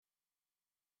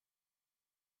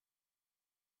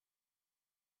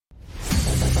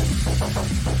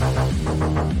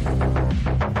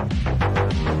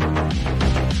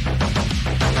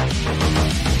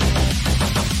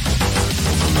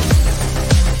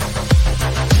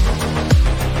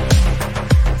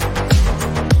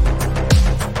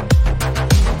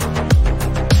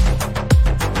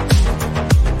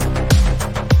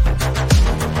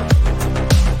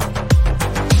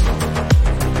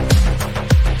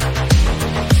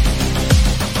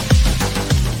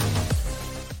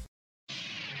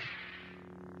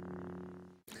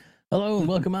Hello and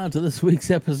welcome out to this week's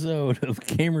episode of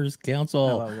Gamers I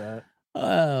Council. love that.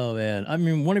 Oh man,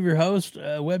 I'm one of your hosts,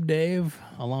 Web Dave,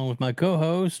 along with my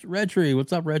co-host Retry.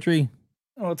 What's up, Retry?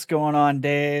 What's going on,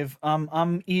 Dave?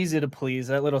 I'm easy to please.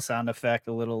 That little sound effect,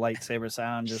 the little lightsaber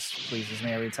sound, just pleases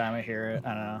me every time I hear it.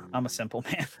 I don't know. I'm a simple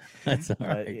man. That's all But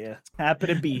right. yeah, happy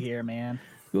to be here, man.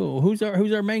 Cool. Who's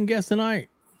our main guest tonight?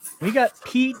 We got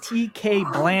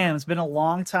PTK BLAM. It's been a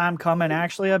long time coming.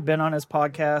 Actually, I've been on his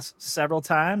podcast several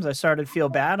times. I started to feel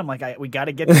bad. I'm like, we got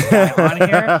to get this guy on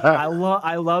here.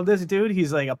 I love this dude.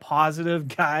 He's like a positive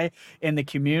guy in the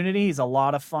community. He's a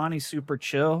lot of fun. He's super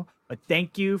chill. But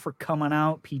thank you for coming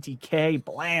out, PTK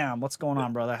BLAM. What's going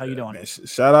on, brother? How you doing?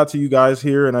 Shout out to you guys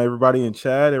here and everybody in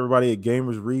chat, everybody at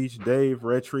Gamers Reach, Dave,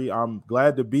 Retry. I'm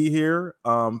glad to be here.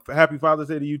 Happy Father's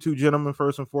Day to you two gentlemen,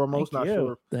 first and foremost. Thank Not you.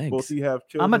 sure Thanks. both of you have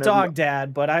children. I'm a dog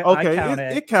dad, but I count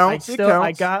it. It counts.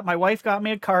 I got my wife got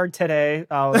me a card today.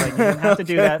 I was like, you didn't have to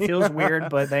do that. Feels weird,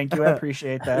 but thank you. I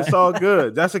appreciate that. It's all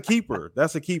good. That's a keeper.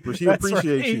 She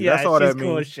appreciates you. Yeah, That's all that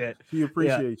cool means. Shit. She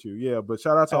appreciates you. Yeah, but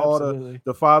shout out to all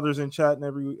the fathers in chat and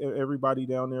everybody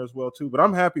down there as well too. But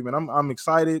I'm happy, man. I'm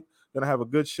excited. Gonna have a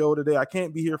good show today. I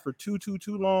can't be here for too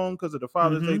long because of the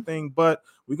Father's Day thing, but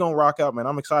we're gonna rock out, man.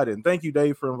 I'm excited. And thank you,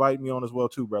 Dave, for inviting me on as well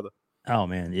too, brother. Oh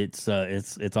man, it's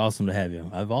awesome to have you.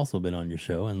 I've also been on your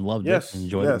show and loved it,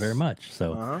 enjoyed it very much.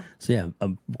 So yeah,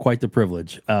 quite the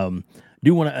privilege.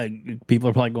 Do want to? People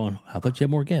are probably going, I thought you had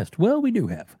more guests. Well, we do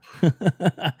have.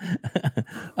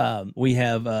 We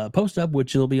have Post Up,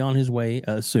 which he'll be on his way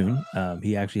soon.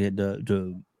 He actually had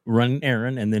to run an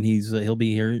errand, and then he'll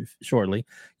be here shortly.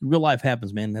 Real life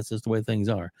happens, man. That's just the way things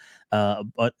are.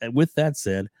 But with that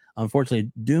said,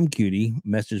 unfortunately, Doom Cutie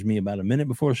messaged me about a minute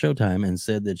before showtime and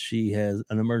said that she has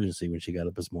an emergency when she got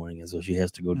up this morning, and so she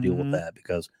has to go deal with that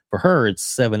because for her it's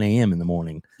 7 a.m. in the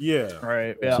morning. Yeah,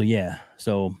 right. Yeah.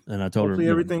 So and I told Hopefully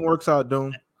her everything works out,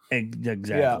 Doom.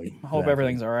 Exactly. Yeah. Hope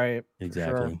everything's all right.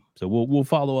 Exactly. Sure. So we'll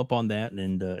follow up on that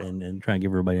and try and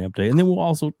give everybody an update, and then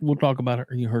we'll talk about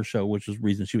her show, which is the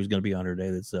reason she was going to be on her day.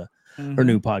 That's her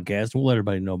new podcast. We'll let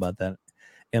everybody know about that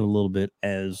in a little bit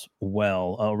as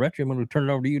well. Retry, I'm going to turn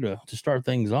it over to you to start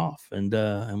things off, and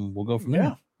we'll go from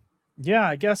there. Yeah,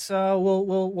 I guess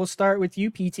we'll start with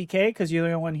you, PTK, because you're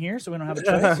the only one here, so we don't have a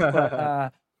choice.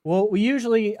 But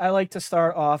I like to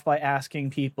start off by asking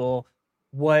people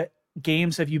what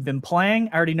games have you been playing.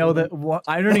 I already know that.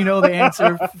 I already know the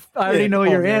answer. I already know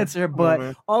your answer,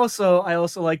 but also I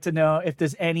like to know if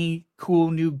there's any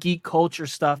cool new geek culture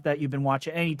stuff that you've been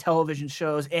watching, any television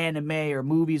shows, anime, or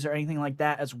movies, or anything like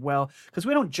that as well. Because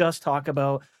we don't just talk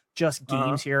about just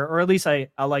games here, or at least I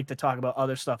like to talk about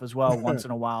other stuff as well once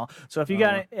in a while. So if you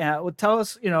got it, tell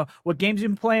us, what games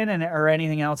you've been playing or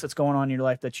anything else that's going on in your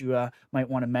life that you might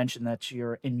want to mention that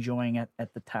you're enjoying at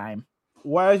the time.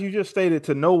 Well, as you just stated,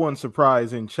 to no one's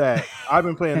surprise in chat, I've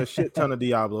been playing a shit ton of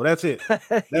Diablo. That's it.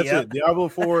 That's it. Diablo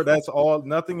 4. That's all.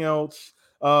 Nothing else.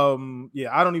 I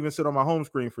don't even sit on my home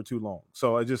screen for too long.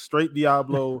 So I just straight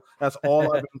Diablo. That's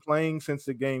all I've been playing since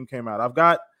the game came out. I've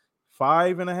got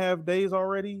 5.5 days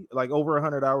already, like over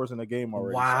 100 hours in the game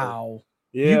already. Wow. So,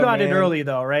 yeah, you got it early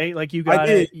though, right? Like you got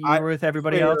it. You were with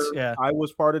everybody else. Yeah. I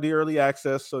was part of the early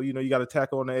access, so you got to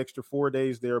tack on the extra 4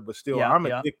 days there. But still, I'm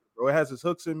addicted, bro. It has its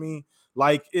hooks in me.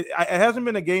 Like it hasn't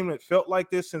been a game that felt like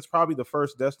this since probably the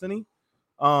first Destiny.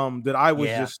 That I was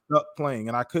just stuck playing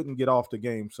and I couldn't get off the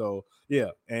game. So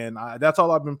yeah, and that's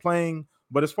all I've been playing.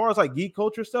 But as far as like geek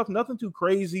culture stuff, nothing too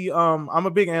crazy. I'm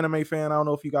a big anime fan. I don't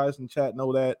know if you guys in chat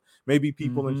know that. Maybe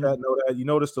people in chat know that. You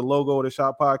notice the logo of the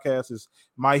Shop Podcast is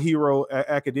My Hero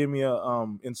Academia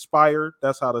inspired.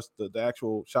 That's how the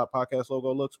actual Shop Podcast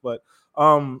logo looks. But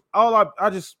all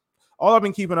I've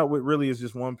been keeping up with really is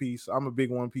just One Piece. I'm a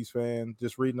big One Piece fan.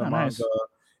 Just reading the manga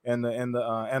and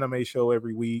the anime show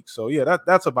every week. So yeah,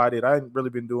 that's about it. I ain't really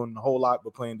been doing a whole lot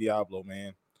but playing Diablo,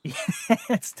 man.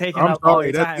 It's taking up all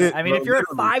your time. I mean, if you're at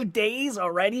 5 days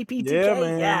already,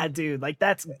 PTK, yeah, dude, like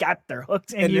that's got their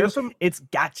hooks in you. It's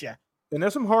gotcha. And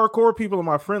there's some hardcore people on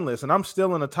my friend list, and I'm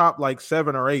still in the top like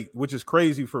 7 or 8, which is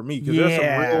crazy for me because there's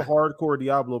some real hardcore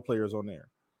Diablo players on there.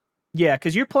 Yeah,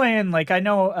 because you're playing like I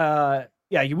know. I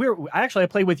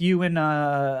played with you in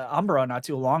Umbra not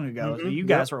too long ago. So you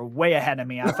guys were way ahead of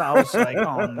me. I was like,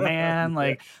 oh man,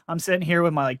 like I'm sitting here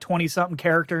with my like 20-something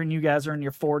character, and you guys are in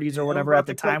your 40s or whatever at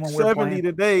the time when we're playing. 70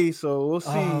 today, so we'll see.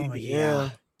 Oh, yeah.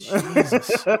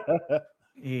 Jesus.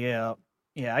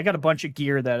 Yeah, I got a bunch of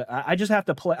gear that I just have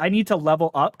to play. I need to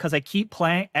level up because I keep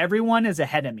playing. Everyone is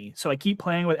ahead of me, so I keep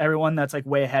playing with everyone that's like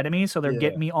way ahead of me. So they're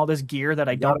getting me all this gear that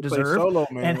I don't deserve. Solo,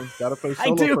 man. And gotta play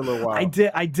solo for a little while.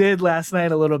 I did last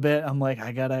night a little bit. I'm like,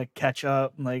 I gotta catch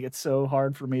up. Like it's so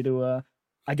hard for me to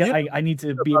I need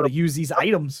to be able to use these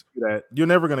items. That you're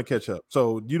never going to catch up.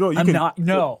 So you I'm can not.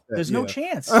 No, there's no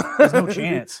chance. There's no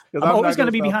chance. I'm always going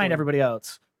to be behind everybody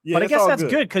else. Yeah, but I guess that's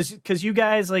good because you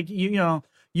guys like you know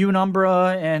you and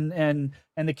Umbra and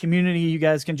the community, you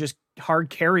guys can just hard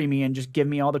carry me and just give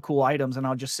me all the cool items and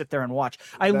I'll just sit there and watch.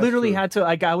 I literally had to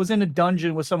I was in a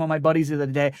dungeon with some of my buddies the other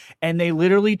day and they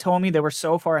literally told me they were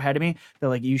so far ahead of me. They're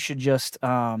like, you should just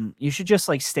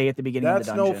like stay at the beginning of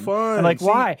the dungeon. That's no fun. I'm like,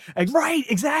 why? Like, right,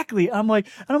 exactly. I'm like,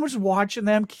 and I'm just watching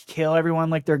them kill everyone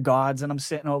like they're gods and I'm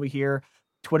sitting over here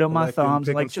twiddling my thumbs,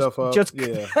 like just yeah.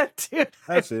 Dude, that's it.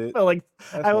 I felt like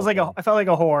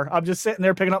a whore. I'm just sitting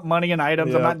there picking up money and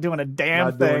items. I'm not doing a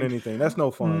damn thing. Not doing anything. That's no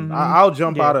fun. I'll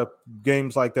jump out of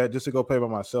games like that just to go play by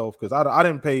myself because I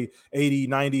didn't pay 80,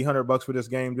 90, $100 for this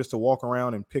game just to walk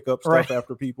around and pick up stuff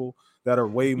after people that are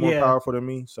way more powerful than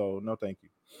me. So no, thank you.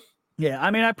 Yeah,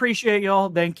 I mean, I appreciate y'all.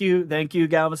 Thank you,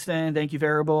 Galveston. Thank you,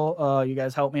 Variable. You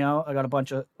guys helped me out. I got a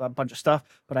bunch of stuff,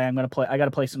 but I got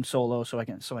to play some solo so I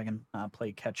can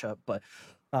play catch up. But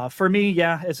for me,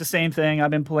 yeah, it's the same thing.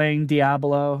 I've been playing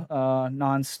Diablo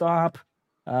nonstop.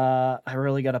 I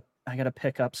really gotta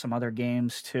pick up some other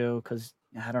games too because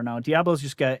I don't know. Diablo's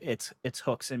just got its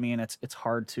hooks in me, and it's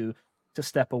hard to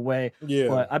step away. Yeah,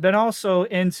 but I've been also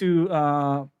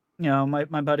into you know,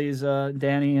 my buddies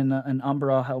Danny and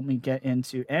Umbra helped me get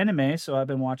into anime, so I've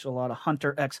been watching a lot of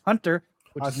Hunter x Hunter.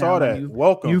 Which I saw that.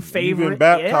 Welcome. New favorite. You've been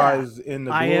baptized in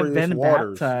the glorious waters. I have been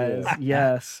waters. baptized.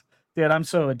 Yes, dude, I'm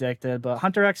so addicted. But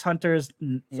Hunter x Hunter is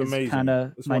kind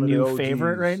of my new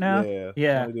favorite right now.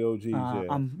 Yeah. One of the OGs,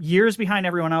 I'm years behind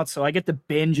everyone else, so I get to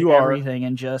binge everything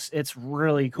and just it's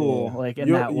really cool. Like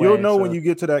in that way, you'll know when you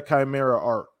get to that Chimera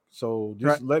arc. So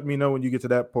just let me know when you get to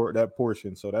that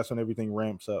portion. So that's when everything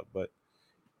ramps up. But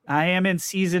I am in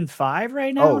season 5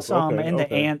 right now, I'm in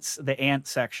the ant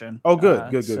section. Oh,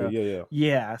 good.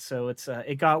 Yeah. So it's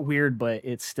it got weird, but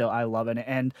it's still I love it.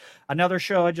 And another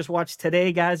show I just watched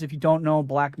today, guys. If you don't know,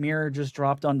 Black Mirror just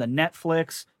dropped on the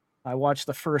Netflix. I watched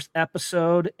the first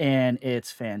episode and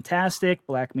it's fantastic.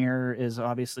 Black Mirror is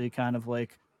obviously kind of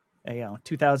like a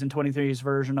 2023's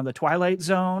version of the Twilight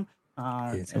Zone.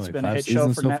 It's been a hit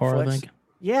show for Netflix. Far, I think.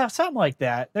 Yeah, something like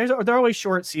that. They're always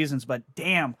short seasons, but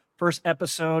damn, first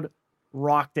episode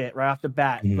rocked it right off the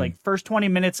bat. Like first 20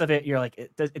 minutes of it, you're like,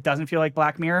 it doesn't feel like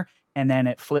Black Mirror, and then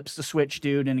it flips the switch,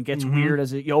 dude, and it gets weird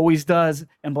as it always does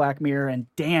in Black Mirror. And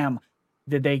damn,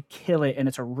 did they kill it? And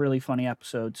it's a really funny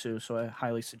episode too. So I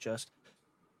highly suggest,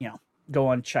 go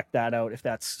on check that out if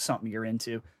that's something you're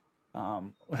into.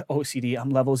 OCD,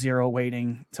 I'm level 0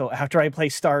 waiting till after I play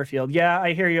Starfield. Yeah,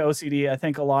 I hear you, OCD. I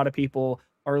think a lot of people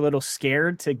are a little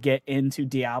scared to get into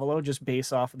Diablo just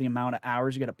based off of the amount of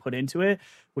hours you got to put into it,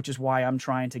 which is why I'm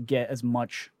trying to get as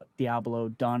much Diablo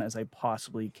done as I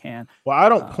possibly can. Well, I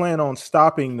don't plan on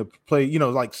stopping the play,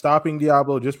 like stopping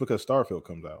Diablo just because Starfield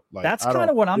comes out. Like that's kind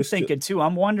of what I'm thinking too.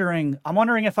 I'm wondering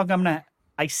if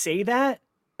I say that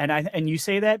and you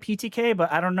say that, PTK, but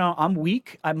I don't know. I'm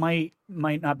weak. I might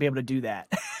not be able to do that.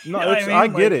 No, I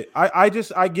get it.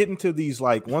 I get into these,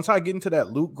 like, once I get into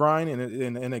that loot grind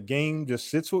and a game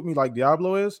just sits with me like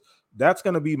Diablo is, that's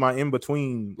going to be my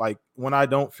in-between, like when I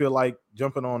don't feel like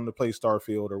jumping on to play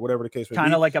Starfield or whatever the case may be.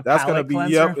 Kind of like a that's going to be,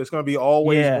 cleanser. It's going to be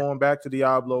always going back to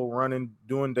Diablo, running,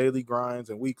 doing daily grinds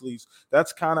and weeklies.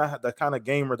 That's kind of the kind of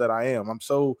gamer that I am.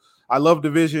 I love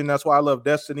Division. That's why I love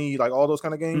Destiny, like all those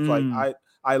kind of games. Like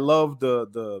I love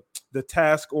the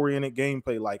task-oriented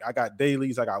gameplay. Like I got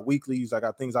dailies, I got weeklies, I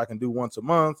got things I can do once a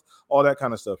month, all that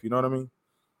kind of stuff. You know what I mean?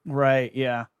 Right.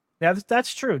 Yeah. Yeah,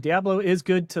 that's true. Diablo is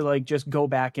good to like just go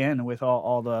back in with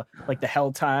all the like the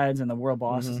hell tides and the world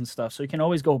bosses and stuff. So you can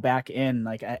always go back in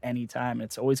like at any time.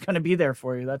 It's always going to be there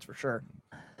for you. That's for sure.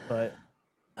 But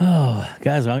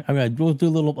guys, we'll do a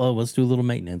little. Let's do a little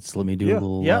maintenance. Let me do a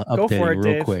little update go for it, real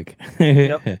Dave. Quick.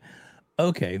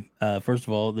 Okay. First of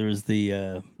all, there's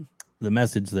the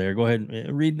message there. Go ahead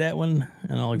and read that one,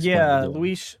 and I'll explain. Yeah,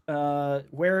 Luis,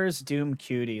 where is Doom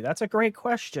Cutie? That's a great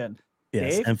question.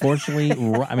 Yes, Dave? Unfortunately,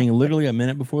 literally a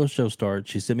minute before the show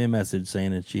starts, she sent me a message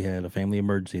saying that she had a family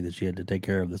emergency that she had to take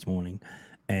care of this morning,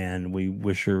 and we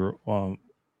wish her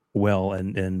well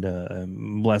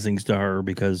and blessings to her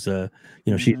because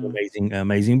she's an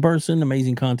amazing person,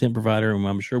 amazing content provider, and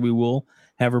I'm sure we will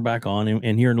have her back on.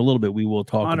 And here in a little bit, we will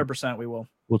talk. 100%, we will.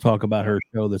 We'll talk about her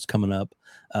show that's coming up.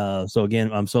 So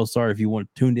again, I'm so sorry if you weren't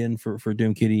tuned in for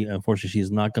Doom Kitty. Unfortunately, she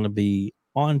is not going to be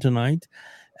on tonight.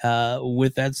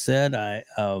 With that said,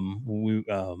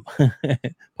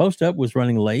 Post Up was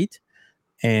running late,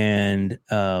 and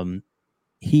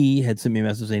he had sent me a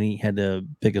message saying he had to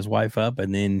pick his wife up,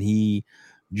 and then he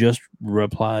just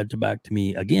replied back to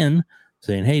me again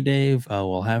saying, "Hey, Dave,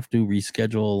 we'll have to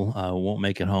reschedule. Won't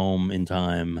make it home in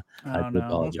time. I do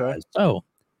apologize." Okay. So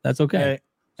that's okay.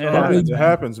 It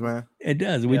happens, man. It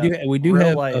does. Yeah. We do Real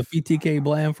have life. a PTK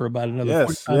BLAM for about another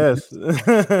Yes. 45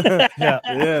 minutes. Yeah.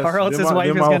 Yes. Or else his wife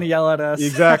is going to yell at us.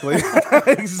 Exactly.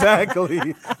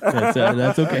 Exactly.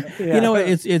 That's okay. Yeah. You know,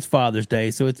 it's Father's Day,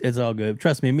 so it's all good.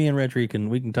 Trust me, me and Retri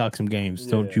we can talk some games.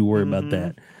 Yeah. Don't you worry about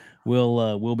that.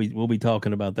 We'll be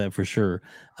talking about that for sure.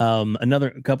 Another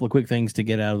couple of quick things to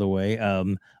get out of the way.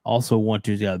 Also want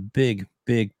to big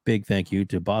thank you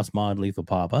to Boss Mod Lethal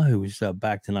Papa, who's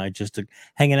back tonight just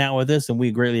hanging out with us, and we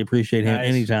greatly appreciate him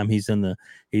anytime he's in the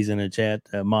chat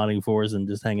modding for us and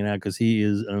just hanging out, because he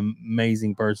is an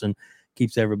amazing person,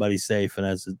 keeps everybody safe, and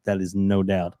that is no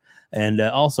doubt. And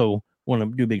also want to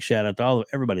do a big shout out to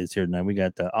everybody that's here tonight. We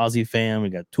got Aussie Fan, we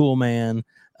got Tool Man,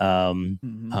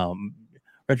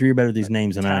 Retro, you're better at these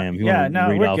names than I am.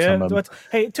 We're good.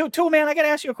 Hey, Tool Man, I gotta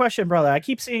ask you a question, brother. I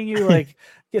keep seeing you like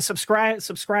subscribe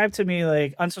to me,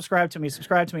 like unsubscribe to me,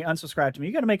 subscribe to me, unsubscribe to me.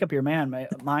 You gotta make up your mind,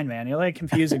 man. You're like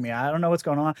confusing me. I don't know what's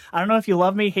going on. I don't know if you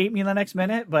love me, hate me in the next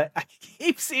minute, but I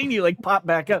keep seeing you like pop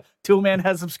back up. Tool Man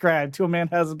has subscribed.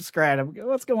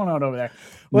 What's going on over there?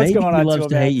 Maybe going on? He loves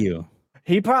to hate you.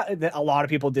 He probably, a lot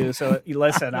of people do. So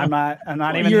listen, I'm not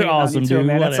even. You're awesome, dude.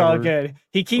 Man. Whatever. It's all good.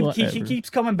 He keeps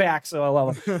coming back, so I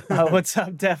love him. What's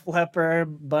up, Def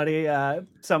Leopard, buddy?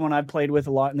 Someone I've played with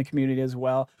a lot in the community as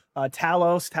well.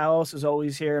 Talos is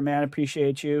always here, man.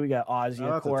 Appreciate you. We got Ozzy,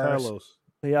 of course. Talos.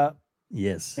 Yeah.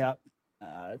 Yes. Yeah.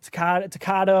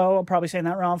 Takado, I'm probably saying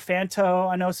that wrong. Fanto,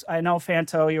 I know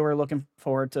Fanto, you were looking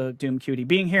forward to Doom Cutie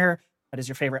being here. That is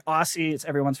your favorite Aussie. It's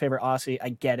everyone's favorite Aussie. I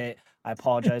get it. I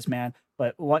apologize, man.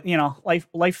 But what,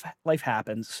 life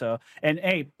happens. So, and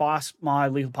hey, Boss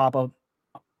Mod Lethal Papa,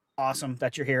 awesome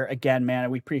that you're here again,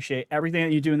 man. We appreciate everything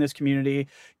that you do in this community,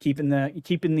 keeping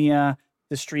the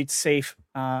streets safe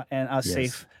and us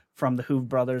safe from the Hoove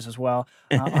brothers as well.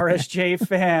 RSJ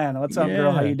fan, what's up,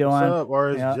 girl? How you doing? What's up,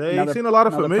 RSJ? Yeah, seen a lot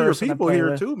of familiar people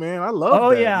here too, man. I love. Oh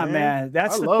that, yeah, man.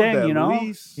 That's the thing, that. you know.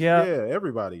 Luis, yeah,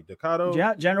 everybody. Decado.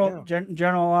 Yeah,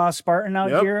 General Spartan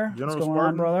out here. General what's going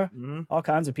on, brother? All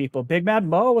kinds of people. Big Mad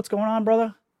Mo, what's going on,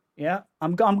 brother? Yeah,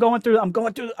 I'm going through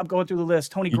the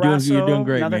list. Tony Grasso, you're doing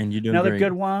great, man. You're doing another great.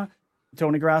 good one.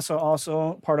 Tony Grasso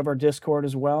also part of our Discord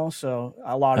as well. So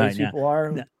a lot of these people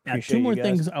are. Now, two more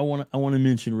things I want to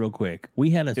mention real quick. We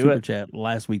had a super chat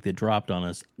last week that dropped on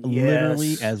us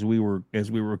literally as we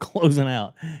were closing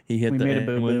out. He hit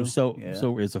so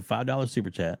it's a $5 super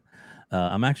chat.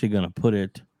 I'm actually going to put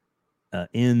it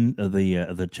in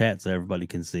the chat so everybody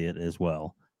can see it as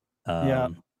well.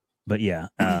 But yeah,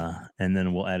 and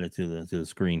then we'll add it to the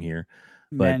screen here.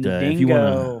 But if you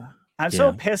want to. I'm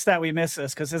so pissed that we missed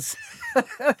this because it's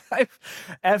I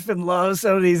effing love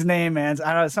some of these name, man.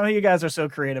 I don't know. Some of you guys are so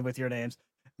creative with your names.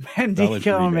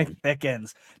 Mendico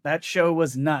McThickens. That show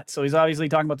was nuts. So he's obviously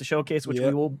talking about the showcase, which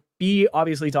we will be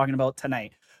obviously talking about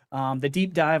tonight. The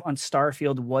deep dive on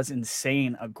Starfield was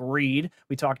insane. Agreed.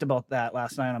 We talked about that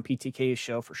last night on PTK's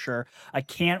show for sure. I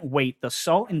can't wait. The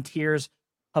salt and tears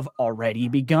have already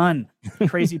begun. The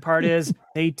crazy part is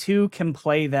they too can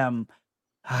play them.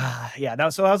 That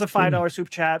was a $5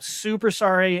 super chat. Super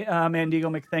sorry, Mandigo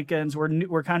McThinkins.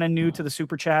 We're kind of new to the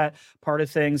super chat part of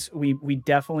things. We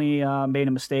definitely made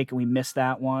a mistake and we missed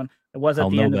that one. It was at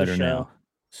the end of the show. Now.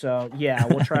 So yeah,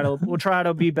 we'll try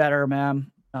to be better,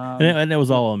 man. And it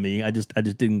was all on me. I just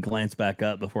didn't glance back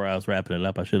up before I was wrapping it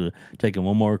up. I should have taken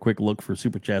one more quick look for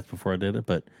super chats before I did it,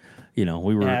 but we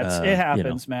were. It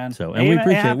happens, man. So and we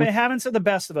appreciate it. It happens to the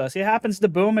best of us. It happens to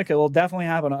Boomik. It will definitely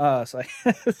happen to us.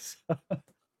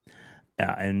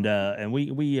 Yeah, and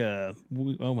we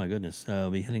oh my goodness,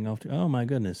 be heading off to oh my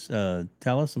goodness,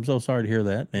 Talos, I'm so sorry to hear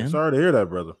that, man. I'm sorry to hear that,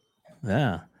 brother.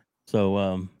 Yeah.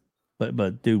 So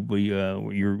but dude,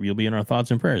 you'll be in our thoughts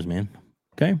and prayers, man.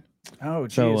 Okay. Oh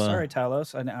geez, sorry,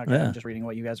 Talos. I'm just reading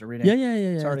what you guys are reading.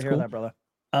 Yeah. Sorry to hear that, brother.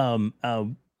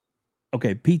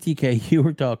 Okay, PTK, you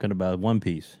were talking about One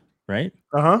Piece, right?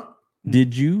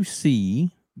 Did you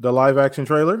see the live action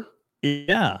trailer?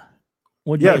 Yeah.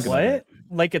 What?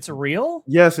 Like it's real?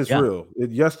 Yes, it's real. It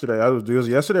was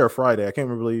yesterday or Friday. I can't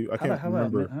remember. I can't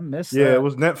remember. I missed. Yeah, it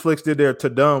was Netflix did their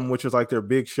Tadum, which was like their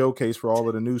big showcase for all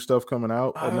of the new stuff coming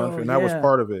out, and that was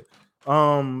part of it.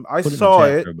 I saw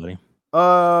it.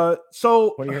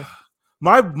 So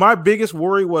my biggest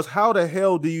worry was how the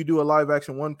hell do you do a live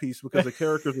action One Piece because the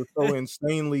characters are so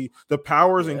insanely the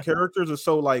powers and characters are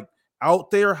so like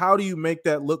out there. How do you make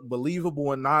that look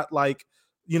believable and not like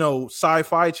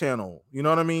Sci-Fi Channel, you know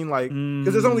what I mean? Like,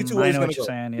 because there's only two ways it's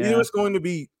going to go. Either it's going to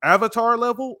be Avatar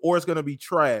level or it's going to be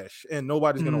trash and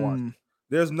nobody's going to watch it.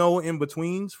 there's no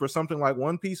in-betweens for something like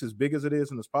One Piece, as big as it is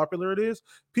and as popular it is.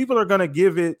 People are gonna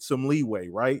give it some leeway,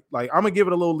 right? Like I'm gonna give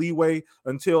it a little leeway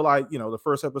until like, you know, the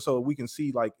first episode we can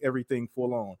see like everything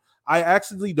full on. I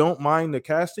actually don't mind the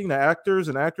casting, the actors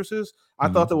and actresses. I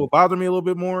thought that would bother me a little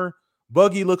bit more.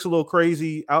 Buggy looks a little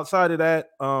crazy. Outside of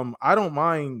that, I don't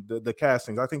mind the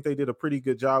castings. I think they did a pretty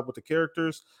good job with the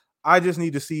characters. I just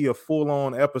need to see a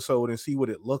full-on episode and see what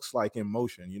it looks like in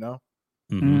motion, you know?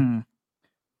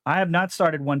 I have not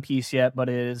started One Piece yet, but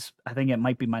I think it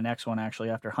might be my next one actually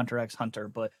after Hunter x Hunter.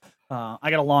 But I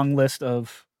got a long list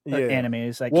of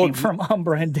animes that came from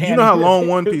Umbra and Danny. You know how long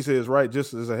One Piece is, right?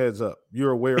 Just as a heads up,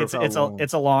 you're aware of how long.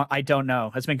 It's a long. I don't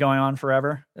know. It's been going on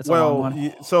forever. It's a long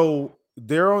one. So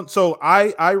they're on. So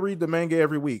I read the manga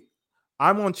every week.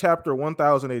 I'm on chapter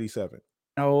 1087.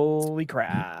 Holy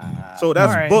crap! So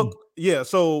that's book. Yeah.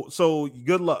 So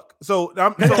good luck. So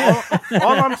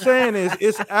all I'm saying is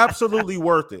it's absolutely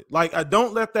worth it. Like I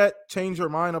don't let that change your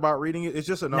mind about reading it. It's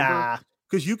just a number.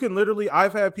 Because you can literally,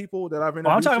 I've had people that I've interviewed.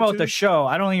 I'm talking about the show.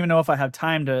 I don't even know if I have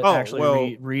time to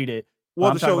actually read it.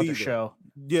 Well, the show.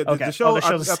 Yeah, the show.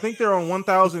 I think they're on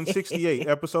 1068,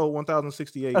 episode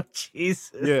 1068. Oh,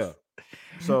 Jesus. Yeah.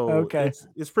 So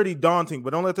it's pretty daunting,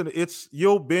 but don't let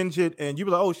you'll binge it and you'll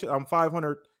be like, oh shit, I'm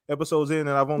 500 episodes in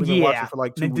and I've only been watching for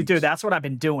like 2 weeks. Dude, that's what I've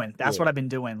been doing. What I've been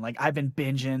doing. Like I've been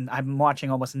binging. I've been watching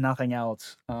almost nothing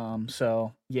else.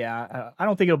 So yeah, I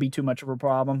don't think it'll be too much of a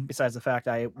problem. Besides the fact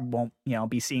I won't,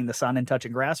 be seeing the sun and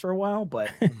touching grass for a while, but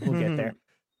we'll get there.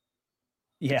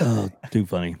 Yeah. Oh, too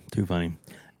funny.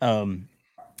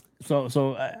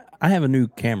 So I have a new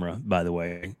camera, by the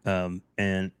way,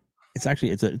 and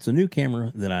it's a new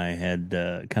camera that I had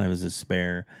kind of as a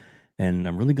spare, and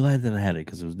I'm really glad that I had it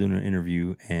because I was doing an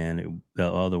interview and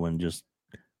the other one just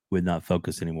would not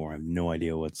focus anymore. I have no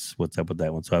idea what's up with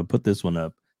that one. So I put this one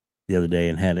up the other day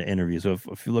and had an interview. So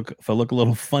if I look a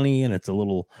little funny and it's it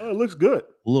looks good,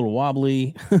 a little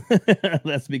wobbly,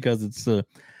 that's because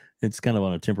it's kind of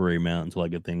on a temporary mount until I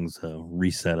get things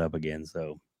reset up again.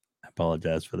 So I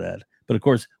apologize for that. But of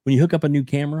course, when you hook up a new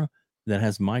camera that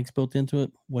has mics built into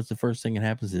it, what's the first thing that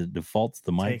happens? It defaults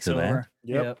the mic Takes to over.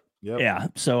 that. Yep. Yeah.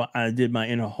 So I did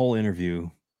my whole interview,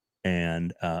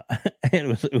 and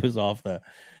it was off the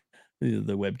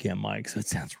webcam mic, so it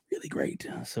sounds really great.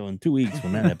 So in 2 weeks,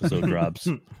 when that episode drops,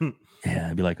 yeah,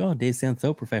 I'd be like, "Oh, Dave sounds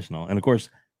so professional." And of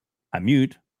course, I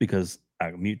mute because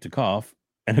I mute to cough,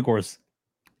 and of course,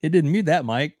 it didn't mute that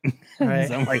mic. Right.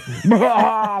 So I'm like,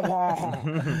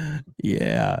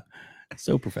 yeah,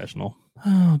 so professiontional.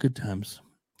 Oh, good times.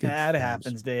 It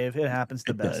happens, Dave. It happens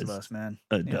to the best of us, man.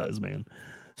 It does, man.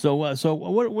 So what's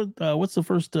the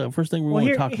first thing we want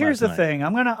to talk about? Here's the thing.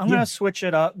 I'm gonna switch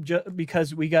it up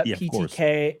because we got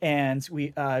PTK and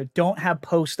we don't have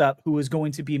Post Up, who is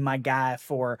going to be my guy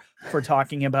for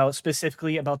talking about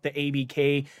specifically about the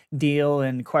ABK deal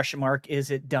and question mark,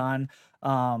 is it done?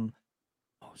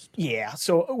 Yeah,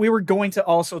 so we were going to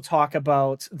also talk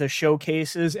about the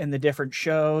showcases and the different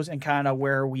shows and kind of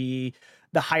the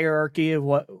hierarchy of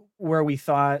where we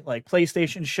thought like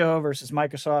PlayStation show versus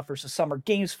Microsoft versus Summer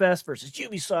Games Fest versus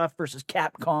Ubisoft versus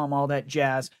Capcom, all that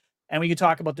jazz. And we could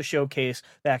talk about the showcase,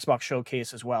 the Xbox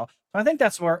showcase as well. So I think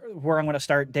that's where I'm going to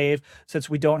start, Dave, since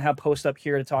we don't have Post Up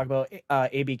here to talk about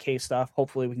ABK stuff.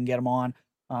 Hopefully we can get them on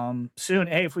soon.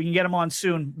 Hey, if we can get them on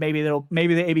soon, maybe the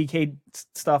ABK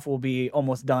stuff will be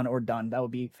almost done or done. That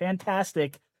would be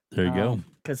fantastic. There you go.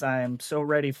 Because I am so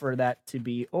ready for that to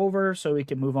be over so we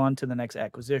can move on to the next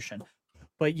acquisition.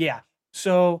 But yeah,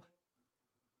 so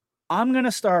I'm going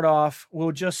to start off.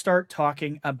 We'll just start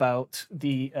talking about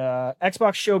the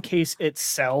Xbox showcase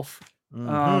itself.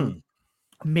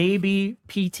 Maybe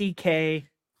PTK,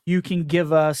 you can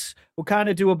give us, we'll kind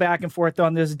of do a back and forth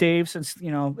on this, Dave, since,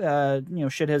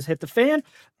 shit has hit the fan.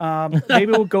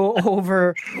 Maybe we'll go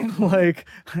over like,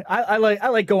 I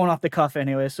like going off the cuff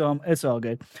anyway, so it's all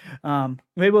good.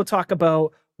 Maybe we'll talk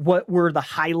about what were the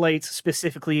highlights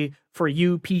specifically for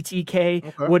you, PTK?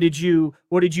 Okay. What did you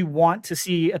want to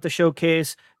see at the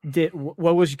showcase?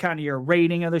 What was kind of your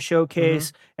rating of the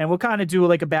showcase? And we'll kind of do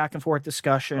like a back and forth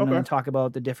discussion and talk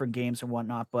about the different games and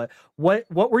whatnot. But what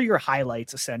were your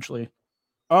highlights essentially?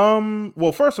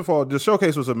 Well, first of all, the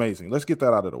showcase was amazing. Let's get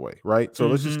that out of the way, right? So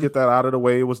let's just get that out of the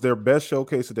way. It was their best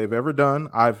showcase that they've ever done.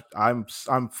 I'm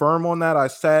firm on that. I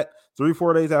sat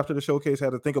 3-4 days after the showcase,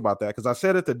 had to think about that because I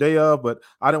said it the day of, but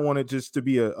I didn't want it just to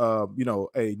be a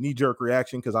knee-jerk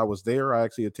reaction because I was there. I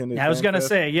actually attended. Yeah, I was gonna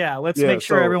say, let's make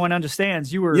sure everyone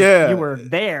understands you were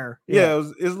there. Yeah,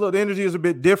 the energy is a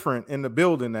bit different in the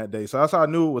building that day, so that's how I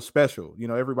knew it was special.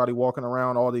 Everybody walking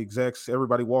around, all the execs,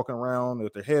 everybody walking around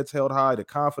with their heads held high. The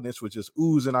confidence was just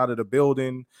oozing out of the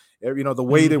building. the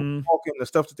way they were talking, the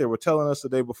stuff that they were telling us the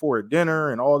day before at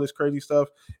dinner, and all this crazy stuff.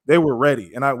 They were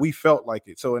ready, and we felt like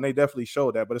it. So, and they definitely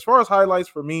showed that. But as far as highlights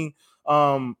for me,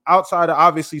 outside of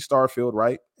obviously Starfield,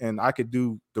 right? And I could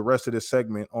do the rest of this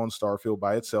segment on Starfield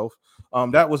by itself.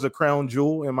 That was a crown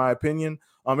jewel, in my opinion.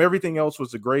 Everything else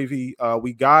was the gravy.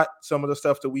 We got some of the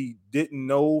stuff that we didn't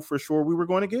know for sure we were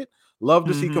going to get. Love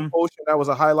to see Compulsion. That was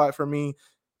a highlight for me.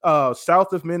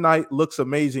 South of Midnight looks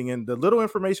amazing, and the little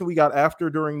information we got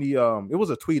after during the it was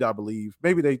a tweet, I believe.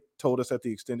 Maybe they told us at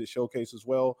the extended showcase as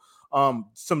well.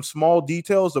 Some small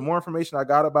details. The more information I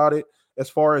got about it, as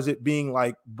far as it being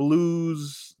like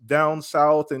blues down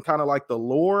south and kind of like the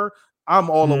lore, I'm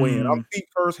all the way in. I'm feet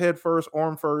first, head first,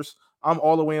 arm first. I'm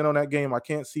all the way in on that game. I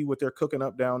can't see what they're cooking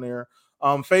up down there.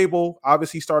 Fable,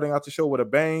 obviously starting out the show with a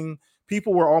bang.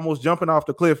 People were almost jumping off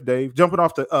the cliff, Dave, jumping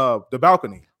off the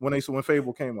balcony when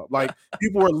Fable came up. Like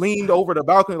people were leaned over the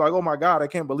balcony, like, oh my God, I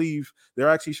can't believe they're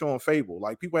actually showing Fable.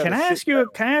 Like people had Can I ask you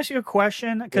a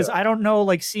question? Because I don't know,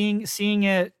 like seeing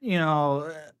it,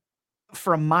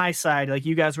 from my side, like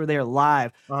you guys were there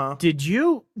live. I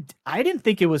didn't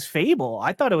think it was Fable.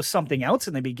 I thought it was something else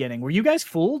in the beginning. Were you guys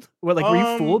fooled? Were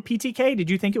you fooled, PTK? Did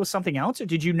you think it was something else, or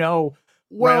did you know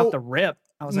right off the rip?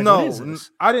 I was like, no, what is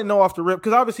this? I didn't know off the rip,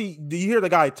 because obviously you hear the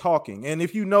guy talking, and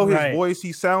if you know his voice,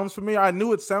 he sounds familiar. I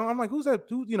knew it sounded. I'm like, who's that?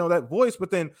 That voice.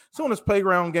 But then as soon as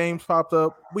Playground Games popped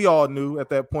up, we all knew at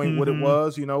that point what it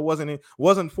was.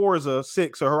 Wasn't Forza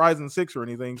 6 or Horizon 6 or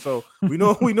anything. So we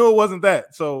knew it wasn't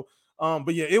that. So,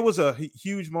 but yeah, it was a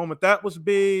huge moment. That was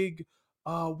big.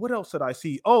 What else did I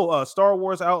see? Star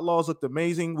Wars Outlaws looked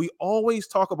amazing. We always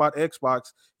talk about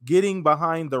Xbox getting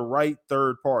behind the right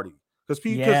third party.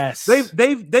 Because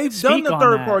they've done the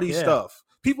third party stuff.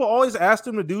 People always ask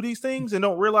them to do these things and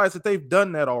don't realize that they've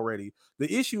done that already.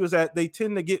 The issue is that they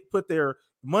tend to put their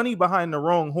money behind the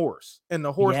wrong horse, and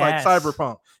the horse like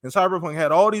Cyberpunk. And Cyberpunk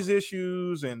had all these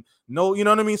issues, and you know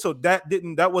what I mean? So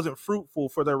that wasn't fruitful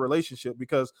for their relationship,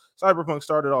 because Cyberpunk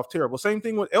started off terrible. Same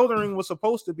thing with Elden Ring was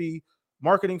supposed to be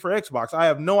marketing for Xbox. I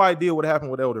have no idea what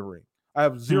happened with Elden Ring. I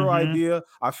have zero idea.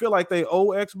 I feel like they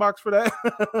owe Xbox for that.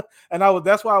 And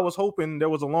that's why I was hoping there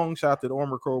was a long shot that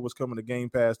Armored Core was coming to Game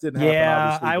Pass. Didn't happen,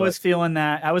 obviously. I was feeling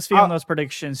that. I was feeling those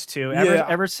predictions too.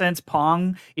 Ever since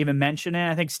Pong even mentioned it,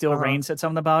 I think Steel Rain said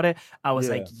something about it. I was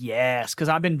like, yes, because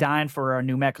I've been dying for a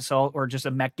new Mech Assault or just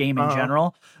a mech game in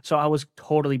general. So I was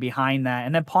totally behind that.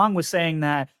 And then Pong was saying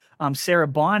that Sarah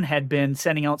Bond had been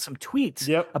sending out some tweets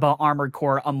about Armored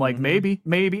Core. I'm like, maybe.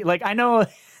 Like, I know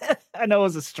I know it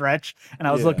was a stretch, and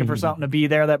I was looking for something to be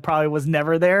there that probably was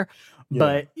never there.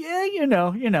 But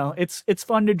it's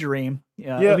fun to dream.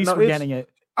 At least we're getting it.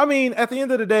 I mean, at the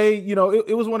end of the day,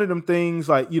 it was one of them things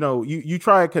like, you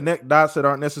try to connect dots that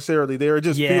aren't necessarily there. It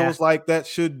just feels like that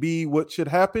should be what should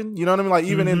happen. You know what I mean? Like,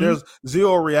 even if there's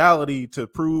zero reality to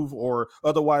prove or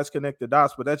otherwise connect the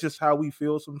dots, but that's just how we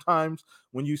feel sometimes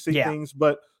when you see things.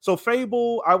 But so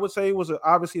Fable, I would say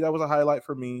obviously that was a highlight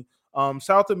for me.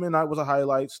 South of Midnight was a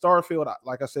highlight. Starfield,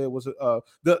 like I said, was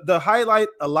the highlight.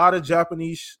 A lot of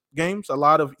Japanese games, a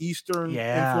lot of Eastern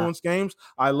influenced games.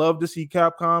 I love to see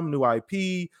Capcom, new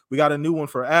IP. We got a new one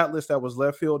for Atlas that was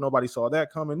left field. Nobody saw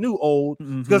that coming. New old,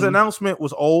 because the announcement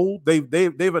was old.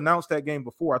 They've announced that game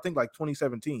before. I think like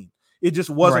 2017. It just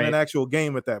wasn't an actual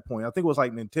game at that point. I think it was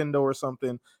like Nintendo or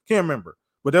something. Can't remember.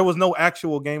 But there was no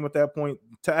actual game at that point.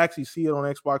 To actually see it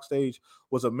on Xbox stage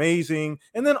was amazing.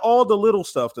 And then all the little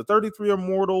stuff, the 33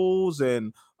 Immortals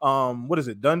and what is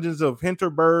it, Dungeons of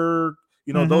Hinterberg,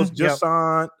 those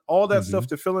Jusant, all that stuff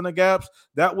to fill in the gaps.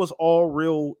 That was all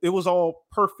real. It was all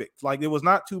perfect. Like, it was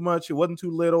not too much. It wasn't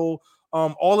too little.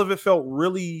 All of it felt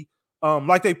really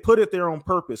like they put it there on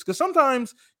purpose. Because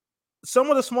sometimes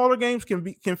some of the smaller games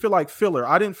can feel like filler.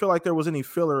 I didn't feel like there was any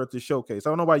filler at the showcase.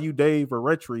 I don't know about you, Dave or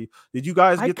Retri. Did you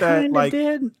guys get that? Like,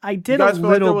 I did a little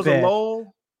like there was bit. A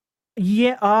lull?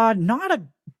 Yeah, not a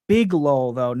big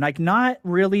lull though. Like, not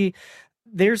really.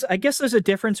 I guess there's a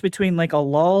difference between like a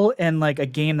lull and like a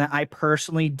game that I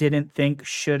personally didn't think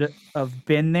should have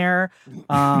been there.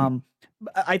 I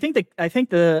think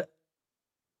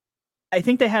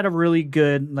they had a really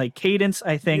good like cadence.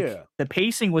 I think the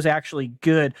pacing was actually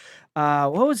good.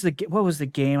 What was the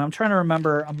game? I'm trying to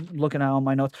remember. I'm looking at all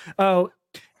my notes. Oh,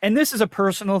 and this is a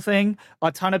personal thing.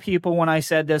 A ton of people, when I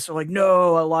said this, are like,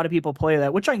 no, a lot of people play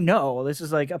that, which I know. This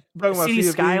is like City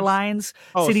Skylines.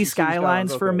 City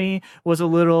Skylines for me was a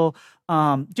little,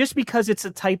 just because it's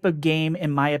a type of game,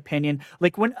 in my opinion,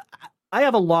 like when I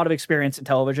have a lot of experience in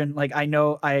television. Like, I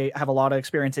know I have a lot of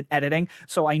experience in editing,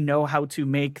 so I know how to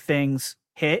make things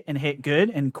hit good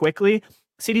and quickly.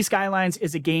 City Skylines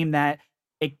is a game that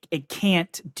it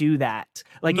can't do that.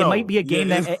 Like it might be a game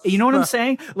that, you know what I'm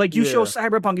saying? Like you show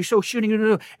Cyberpunk, you show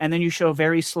shooting, and then you show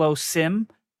very slow sim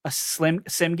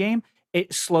game.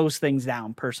 It slows things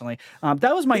down personally.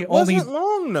 That was my only. It wasn't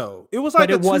long though. It was like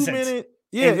a 2-minute.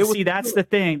 Yeah, and it was. See, that's the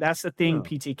thing. That's the thing.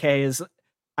 PTK is,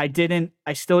 I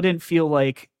still didn't feel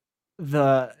like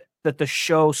that the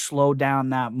show slowed down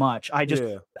that much. I'm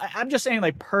just saying,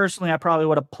 like, personally, I probably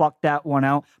would have plucked that one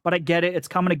out, but I get it. It's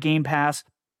coming to Game Pass.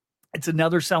 It's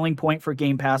another selling point for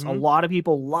Game Pass. A lot of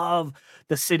people love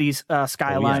the Cities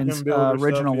Skylines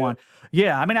original one.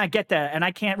 Yeah, I mean, I get that, and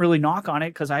I can't really knock on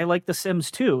it because I like the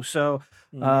Sims too. So,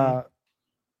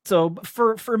 so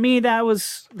for me, that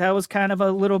was kind of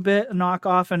a little bit a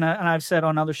knockoff, and I've said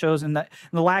on other shows, and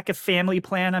the lack of family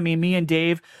plan. I mean, me and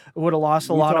Dave would have lost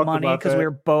a lot of money because we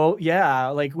were both,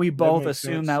 we both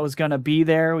assumed that was going to be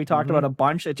there. We talked about a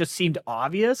bunch. It just seemed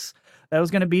obvious that was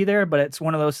going to be there, but it's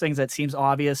one of those things that seems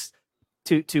obvious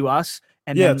to us,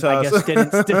 and then I guess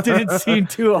didn't seem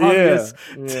too obvious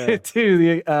to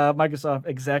the Microsoft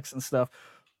execs and stuff.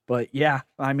 But yeah,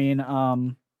 I mean,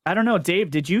 I don't know, Dave,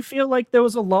 did you feel like there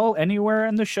was a lull anywhere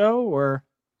in the show, or?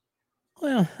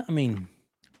 Well, I mean,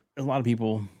 a lot of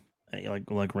people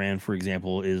like Rand, for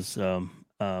example, is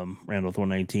Randall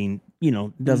 119,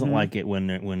 doesn't like it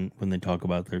when they talk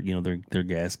about their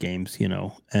gas games,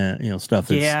 stuff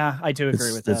that's, I do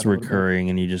agree with that. That's recurring,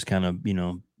 and you just kind of,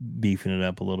 beefing it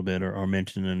up a little bit or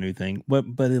mentioning a new thing, but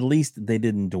at least they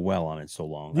didn't dwell on it so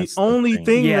long. That's the only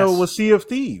thing though was Sea of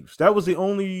Thieves. That was the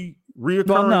only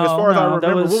reoccurring, as far as I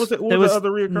remember. What was the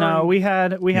other reoccurring? No, we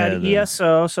had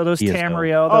ESO, so those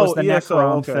Tamriel, that was the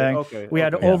Necrom thing. Okay, we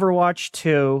had Overwatch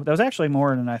 2. That was actually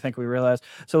more than I think we realized.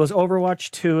 So it was Overwatch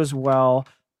 2 as well,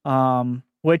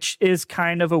 which is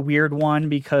kind of a weird one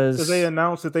because they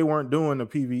announced that they weren't doing the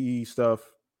PvE stuff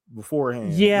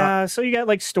beforehand. So you got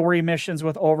like story missions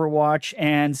with Overwatch,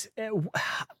 and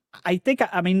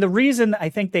the reason I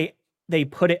think they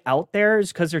put it out there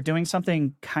is because they're doing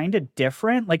something kind of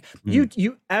different. Like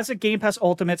you as a Game Pass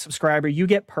Ultimate subscriber, you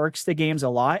get perks to games a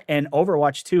lot, and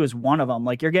Overwatch 2 is one of them.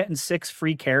 Like you're getting 6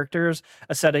 free characters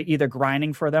instead of either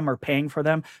grinding for them or paying for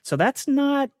them. So that's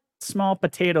not small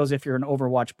potatoes if you're an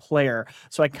Overwatch player.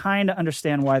 So I kind of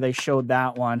understand why they showed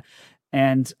that one.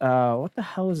 And what the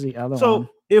hell is the other one? So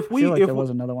there was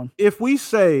another one. If we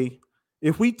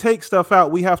take stuff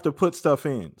out, we have to put stuff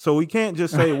in. So we can't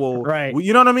just say, well,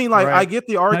 you know what I mean? Like, I get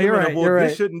the argument of,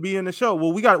 this shouldn't be in the show.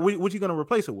 Well, what are you going to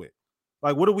replace it with?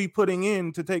 Like, what are we putting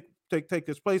in to take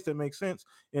this place that makes sense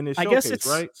in this showcase,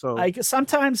 right? So I guess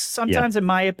sometimes in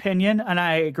my opinion, and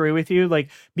I agree with you, like,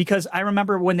 because I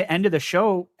remember when the end of the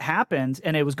show happened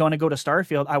and it was going to go to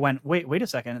Starfield, I went, wait a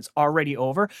second, it's already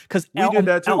over? Because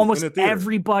almost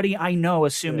everybody I know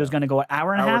assumed it was going to go an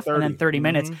hour and a half 30. And then 30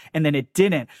 minutes, and then it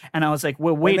didn't. And I was like,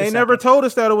 well, wait a second. They never told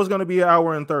us that it was going to be an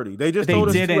hour and 30. They just told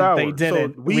us 2 hours. They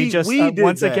didn't. So we just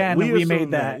once again we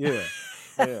made that. Yeah.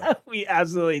 We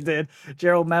absolutely did.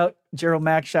 Gerald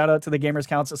Mack, shout out to the Gamers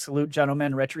Council. Salute,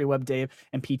 gentlemen. RetroWeb Dave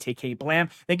and PTK Blam.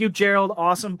 Thank you, Gerald.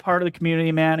 Awesome part of the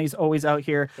community, man. He's always out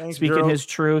here speaking Gerald. His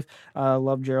truth.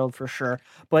 Love Gerald for sure.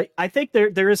 But I think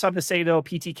there is something to say though,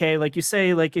 PTK. Like you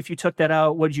say, like if you took that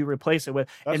out, what'd you replace it with?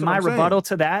 And my rebuttal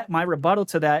to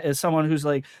that is someone who's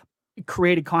like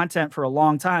created content for a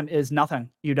long time is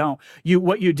nothing. You don't.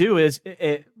 What you do is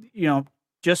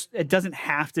just it doesn't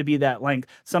have to be that length.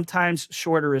 Sometimes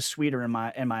shorter is sweeter in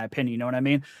my opinion. You know what I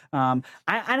mean?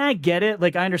 I get it.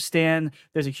 Like I understand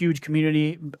there's a huge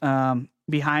community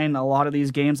behind a lot of these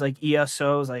games, like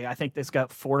ESOs. Like I think it's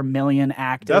got 4 million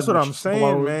active. That's what I'm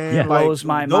saying, man. Blows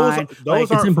my mind. Those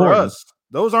aren't for us.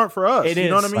 Those aren't for us. It is. You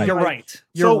know what I mean?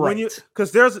 You're right.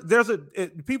 Because there's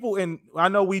people, and I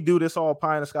know we do this all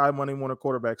pie in the sky Monday morning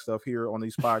quarterback stuff here on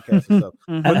these podcasts and stuff,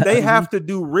 but they have to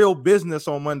do real business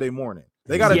on Monday morning.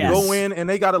 They got to go in and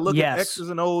they got to look at X's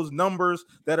and O's numbers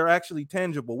that are actually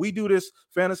tangible. We do this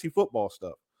fantasy football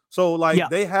stuff. So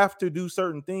they have to do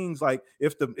certain things. Like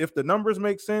if the numbers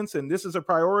make sense and this is a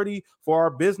priority for our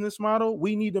business model,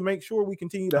 we need to make sure we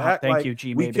continue to act like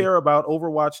we care about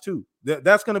Overwatch 2.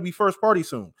 That's going to be first party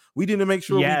soon. We need to make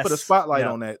sure we put a spotlight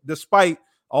on that, despite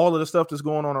all of the stuff that's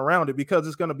going on around it, because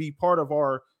it's going to be part of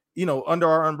our under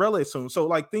our umbrella soon. So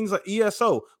like things like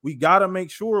ESO, we got to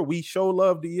make sure we show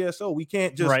love to ESO. We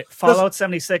can't just Fallout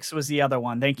 76 was the other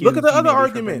one. Thank you. Look at the other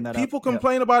argument. People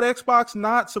complain about Xbox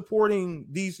not supporting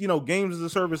these, games as a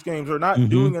service games, or not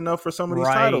doing enough for some of these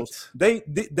titles.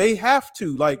 They have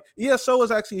to. Like ESO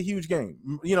is actually a huge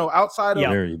game. Outside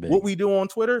of what we do on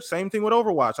Twitter, same thing with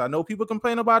Overwatch. I know people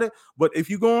complain about it, but if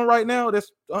you go on right now,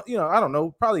 there's I don't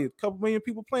know, probably a couple million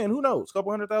people playing. Who knows? A couple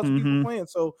 100,000 people playing.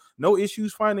 So no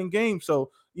issues finding winning games.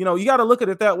 So, you know, you got to look at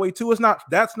it that way too.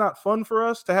 That's not fun for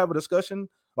us to have a discussion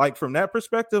like from that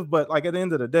perspective. But like at the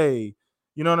end of the day,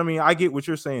 you know what I mean? I get what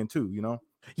you're saying too, you know?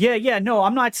 Yeah. No,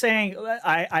 I'm not saying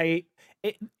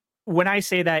when I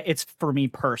say that, it's for me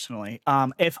personally.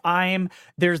 If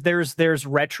there's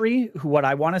Retri, who what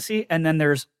I want to see, and then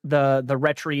there's the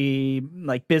Retri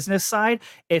like business side.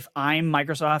 If I'm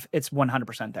Microsoft, it's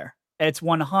 100% there. It's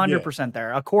 100%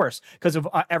 there, of course, because of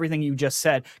everything you just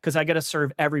said. Because I got to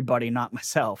serve everybody, not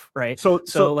myself, right?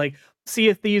 So like, Sea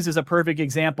of Thieves is a perfect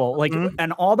example. Like,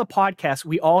 and all the podcasts,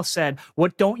 we all said,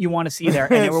 "What don't you want to see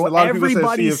there?" And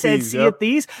everybody said Sea of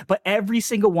Thieves, but every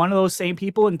single one of those same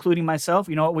people, including myself,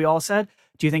 you know what we all said?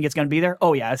 Do you think it's going to be there?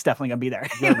 Oh yeah, it's definitely going to be there.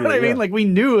 You know what I mean? Like we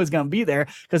knew it was going to be there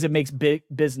because it makes big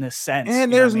business sense.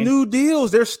 And there's new deals.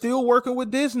 They're still working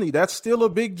with Disney. That's still a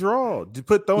big draw. To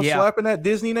slapping that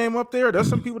Disney name up there. There's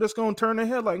some people that's going to turn their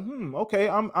head like, okay,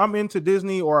 I'm into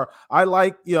Disney, or I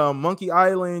like Monkey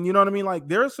Island. You know what I mean? Like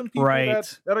there's some people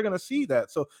that are going to see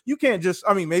that. So you can't just,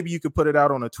 I mean, maybe you could put it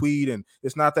out on a tweet and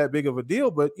it's not that big of a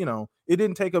deal, but you know, it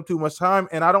didn't take up too much time.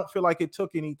 And I don't feel like it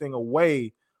took anything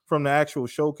away from the actual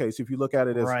showcase. If you look at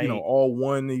it as you know, all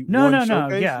one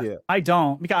showcase. Yeah. I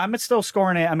don't, because I'm still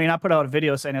scoring it. I mean, I put out a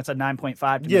video saying it's a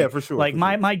 9.5 yeah, for sure. Like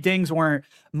my things were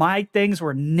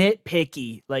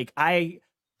nitpicky. Like I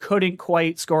couldn't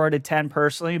quite score it a 10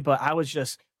 personally, but I was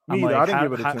just how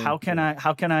can I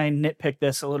nitpick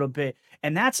this a little bit?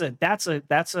 And that's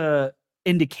a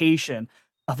indication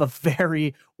of a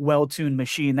very well-tuned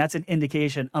machine. That's an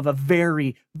indication of a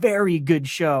very, very good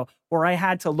show, where I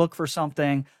had to look for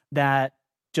something that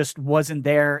just wasn't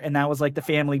there, and that was like the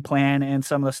family plan and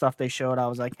some of the stuff they showed. I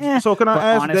was like, So can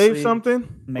I ask Dave something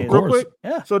real quick?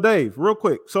 Yeah. So Dave, real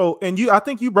quick. So, and I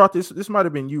think you brought this. This might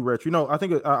have been you, Retro. No, I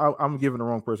think I'm giving the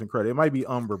wrong person credit. It might be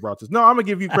Umber brought this. No, I'm gonna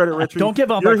give you credit, Retro. Don't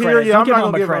give Umber credit. Yeah, I'm not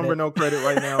gonna give Umber no credit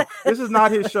right now. This is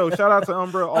not his show. Shout out to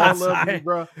Umber. All love you,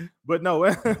 bro. But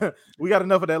no, we got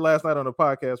enough of that last night on the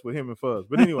podcast with him and Fuzz.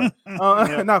 But anyway,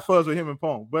 not Fuzz, with him and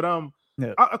Pong. But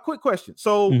a quick question.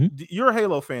 So you're a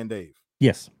Halo fan, Dave?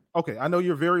 Yes. Okay, I know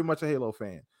you're very much a Halo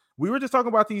fan. We were just talking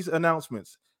about these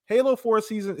announcements. Halo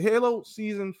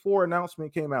season 4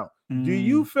 announcement came out. Do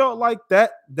you felt like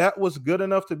that was good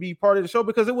enough to be part of the show?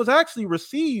 Because it was actually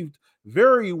received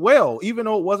very well, even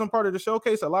though it wasn't part of the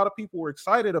showcase. A lot of people were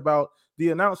excited about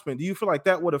the announcement. Do you feel like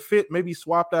that would have fit? Maybe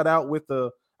swap that out with the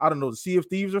Sea of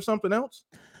Thieves or something else?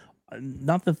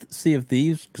 Not the Sea of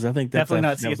Thieves, because I think that's definitely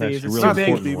not Sea of Thieves. Really not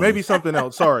Thieves. Maybe something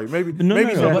else. Sorry, maybe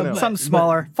something else. Something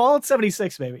smaller. Fallout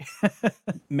 76, maybe.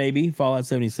 Maybe Fallout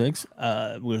 76.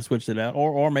 We'll have switched it out,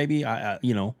 or maybe I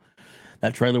you know,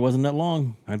 that trailer wasn't that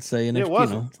long. I'd say an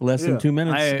extra, less than 2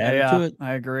 minutes. Added to it.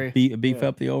 I agree. Beef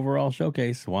up the overall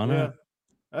showcase. Why not?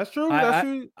 That's true.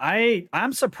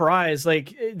 I'm surprised.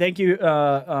 Like, thank you,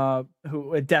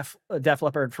 Def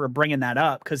Leppard, for bringing that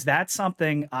up, because that's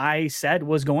something I said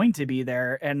was going to be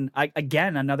there. And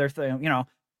again, another thing, you know,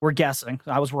 we're guessing.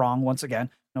 I was wrong once again.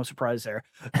 No surprise there.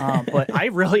 But I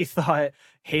really thought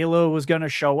Halo was going to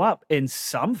show up in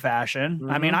some fashion.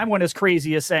 I mean, I went as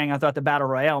crazy as saying I thought the Battle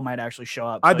Royale might actually show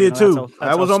up. I did too.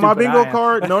 That was on my bingo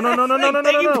card. No.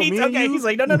 Okay, he's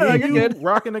like, no, you're good.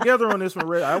 Rocking together on this one,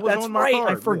 Ray. I was on my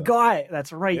card. I forgot.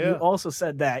 That's right. Yeah. You also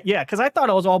said that. Yeah, because I thought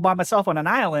I was all by myself on an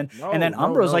island. And then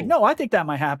Umbra was like, no, I think that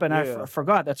might happen. I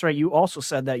forgot. That's right. You also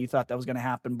said that you thought that was going to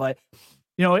happen. But,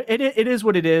 you know, it is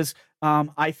what it is.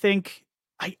 I think...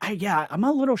 I'm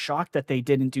a little shocked that they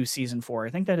didn't do season 4. I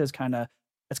think that is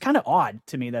it's kind of odd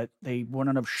to me that they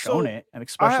wouldn't have shown it, and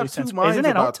especially since isn't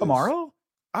it out tomorrow?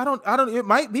 I don't. It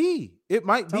might be. That's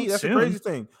the crazy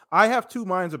thing. I have two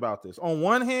minds about this. On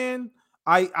one hand,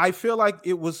 I feel like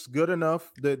it was good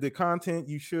enough. The content,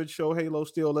 you should show Halo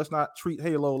still. Let's not treat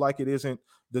Halo like it isn't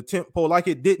the tentpole, like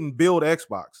it didn't build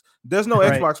Xbox. There's no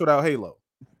Xbox without Halo.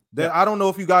 I don't know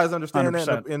if you guys understand 100%.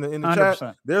 That in the 100%.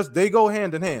 Chat. They go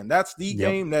hand in hand. That's the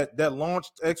game that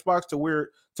launched Xbox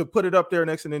to put it up there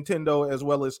next to Nintendo as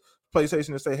well as PlayStation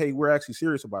and say, hey, we're actually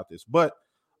serious about this. But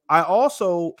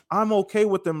I'm okay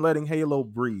with them letting Halo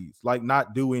breathe, like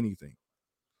not do anything.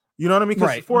 You know what I mean?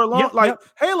 Because for a long,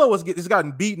 Halo has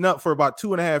gotten beaten up for about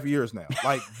 2.5 years now.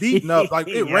 Like beaten up, like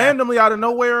it randomly out of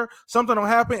nowhere, something will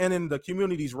happen, and then the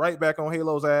community's right back on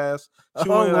Halo's ass.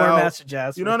 Chewing it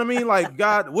out. You know what I mean? Like,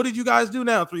 God, what did you guys do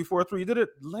now? 343. Did it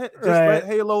let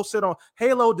Halo sit on?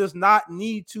 Halo does not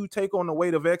need to take on the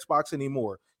weight of Xbox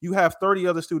anymore. You have 30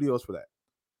 other studios for that.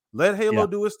 Let Halo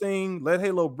do its thing. Let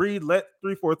Halo breathe. Let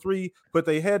 343 put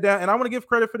their head down. And I want to give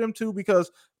credit for them too,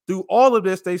 because through all of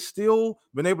this, they still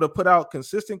been able to put out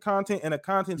consistent content, and the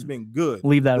content's been good.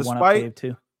 Leave that one up, Dave,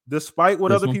 too. despite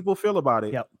what other people feel about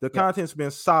it, the content's been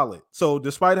solid. So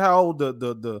despite how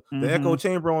the echo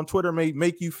chamber on Twitter may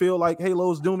make you feel like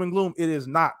Halo's doom and gloom, it is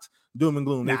not doom and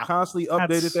gloom. They've constantly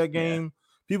updated that game. Yeah.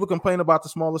 People complain about the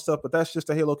smaller stuff, but that's just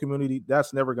the Halo community.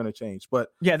 That's never going to change.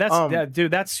 But yeah,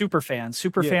 that's super fans.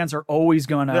 Super fans are always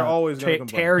going to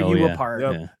tear you apart.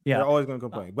 They're always going to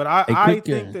complain. But I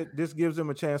think that this gives them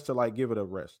a chance to like give it a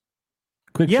rest.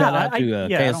 Quick shout out to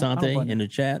Kayasante in the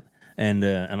chat,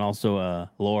 and also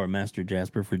Laura, Master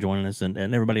Jasper, for joining us, and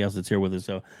everybody else that's here with us.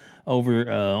 So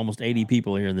over almost 80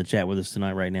 people here in the chat with us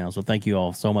tonight right now. So thank you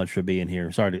all so much for being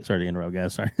here. Sorry to interrupt,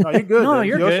 guys. Sorry. No, you're good. No,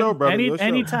 you're good. Show, brother.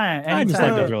 Anytime. I just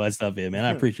like to throw that stuff in, man.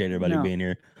 I appreciate everybody being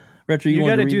here. Retro, you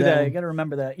got to do that. You got to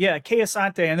remember that. Yeah, Kay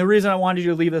Asante. And the reason I wanted you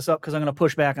to leave this up because I'm going to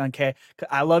push back on Kay.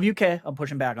 I love you, Kay. I'm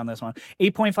pushing back on this one.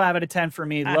 8.5 out of 10 for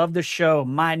me. Love the show.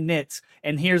 My nits.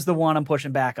 And here's the one I'm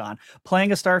pushing back on.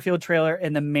 Playing a Starfield trailer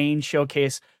in the main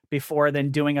showcase before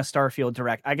then doing a Starfield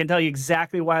Direct. I can tell you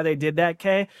exactly why they did that,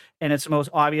 Kay, and it's the most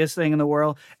obvious thing in the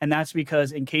world, and that's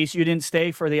because in case you didn't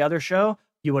stay for the other show,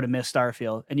 you would have missed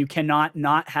Starfield, and you cannot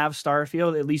not have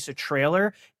Starfield, at least a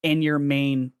trailer, in your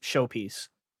main showpiece.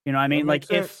 You know what I mean?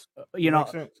 Like if,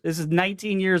 this is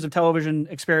 19 years of television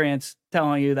experience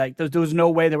telling you like there was no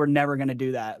way they were never going to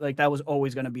do that. Like that was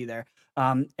always going to be there.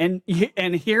 And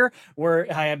here where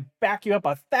I back you up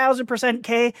 1,000%,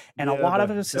 K, and a lot of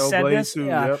us have said this.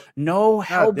 No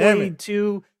Hellblade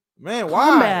 2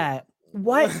 combat.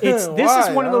 What? This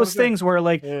is one of those things where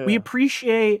like we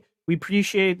appreciate the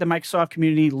Microsoft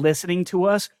community listening to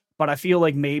us, but I feel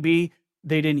like maybe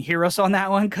they didn't hear us on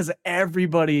that one because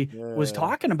everybody was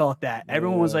talking about that.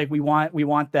 Everyone was like, we want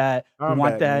that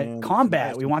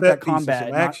combat. We want that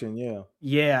combat action.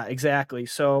 Yeah, exactly.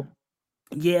 So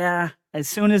as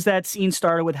soon as that scene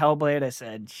started with Hellblade, I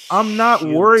said, I'm not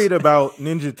worried about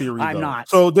Ninja Theory. I'm not.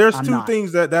 So there's two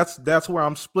things that's where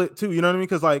I'm split too. You know what I mean?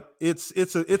 Because like it's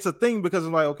a thing because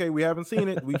it's like, okay, we haven't seen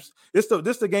it. This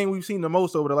the game we've seen the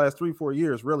most over the last 3-4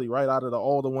 years, really, right out of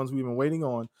all the ones we've been waiting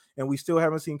on, and we still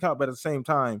haven't seen comp. But at the same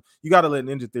time, you got to let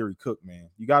Ninja Theory cook, man.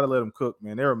 You got to let them cook,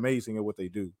 man. They're amazing at what they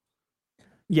do.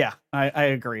 Yeah, I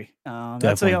agree.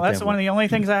 That's one of the only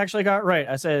things I actually got right.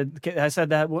 I said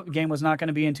that game was not going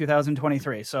to be in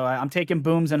 2023. So I'm taking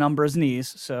Booms and Umbra's knees.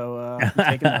 So I'm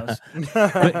taking those.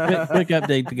 quick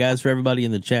update, guys, for everybody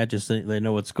in the chat, just so they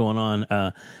know what's going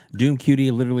on. Doom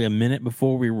Cutie, literally a minute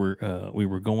before we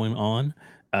were going on,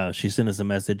 she sent us a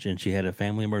message, and she had a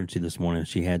family emergency this morning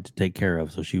she had to take care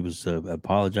of. So she was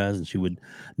apologizing she would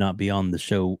not be on the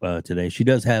show today. She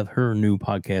does have her new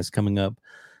podcast coming up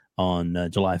on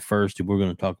July 1st. And we're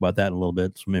going to talk about that in a little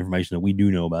bit. Some information that we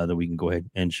do know about that we can go ahead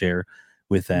and share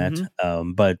with that.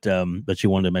 But she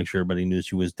wanted to make sure everybody knew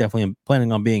she was definitely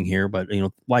planning on being here. But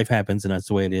life happens, and that's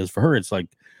the way it is. For her, it's like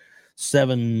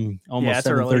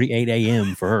 7:38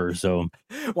 a.m. for her. So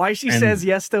why she says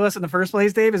yes to us in the first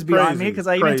place, Dave, is beyond me, because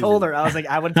I even told her, I was like,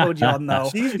 I would have told y'all no.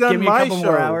 She's done Give me my a couple show,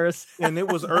 more hours. And it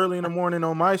was early in the morning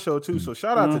on my show too. So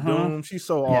shout out to Doom. She's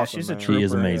so awesome. She's a trooper. She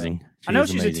is amazing. I know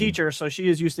she's a teacher, so she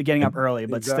is used to getting up early,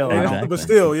 but still,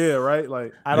 right?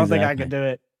 Like I don't think I could do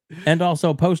it. And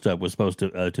also, Post Up was supposed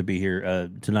to be here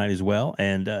tonight as well,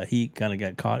 and he kind of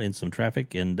got caught in some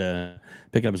traffic and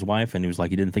picked up his wife, and he was like,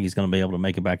 he didn't think he's going to be able to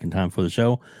make it back in time for the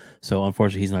show, so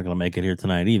unfortunately, he's not going to make it here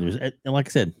tonight either. And like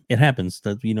I said, it happens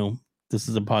that this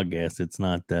is a podcast; it's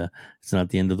not the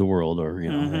end of the world or that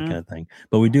kind of thing.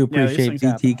 But we do appreciate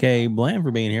PTK BLAM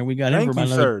for being here. We got him for about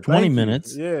another 20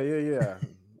 minutes. Yeah.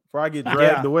 Before I get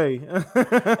dragged away.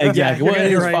 Exactly. Well, it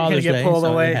is Father's Day, pulled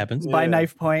so away it happens. By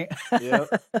knife point.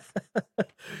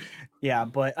 Yeah,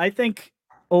 but I think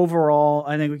overall,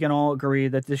 we can all agree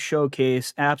that this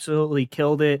showcase absolutely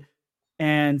killed it.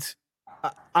 And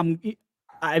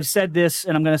I've said this,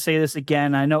 and I'm going to say this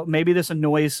again. I know maybe this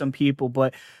annoys some people,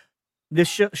 but this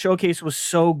showcase was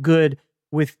so good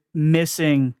with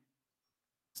missing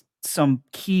some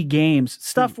key games,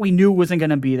 stuff we knew wasn't going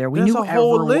to be there. We knew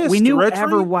Everwild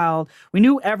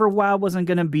wasn't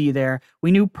going to be there.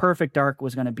 We knew Perfect Dark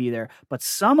was going to be there. But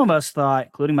some of us thought,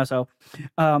 including myself,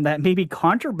 that maybe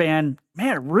Contraband,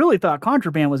 really thought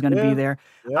Contraband was going to be there.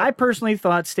 Yeah. I personally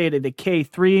thought State of Decay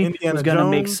 3 was going to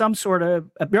make some sort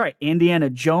of Indiana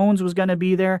Jones was going to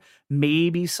be there.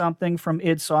 Maybe something from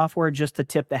id Software just to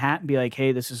tip the hat and be like,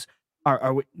 hey, this is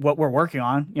are we, what we're working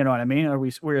on, you know what I mean?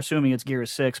 We're assuming it's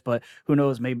Gears 6, but who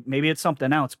knows? Maybe it's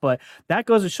something else. But that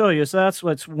goes to show you. So that's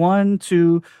what's 1,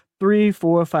 2, 3,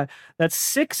 4, 5. That's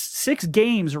six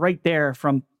games right there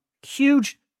from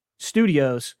huge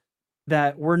studios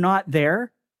that were not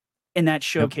there. and that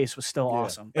showcase was still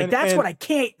awesome. Like, And that's what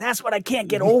I can't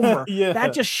get over. Yeah.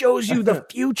 That just shows you the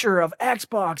future of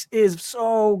Xbox is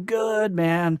so good,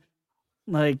 man.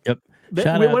 Like, Shout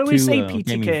out what do we to say, PTK?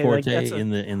 Gaming Forte Like,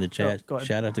 in the chat.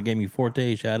 Shout out to Gaming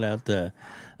Forte. Shout out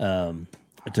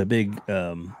to Big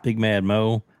Mad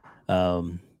Mo,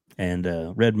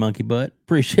 and Red Monkey Butt.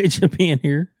 Appreciate you being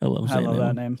here. I love saying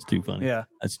that name. It's too funny. Yeah,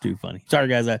 that's too funny. Sorry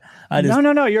guys, I just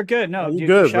no, you're good. No, you're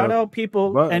good. Shout bro. out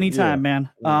people But, anytime, man.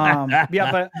 Yeah,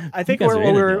 but I think what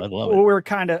we're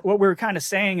kind of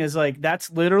saying is like that's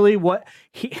literally what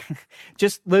he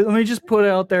let me just put it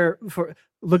out there for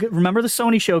remember the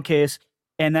Sony showcase,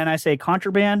 and then I say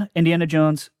Contraband, Indiana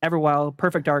Jones, Everwild,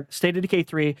 Perfect Dark, State of Decay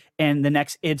 3, and the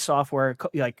next id Software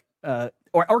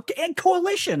and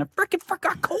Coalition. I freaking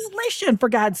forgot Coalition, for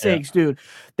God's sakes, dude.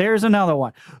 There's another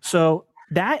one. So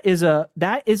that is a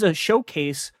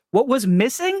showcase. What was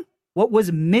missing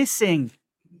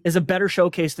is a better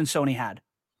showcase than Sony had.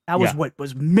 That was what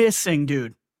was missing,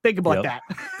 dude. Think about that.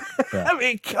 I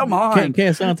mean, come on. K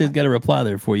Asante's got a reply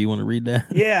there for you. You want to read that?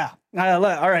 Yeah.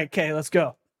 All right, Kay, let's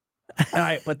go. All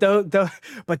right, but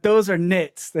those are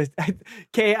nits.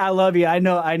 Kay, I love you. I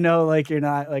know, like you're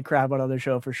not like crap on the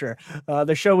show for sure.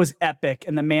 The show was epic,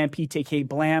 and the man PTK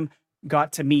BLAM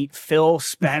got to meet Phil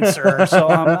Spencer, so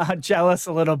I'm jealous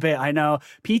a little bit. I know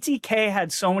PTK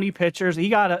had so many pictures. He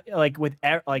got with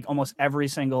almost every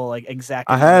single like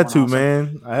executive. I had to,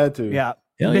 man. I had to. Yeah.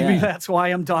 Maybe that's why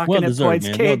I'm docking at points.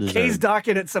 Kay's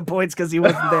docking at some points because he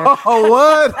wasn't there. Oh,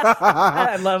 what?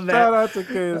 I love that. Shout out to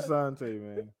Kay Asante,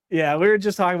 man. Yeah, we were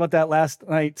just talking about that last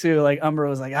night too. Like Umbra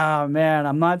was like, "Oh man,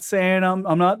 I'm not saying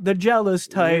I'm not the jealous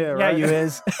type." Yeah, right? You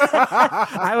is.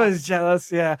 I was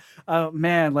jealous. Yeah.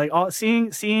 Man, like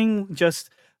seeing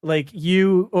just like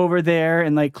you over there,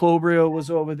 and like Clobrio was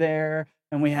over there,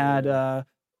 and we had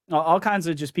all kinds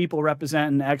of just people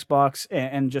representing Xbox,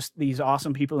 and just these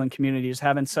awesome people in communities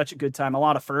having such a good time. A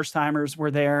lot of first timers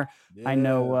were there. Yeah. I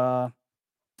know.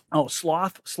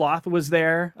 Sloth was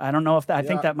there. I don't know if I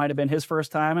think that might have been his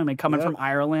first time. I mean, coming from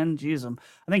Ireland, geez, I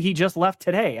think he just left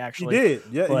today. Actually, he did.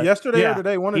 Yeah, but yesterday or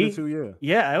today, one of the two. Yeah,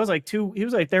 yeah. It was like two. He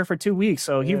was like there for 2 weeks,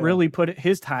 so he really put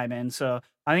his time in. So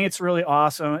I think it's really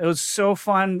awesome. It was so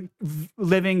fun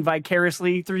living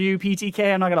vicariously through you,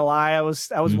 PTK. I'm not gonna lie. I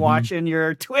was watching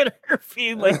your Twitter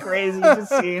feed like crazy,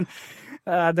 just seeing.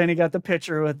 Then he got the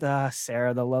picture with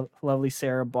Sarah, the lovely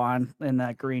Sarah Bond in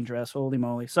that green dress. Holy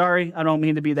moly! Sorry, I don't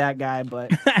mean to be that guy,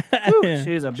 but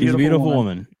she's a beautiful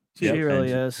woman. She really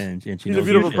is. And she's a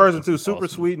beautiful person too. Super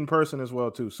sweet in person as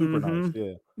well too. Super nice.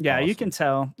 Yeah. Yeah, awesome. You can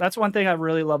tell. That's one thing I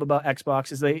really love about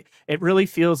Xbox is it really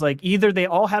feels like either they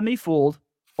all have me fooled,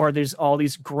 or there's all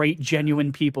these great,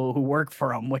 genuine people who work for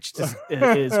them, which just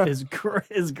is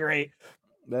great.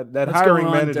 That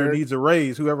hiring manager needs a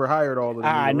raise. Whoever hired all of them.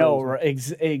 I know,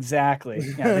 exactly.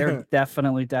 Yeah, they're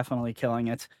definitely killing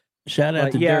it. Shout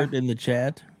out to Dirt in the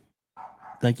chat.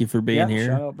 Thank you for being here.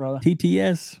 Shout out, brother.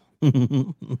 TTS.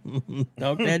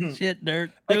 Talk that shit,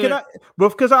 Dirt.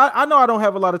 Because I know I don't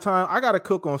have a lot of time. I got to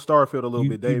cook on Starfield a little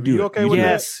bit, Dave. You okay with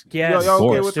that? Yes. Y'all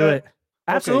okay with that?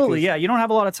 Absolutely. Okay, yeah. You don't have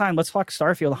a lot of time. Let's talk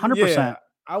Starfield. 100%. Yeah,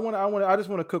 I just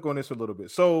want to cook on this a little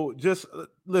bit. So just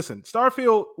listen.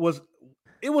 Starfield was.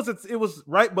 It was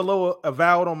right below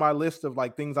Avowed on my list of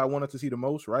like things I wanted to see the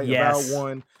most, right? Yes. Avowed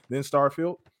 1, then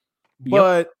Starfield.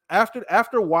 But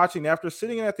after watching, after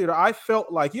sitting in that theater, I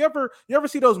felt like you ever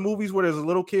see those movies where there's a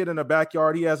little kid in the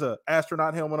backyard, he has an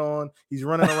astronaut helmet on, he's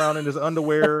running around in his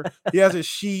underwear, he has his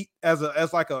sheet as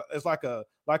like a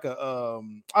I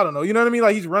don't know, you know what I mean?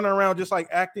 Like he's running around just like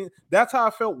acting. That's how I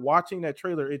felt watching that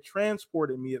trailer. It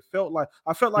transported me. It felt like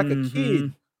I felt like a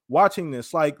kid watching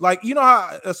this, like you know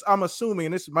how I'm assuming,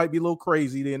 and this might be a little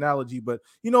crazy the analogy, but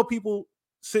you know people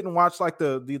sit and watch like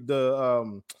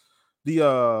the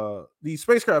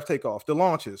spacecraft takeoff, the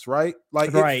launches, right? Like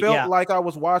it felt like I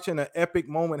was watching an epic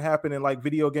moment happen in like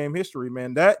video game history,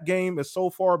 man. That game is so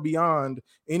far beyond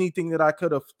anything that I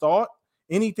could have thought,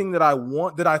 anything that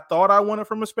I thought I wanted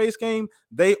from a space game.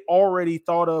 They already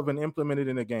thought of and implemented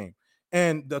in a game.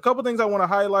 And the couple things I want to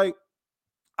highlight.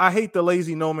 I hate the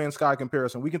lazy No Man's Sky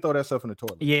comparison. We can throw that stuff in the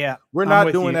toilet. Yeah, we're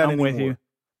not doing that anymore. With you.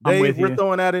 Dave, we're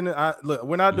throwing that in. Look,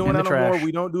 we're not doing that no more.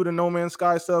 We don't do the No Man's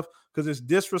Sky stuff because it's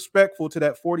disrespectful to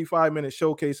that 45-minute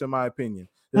showcase, in my opinion.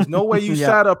 There's no way you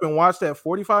sat up and watched that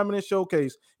 45-minute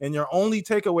showcase and your only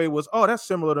takeaway was, oh, that's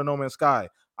similar to No Man's Sky.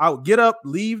 I'll get up,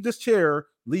 leave this chair,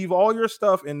 leave all your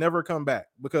stuff, and never come back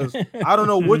because I don't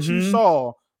know what you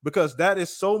saw. Because that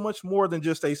is so much more than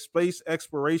just a space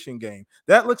exploration game.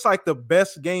 That looks like the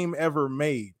best game ever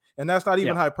made. And that's not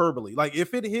even hyperbole. Like,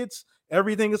 if it hits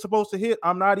everything it's supposed to hit,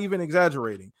 I'm not even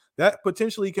exaggerating. That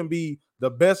potentially can be the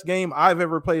best game I've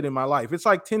ever played in my life. It's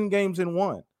like 10 games in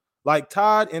one. Like,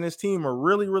 Todd and his team are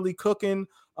really, really cooking.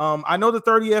 I know the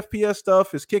 30 FPS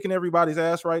stuff is kicking everybody's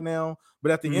ass right now,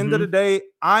 but at the end of the day,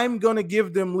 I'm going to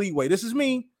give them leeway. This is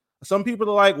me. Some people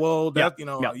are like, well, that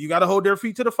you got to hold their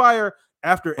feet to the fire.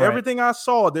 After everything I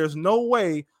saw, there's no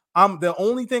way. The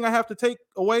only thing I have to take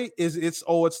away is it's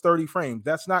 30 frames.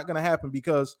 That's not going to happen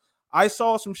because I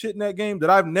saw some shit in that game that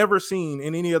I've never seen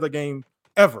in any other game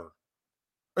ever,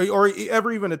 or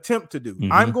ever even attempt to do.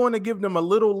 I'm going to give them a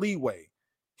little leeway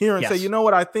here and say, you know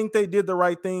what? I think they did the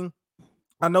right thing.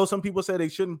 I know some people say they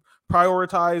shouldn't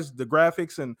prioritize the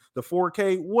graphics and the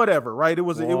 4K, whatever, right? It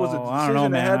was a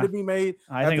decision that had to be made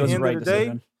at the end of the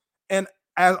day. And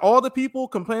as all the people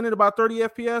complaining about 30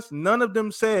 FPS, none of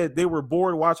them said they were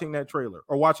bored watching that trailer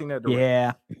or watching that direct.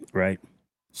 Yeah, right.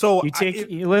 So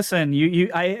listen.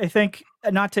 I think,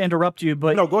 not to interrupt you,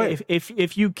 but no, go ahead.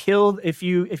 If you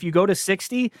go to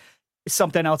 60.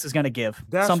 Something else is going to give.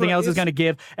 Something else is going to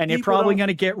give, and you're probably going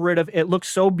to get rid of. It looks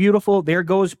so beautiful. There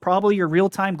goes probably your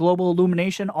real-time global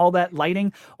illumination, all that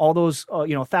lighting, all those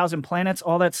 1,000 planets,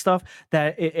 all that stuff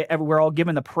that we're all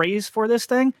given the praise for this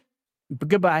thing. But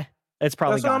goodbye. It's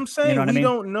probably that's gone. What I'm saying. You know what I mean?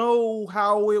 Don't know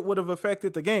how it would have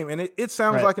affected the game, and it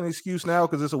sounds like an excuse now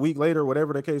because it's a week later,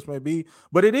 whatever the case may be.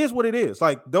 But it is what it is.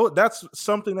 Like, that's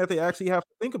something that they actually have to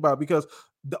think about because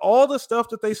all the stuff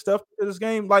that they stuffed into this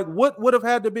game, like what would have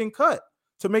had to been cut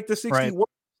to make the 60 work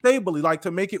stably, like to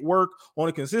make it work on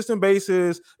a consistent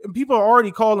basis. And people are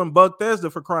already calling Bethesda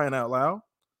for crying out loud.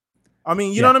 I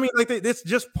mean, you know what I mean? Like, it's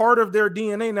just part of their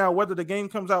DNA now, whether the game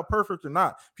comes out perfect or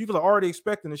not. People are already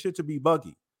expecting the shit to be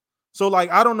buggy. So,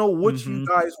 like, I don't know what you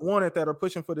guys wanted that are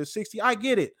pushing for the 60. I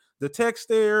get it. The text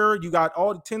there, you got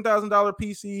all the $10,000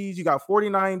 PCs, you got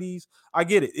 4090s. I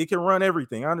get it. It can run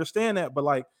everything. I understand that. But,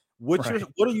 like, what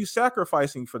are you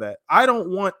sacrificing for that? I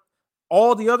don't want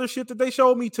all the other shit that they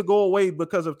showed me to go away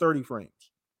because of 30 frames.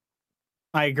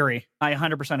 I agree. I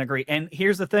 100% agree. And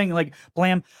here's the thing, like,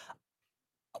 Blam,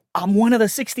 I'm one of the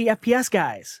 60 FPS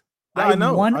guys. I'm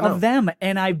one of them,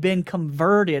 and I've been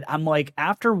converted. I'm like,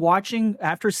 after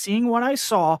seeing what I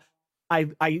saw, I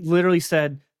literally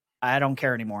said, I don't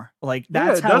care anymore. Like,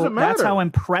 that's how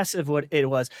impressive what it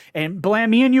was. And Blam,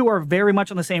 me and you are very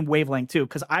much on the same wavelength too,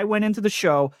 because I went into the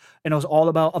show and it was all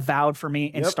about Avowed for me,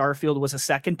 and Starfield was a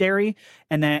secondary,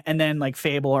 and then like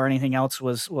Fable or anything else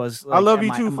was. Like, I love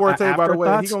you too, Forte. By the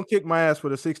way, he's gonna kick my ass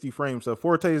with a 60 frames. So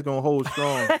Forte is gonna hold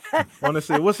strong. Want to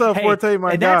say, what's up, Forte,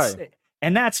 my guy?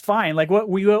 And that's fine. Like, what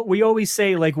we always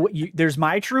say, like, there's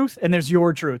my truth and there's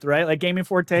your truth, right? Like, Gaming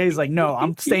Forte is like, no,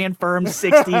 I'm staying firm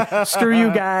 60. Screw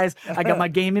you guys. I got my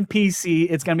gaming PC.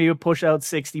 It's gonna be a push out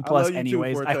 60 plus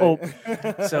anyways. I hope.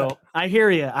 So I hear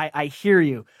you. I hear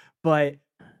you. But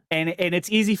and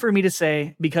it's easy for me to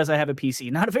say because I have a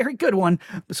PC, not a very good one.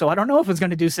 So I don't know if it's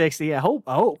gonna do 60. I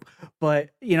hope.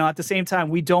 But at the same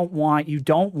time, you don't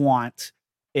want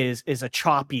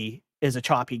is a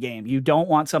choppy game. You don't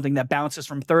want something that bounces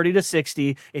from 30 to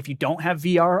 60. If you don't have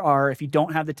VRR, if you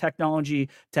don't have the technology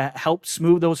to help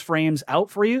smooth those frames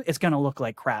out for you, it's going to look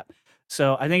like crap.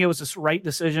 So I think it was the right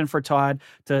decision for Todd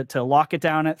to lock it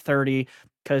down at 30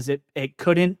 because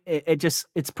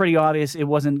it's pretty obvious it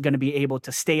wasn't going to be able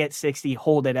to stay at 60,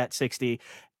 hold it at 60,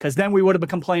 because then we would have been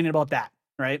complaining about that,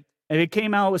 right? If it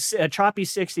came out with a choppy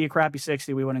 60, a crappy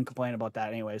 60, we wouldn't complain about that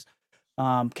anyways.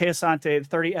 Keosante,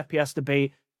 30 FPS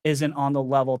debate isn't on the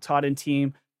level. Todd and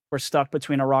team were stuck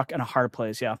between a rock and a hard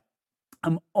place. Yeah.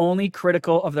 I'm only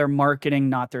critical of their marketing,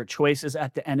 not their choices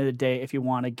at the end of the day. If you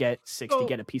want to get 60,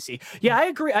 get a PC. Yeah, I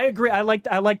agree. I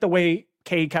like the way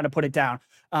Kay kind of put it down.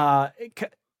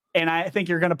 And I think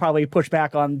you're going to probably push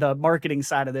back on the marketing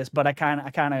side of this, but I kind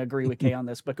of agree with Kay on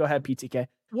this, but go ahead, PTK.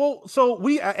 Well, so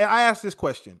I asked this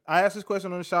question. I asked this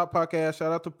question on the Shop podcast.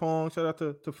 Shout out to Pong. Shout out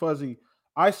to Fuzzy.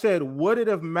 I said, would it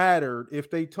have mattered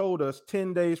if they told us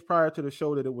 10 days prior to the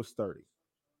show that it was 30?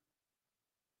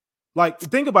 Like,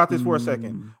 think about this for a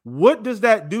second. What does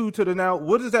that do to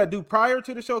what does that do prior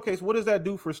to the showcase? What does that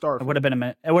do for Starfield? It would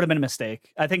have been a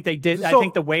mistake. I think they did. I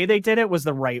think the way they did it was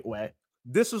the right way.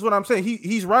 This is what I'm saying.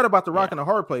 He's right about the rock and the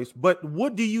hard place. But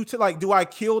what do you do I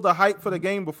kill the hype for the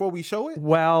game before we show it?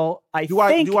 Well, I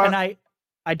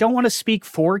I don't want to speak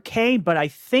for Kay, but I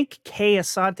think Kay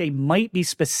Asante might be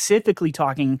specifically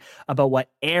talking about what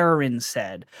Aaron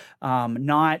said.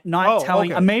 Not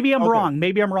telling. Okay. Maybe I'm wrong.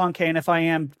 Maybe I'm wrong, Kay. And if I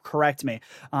am, correct me.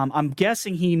 I'm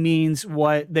guessing he means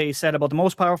what they said about the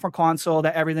most powerful console,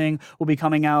 that everything will be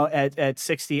coming out at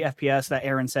 60 FPS that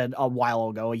Aaron said a while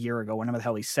ago, a year ago, whenever the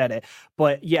hell he said it.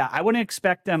 But yeah, I wouldn't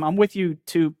expect them. I'm with you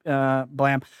too,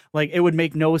 Blam. Like, it would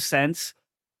make no sense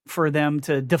for them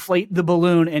to deflate the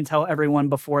balloon and tell everyone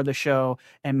before the show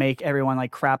and make everyone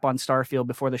like crap on Starfield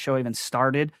before the show even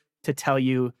started to tell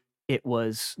you it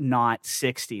was not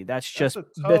 60. That's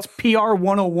PR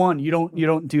 101. You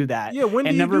don't do that. Yeah, when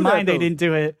and do never you do mind that, they didn't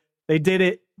do it. They did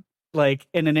it like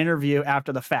in an interview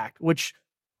after the fact, which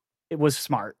it was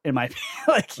smart in my opinion.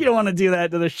 Like, you don't want to do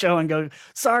that to the show and go,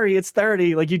 sorry, it's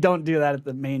 30. Like, you don't do that at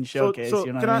the main showcase. So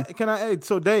you know can I add?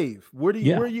 So Dave, what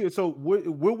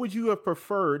would you have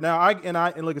preferred? Now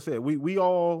and like I said, we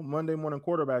all Monday morning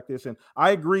quarterback this, and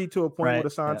I agree to a point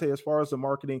with Asante as far as the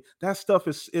marketing. That stuff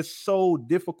is so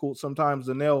difficult sometimes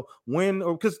to nail when,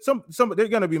 or because some they're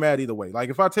gonna be mad either way. Like,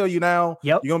 if I tell you now,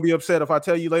 you're gonna be upset. If I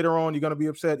tell you later on, you're gonna be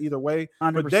upset either way.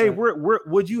 100%. But Dave,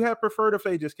 would you have preferred if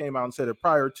they just came out and said it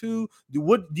prior to?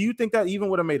 Do you think that even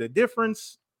would have made a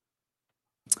difference?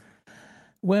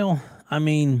 Well, I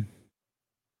mean,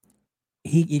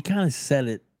 he kind of said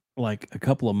it like a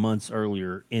couple of months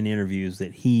earlier in interviews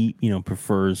that he,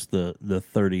 prefers the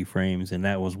 30 frames, and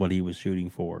that was what he was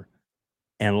shooting for.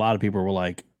 And a lot of people were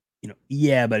like,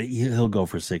 yeah, but he'll go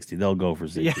for 60. They'll go for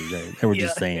 60. Yeah. They were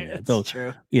just saying that. So,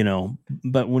 true.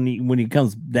 But when he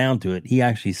comes down to it, he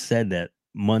actually said that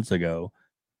months ago.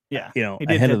 Yeah,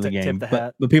 ahead of the game,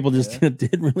 but people just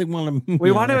didn't really want to.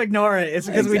 We want to ignore it. It's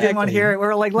because we didn't want to hear it.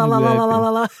 We're like la la la la la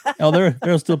la. Oh, there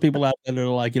are still people out there that are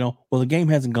like, well, the game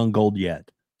hasn't gone gold yet,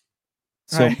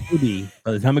 so maybe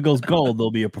by the time it goes gold,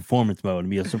 there'll be a performance mode and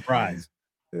be a surprise.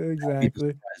 Exactly,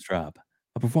 surprise drop,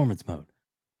 a performance mode.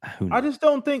 I just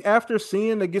don't think after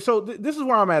seeing the game. So this is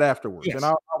where I'm at afterwards, and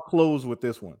I'll close with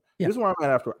this one. Yeah. This is where I'm at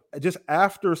after. Just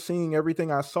after seeing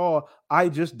everything I saw, I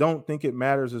just don't think it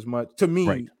matters as much to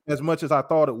me as much as I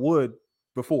thought it would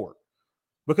before,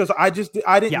 because I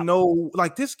didn't know,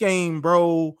 like, this game,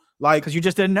 bro. Like, because you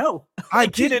just didn't know. I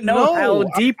didn't know how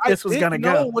deep this was gonna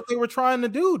go. What they were trying to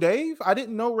do, Dave. I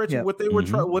didn't know, Richard, what they were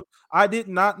trying. I did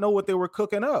not know what they were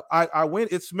cooking up. I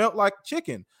went. It smelled like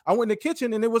chicken. I went in the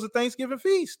kitchen and it was a Thanksgiving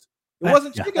feast. It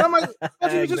wasn't chicken. I'm like,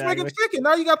 you were just making chicken.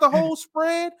 Now you got the whole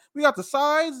spread. We got the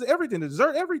sides, everything, the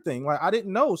dessert, everything. Like, I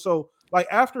didn't know. So, like,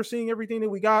 after seeing everything that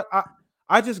we got,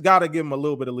 I just got to give them a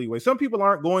little bit of leeway. Some people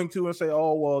aren't going to and say,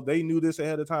 oh, well, they knew this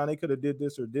ahead of time. They could have did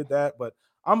this or did that. But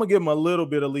I'm going to give them a little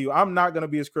bit of leeway. I'm not going to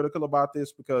be as critical about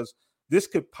this, because this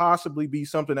could possibly be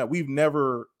something that we've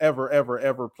never, ever, ever,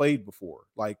 ever played before.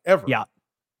 Like, ever. Yeah.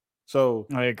 So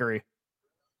I agree.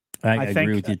 I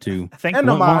agree with you too. I think the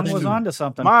mods was onto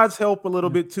something. Mods help a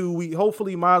little bit too.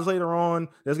 Hopefully mods later on.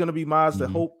 There's going to be mods that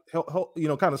help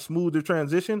kind of smooth the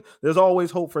transition. There's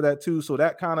always hope for that too. So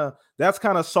that's kind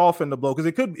of softened the blow, because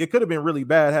it could have been really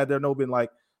bad had there no been like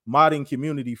modding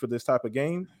community for this type of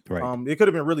game. Right. It could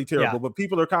have been really terrible. But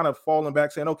people are kind of falling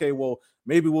back, saying, okay, well,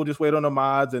 maybe we'll just wait on the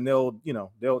mods and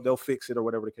they'll fix it, or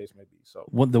whatever the case may be. So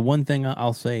the one thing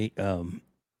I'll say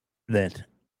that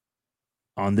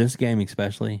on this game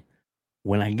especially,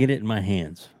 when I get it in my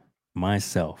hands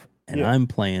myself and I'm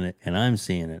playing it and I'm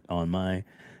seeing it on my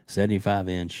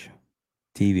 75-inch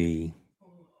TV,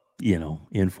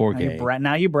 in 4K.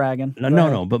 Now you bragging.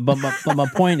 No. But my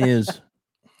point is,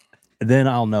 then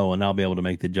I'll know and I'll be able to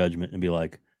make the judgment and be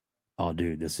like, oh,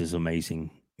 dude, this is amazing.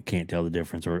 I can't tell the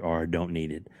difference, or I don't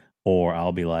need it. Or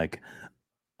I'll be like,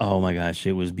 oh my gosh,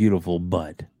 it was beautiful,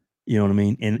 but... You know what I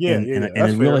mean?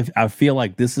 And really, I feel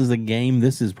like this is a game.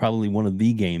 This is probably one of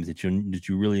the games that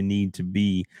you really need to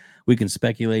be. We can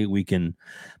speculate, we can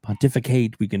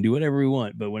pontificate, we can do whatever we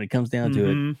want. But when it comes down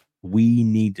to it, we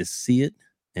need to see it.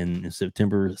 And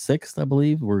September 6th, I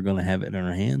believe, we're going to have it in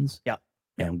our hands. Yeah,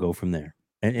 and go from there.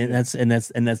 And that's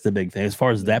the big thing as far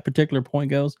as that particular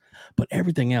point goes. But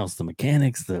everything else, the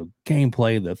mechanics, the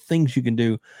gameplay, the things you can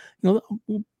do. A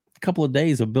couple of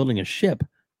days of building a ship.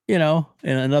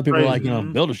 And other people are like,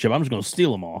 build a ship. I'm just going to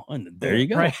steal them all. And there you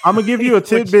go. Right. I'm going to give you a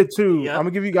tidbit too. I'm going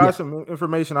to give you guys some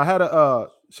information. I had a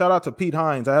shout out to Pete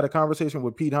Hines. I had a conversation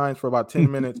with Pete Hines for about 10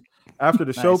 minutes after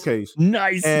the showcase.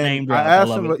 Nice name drop. I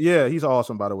asked him, he's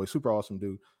awesome, by the way. Super awesome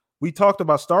dude. We talked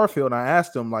about Starfield and I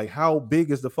asked him, like, how big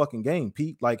is the fucking game,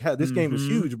 Pete? Like, this game is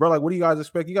huge, bro. Like, what do you guys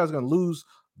expect? You guys are going to lose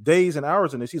days and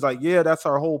hours in this. He's like, yeah, that's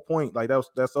our whole point. Like that's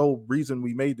the whole reason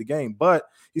we made the game. But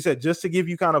he said, just to give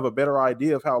you kind of a better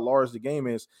idea of how large the game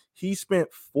is, he spent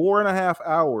 4.5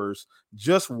 hours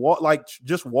just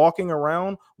walking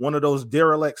around one of those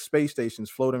derelict space stations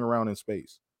floating around in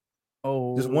space.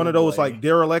 Oh, just one of those like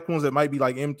derelict ones that might be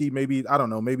like empty. Maybe, I don't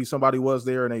know, maybe somebody was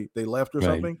there and they left or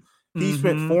something. He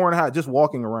spent 4.5 just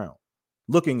walking around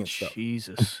looking at stuff.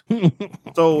 Jesus.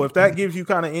 So if that gives you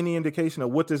kind of any indication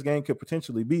of what this game could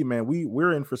potentially be, man,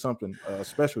 we're in for something, a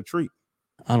special treat.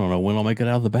 I don't know when I'll make it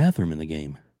out of the bathroom in the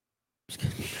game.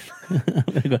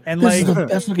 And this is the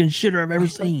best looking shitter I've ever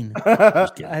seen.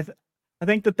 I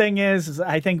think the thing is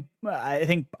I think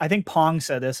Pong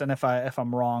said this, and if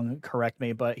I'm wrong, correct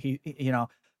me. But he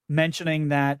mentioning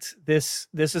that this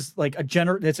is like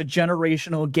it's a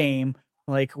generational game.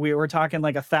 Like we were talking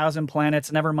like 1,000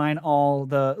 planets. Never mind all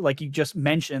the, like you just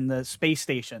mentioned, the space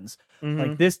stations.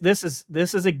 Like this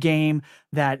is a game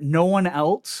that no one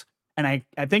else, and I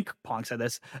think Pong said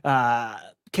this,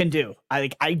 can do.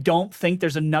 I don't think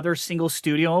there's another single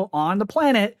studio on the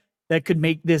planet that could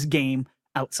make this game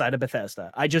outside of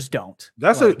Bethesda. I just don't.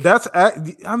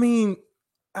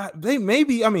 They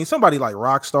maybe, somebody like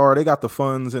Rockstar, they got the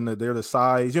funds and they're the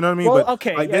size, you know what I mean? Well, but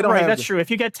okay, like, they don't have that's true. If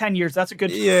you get 10 years, that's a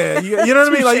good. Yeah, you know what I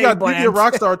mean? Like you give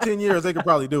Rockstar 10 years, they could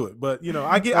probably do it. But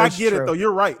I get it though.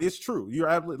 You're right. It's true. You're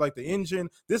absolutely like the engine.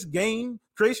 This game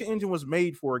creation engine was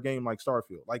made for a game like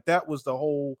Starfield. Like that was the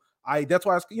whole. That's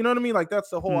why you know what I mean. Like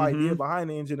that's the whole idea behind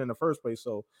the engine in the first place.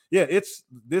 So yeah,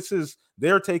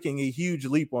 they're taking a huge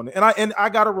leap on it, and I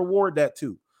got to reward that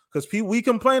too. Because we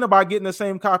complain about getting the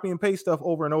same copy and paste stuff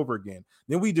over and over again.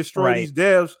 Then we destroy these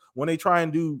devs when they try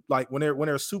and do like when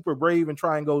they're super brave and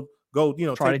try and go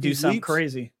try to do something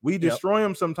crazy. We destroy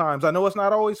them sometimes. I know it's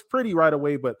not always pretty right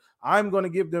away, but I'm going to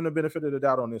give them the benefit of the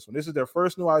doubt on this one. This is their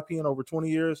first new IP in over 20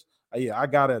 years. I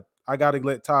gotta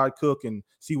let Todd cook and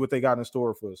see what they got in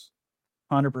store for us.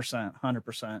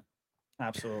 100%,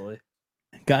 absolutely.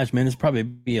 Guys, man, it's probably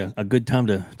be a good time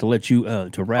to let you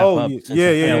to wrap up.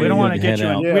 Yeah. We don't want to get you.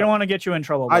 We don't want to get you in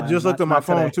trouble. I just looked at my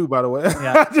phone too, by the way.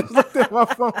 Yeah. I just looked at my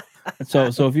phone.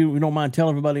 So if you don't mind, tell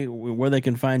everybody where they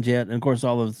can find you at. And of course,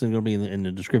 all of this is going to be in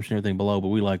the description, everything below. But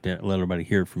we like to let everybody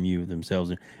hear from you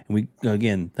themselves. And we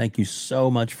again, thank you so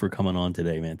much for coming on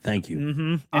today, man. Thank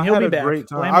you. And he'll be back. Great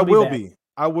time. I will be.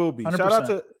 100%. Shout out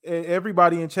to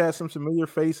everybody in chat, some familiar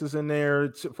faces in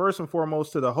there. First and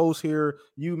foremost to the host here,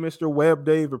 you, Mr. Webb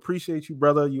Dave. Appreciate you,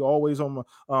 brother. You always on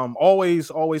my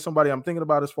always somebody I'm thinking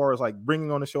about as far as like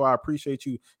bringing on the show. I appreciate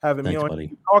you having me on. Buddy.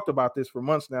 We talked about this for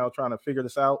months now, trying to figure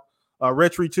this out.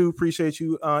 Retri too, appreciate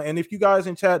you. And if you guys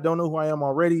in chat don't know who I am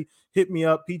already, hit me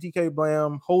up. PTK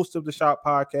BLAM, host of the Shop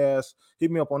Podcast.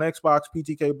 Hit me up on Xbox,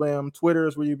 PTK BLAM. Twitter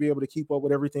is where you'll be able to keep up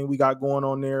with everything we got going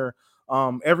on there.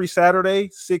 Every Saturday,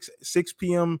 6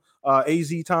 p.m.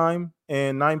 AZ time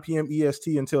and 9 p.m.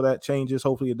 EST until that changes.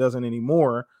 Hopefully it doesn't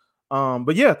anymore.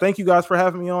 But yeah, thank you guys for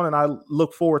having me on, and I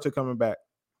look forward to coming back.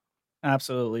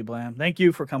 Absolutely, Blam. Thank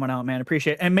you for coming out, man.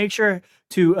 Appreciate it. And make sure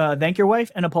to thank your wife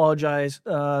and apologize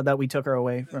that we took her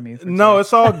away from you. No,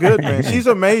 it's all good, man. She's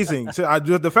amazing. So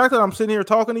the fact that I'm sitting here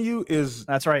talking to you is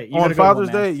that's right. You on Father's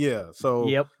Day. Yeah. So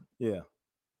yeah.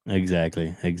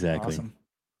 Exactly. Awesome.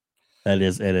 It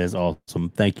is awesome.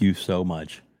 Thank you so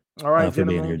much. All right,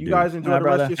 gentlemen. Being here, you guys enjoy the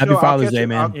rest of your show. Happy Father's Day,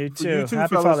 man. You too.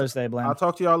 Happy Father's Day, Blam. I'll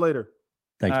talk to y'all later.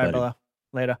 Thanks, all right, buddy.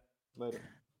 Later.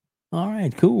 All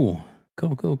right, cool.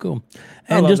 And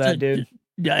I love that, dude.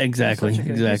 Yeah, exactly.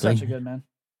 Such a good man.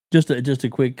 Just a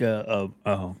quick, I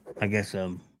guess,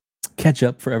 catch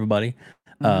up for everybody.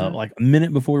 Like a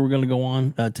minute before we were going to go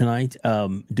on tonight,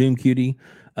 Doom Cutie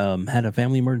had a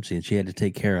family emergency that she had to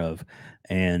take care of,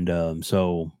 and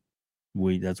so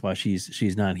that's why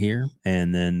she's not here.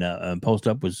 And then Post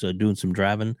Up was doing some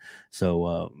driving,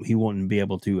 so he wouldn't be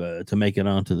able to make it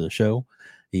onto the show.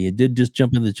 He did just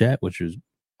jump in the chat, which was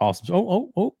awesome.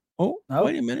 Oh,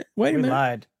 wait a minute.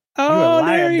 Lied. Oh,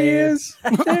 there he is.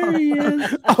 There he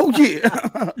is. Oh,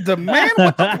 yeah. The man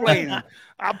with the plan.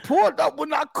 I pulled up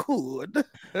when I could.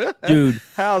 Dude,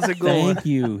 how's it going?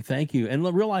 Thank you.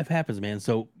 And real life happens, man.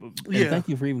 So thank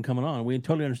you for even coming on. We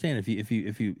totally understand if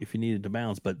you needed to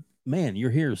bounce, but man, you're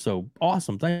here. So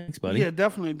awesome. Thanks, buddy. Yeah,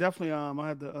 definitely. I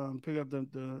had to pick up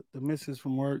the missus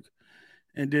from work.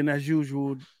 And then as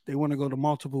usual, they want to go to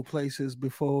multiple places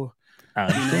before. I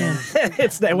understand.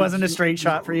 It wasn't a straight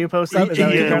shot for you, Post Up.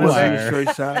 It wasn't a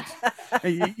straight shot.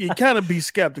 And you kind of be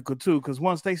skeptical too, because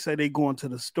once they say they going to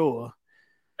the store,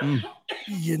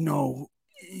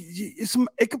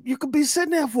 you could be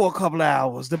sitting there for a couple of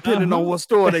hours, depending on what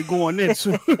store they going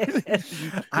into.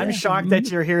 I'm shocked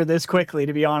that you're here this quickly,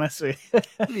 to be honest with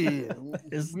you.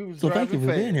 So thank you for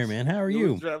being here, man. How are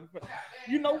you?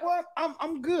 You know what?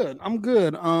 I'm good. I'm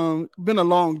good. Been a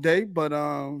long day, but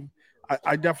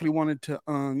I definitely wanted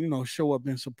to show up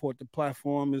and support the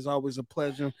platform. It's always a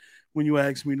pleasure when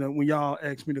y'all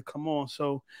ask me to come on.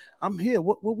 So I'm here.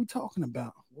 What we talking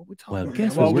about? What we talking about?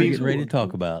 Guess what we're getting ready to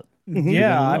talk about.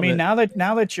 Yeah, I mean, now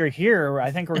that you're here,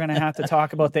 I think we're gonna have to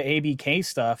talk about the ABK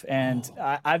stuff. And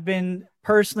I've been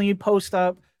personally post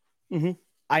up. Mm-hmm.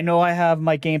 I know I have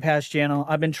my Game Pass channel.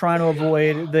 I've been trying to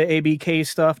avoid the ABK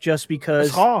stuff just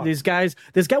because these guys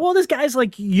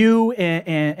like you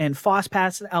and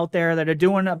Fosspats out there that are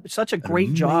doing such a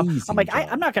great job. I'm like,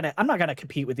 I'm not gonna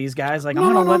compete with these guys. Like,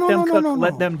 I'm gonna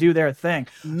let them do their thing.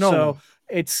 So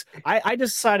I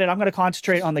decided I'm gonna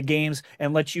concentrate on the games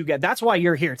and let you get. That's why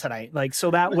you're here tonight. Like, so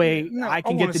that way I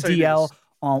can get the DL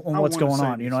on what's going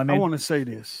on. You know what I mean? I want to say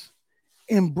this.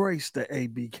 Embrace the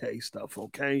ABK stuff,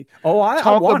 okay? Oh, I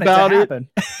talk want about it,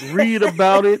 read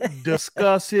about it,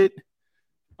 discuss it,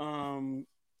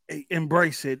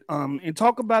 embrace it, and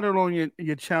talk about it on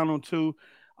your channel too.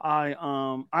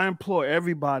 I implore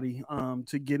everybody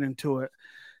to get into it.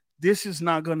 This is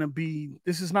not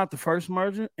the first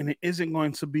merger, and it isn't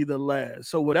going to be the last.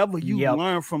 So whatever you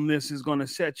learn from this is going to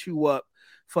set you up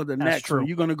for the next one.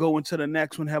 You're going to go into the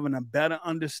next one having a better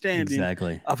understanding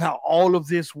of how all of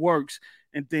this works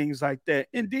and things like that.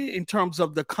 Indeed, in terms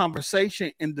of the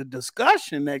conversation and the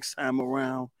discussion next time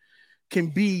around can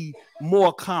be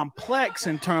more complex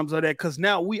in terms of that, because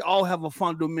now we all have a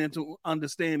fundamental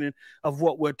understanding of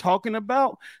what we're talking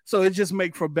about. So it just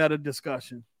makes for better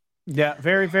discussion. Yeah,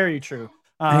 very, very true.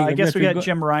 I guess we got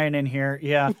Jim Ryan in here.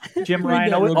 Yeah, Jim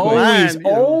Ryan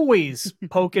always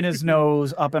poking his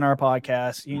nose up in our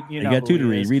podcast. You know, got two to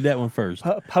read. Read that one first.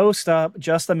 Post up,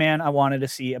 just the man I wanted to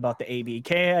see about the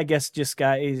ABK. I guess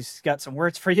he's got some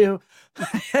words for you.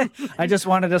 I just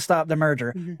wanted to stop the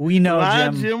merger. We know,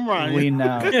 Jim Ryan. We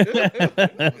know.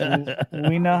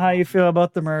 We know how you feel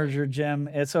about the merger, Jim.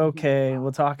 It's okay.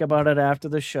 We'll talk about it after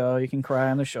the show. You can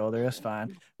cry on the shoulder. It's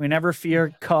fine. We never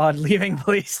fear COD leaving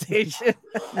PlayStation.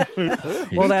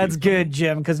 Well, that's good,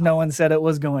 Jim, because no one said it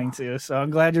was going to. So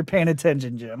I'm glad you're paying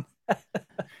attention, Jim.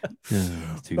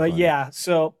 But yeah,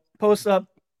 so post up.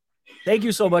 Thank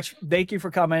you so much. Thank you for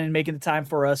coming and making the time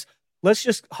for us. Let's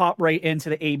just hop right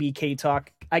into the ABK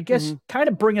talk. I guess kind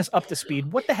of bring us up to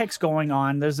speed. What the heck's going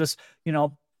on? There's this,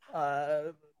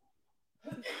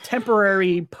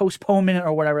 temporary postponement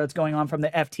or whatever that's going on from the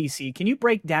FTC. Can you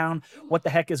break down what the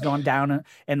heck has gone down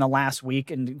in the last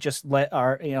week and just let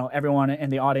our, everyone in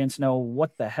the audience know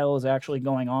what the hell is actually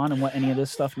going on and what any of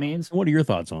this stuff means? What are your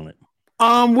thoughts on it?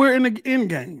 We're in the end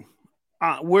game.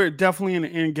 We're definitely in the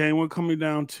end game. We're coming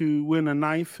down to we're in a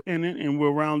knife in it, and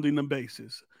we're rounding the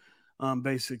bases,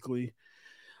 basically.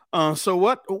 So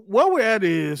what we're at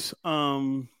is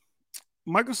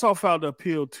Microsoft filed an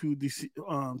appeal to the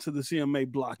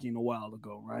CMA blocking a while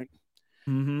ago, right?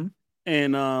 Mm-hmm.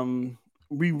 And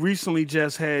we recently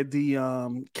just had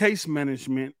the case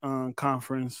management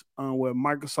conference where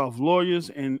Microsoft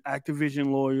lawyers and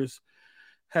Activision lawyers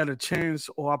had a chance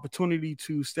or opportunity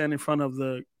to stand in front of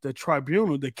the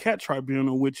tribunal, the CAT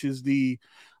tribunal, which is the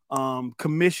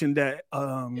commission that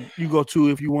you go to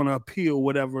if you want to appeal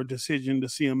whatever decision the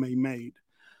CMA made.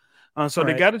 So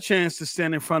they got a chance to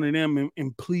stand in front of them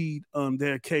and plead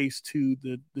their case to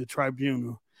the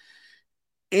tribunal.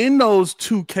 In those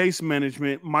two case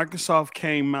management, Microsoft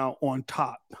came out on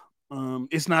top.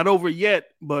 It's not over yet,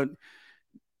 but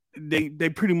they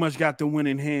pretty much got the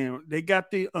winning hand. They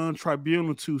got the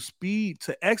tribunal to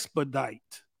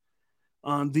expedite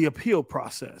the appeal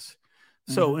process.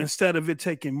 So instead of it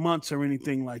taking months or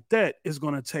anything like that, it's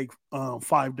going to take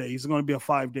 5 days. It's going to be a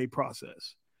 5-day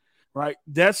process. Right,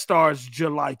 that starts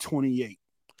July 28th.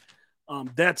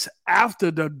 That's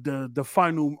after the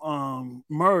final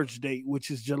merge date, which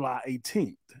is July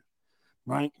 18th,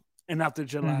 right? And after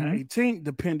July 18th,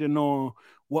 depending on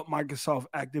what Microsoft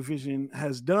Activision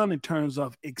has done in terms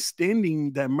of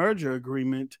extending that merger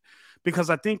agreement, because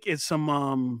I think it's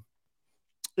some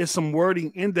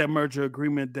wording in that merger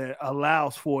agreement that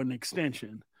allows for an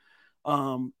extension.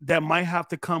 That might have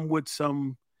to come with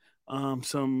some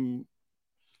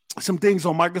things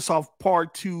on Microsoft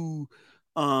part to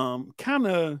kind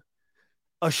of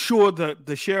assure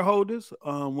the shareholders,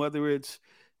 whether it's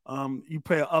you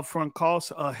pay an upfront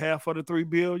cost, half of the $3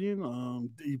 billion,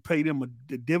 you pay them a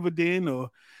dividend, or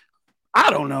I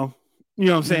don't know. You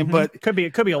know what I'm saying? But it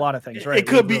could be a lot of things, right? It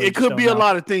could be a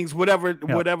lot of things,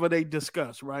 whatever they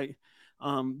discuss, right?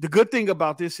 The good thing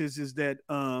about this is that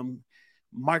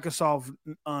Microsoft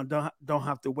don't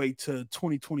have to wait to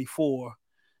 2024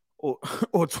 or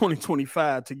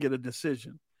 2025 to get a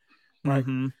decision, right?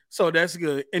 Mm-hmm. So that's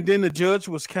good. And then the judge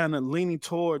was kind of leaning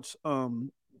towards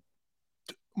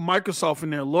Microsoft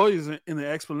and their lawyers in the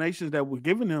explanations that were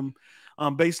given them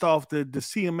based off the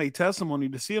CMA testimony.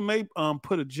 The CMA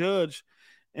put a judge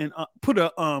and put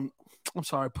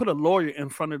a lawyer in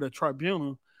front of the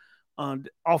tribunal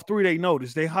off 3-day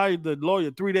notice. They hired the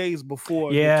lawyer 3 days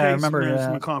before the case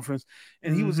management conference,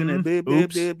 and he was in there.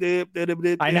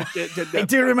 I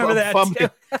do remember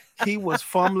that. He was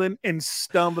fumbling and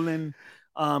stumbling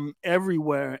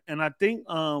everywhere. And I think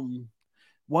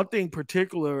one thing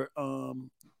particular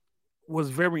was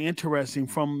very interesting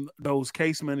from those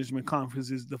case management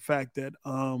conferences, the fact that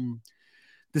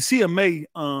the CMA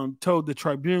told the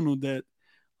tribunal that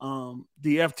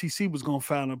the FTC was going to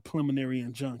file a preliminary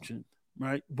injunction,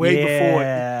 right? Way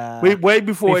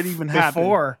before it even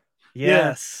happened.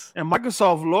 Yes. Yeah. And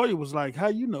Microsoft lawyer was like, "How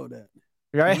you know that?"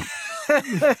 Right?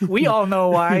 We all know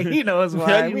why. He knows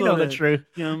why. We know the truth.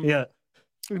 Yeah.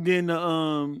 And then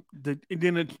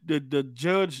the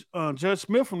judge, Judge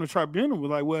Smith from the tribunal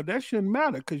was like, "Well, that shouldn't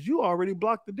matter because you already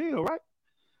blocked the deal, right?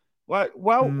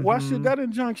 Why should that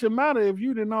injunction matter if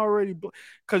you didn't already?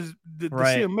 Because the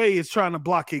CMA is trying to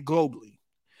block it globally.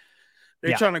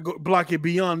 They're trying to block it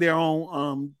beyond their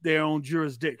own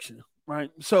jurisdiction, right?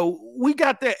 So we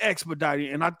got that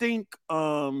expedited, and I think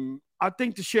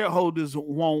the shareholders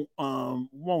won't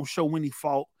show any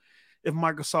fault if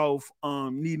Microsoft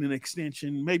need an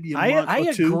extension, maybe a month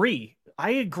or two.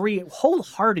 I agree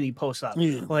wholeheartedly. Post up.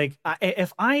 Yeah. Like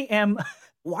if I am.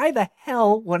 Why the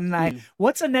hell wouldn't I?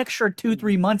 What's an extra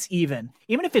 2-3 months even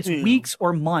if it's weeks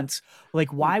or months?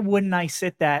 Like, why wouldn't I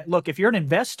sit that? Look, if you're an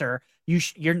investor,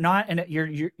 you're not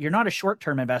a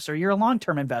short-term investor. You're a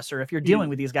long-term investor. If you're dealing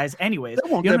with these guys, anyways,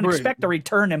 you don't expect a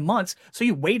return in months, so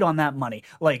you wait on that money.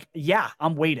 Like,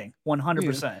 I'm waiting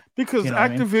 100%. Because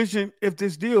Activision, if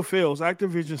this deal fails,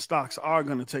 Activision stocks are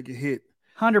going to take a hit.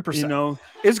 100%.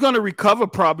 It's going to recover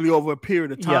probably over a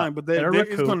period of time, but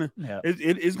it's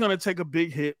going to take a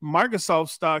big hit. Microsoft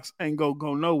stocks ain't go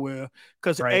nowhere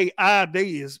because AI,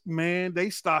 they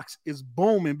stocks is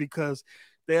booming because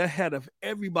they're ahead of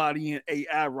everybody in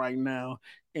AI right now,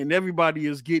 and everybody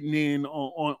is getting in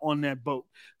on that boat.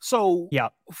 So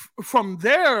from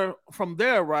there,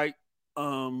 right,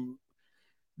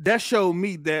 that showed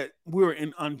me that we're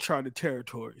in uncharted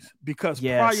territories because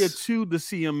prior to the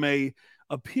CMA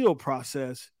appeal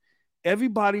process,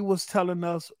 everybody was telling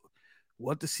us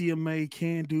what the CMA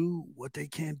can do, what they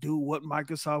can't do, what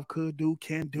Microsoft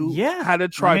can't do, how the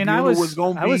tribunal was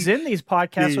going to be. I was in these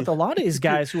podcasts with a lot of these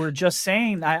guys who were just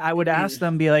saying, I would ask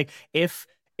them, be like, if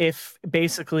the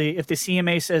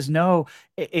CMA says no,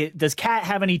 does Cat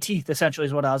have any teeth? Essentially,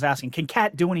 is what I was asking. Can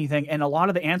Cat do anything? And a lot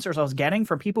of the answers I was getting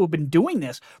from people who've been doing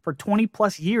this for 20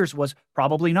 plus years was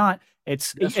probably not.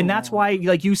 That's why,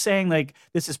 like you saying, like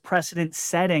this is precedent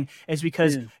setting, is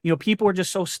because people are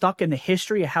just so stuck in the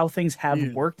history of how things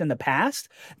have worked in the past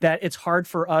that it's hard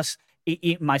for us,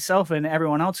 myself and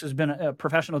everyone else who's been a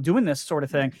professional doing this sort of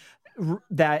thing,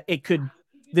 that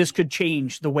this could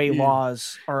change the way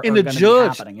laws are going to be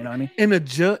happening. You know what I mean? And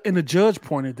the judge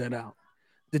pointed that out.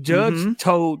 The judge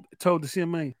told the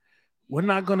CMA, "We're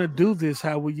not going to do this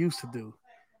how we used to do.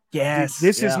 Yes,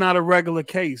 this is not a regular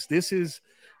case.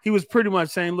 He was pretty much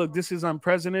saying, look, this is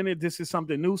unprecedented. This is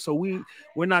something new. So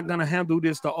we're not going to handle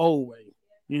this the old way,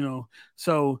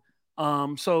 So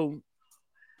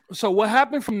what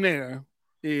happened from there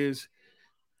is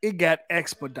it got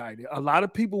expedited. A lot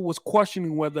of people was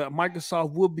questioning whether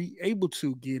Microsoft will be able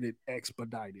to get it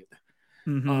expedited.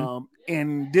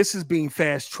 And this is being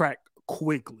fast-tracked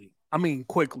quickly. The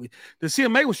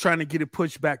CMA was trying to get it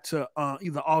pushed back to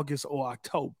either August or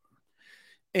October.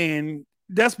 And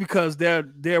that's because they're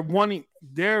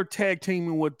tag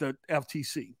teaming with the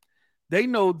FTC. They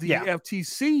know the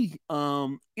FTC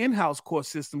in-house court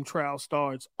system trial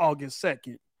starts August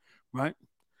 2nd, right?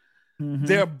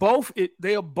 They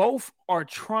both are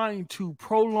trying to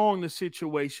prolong the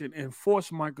situation and force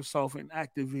Microsoft and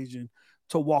Activision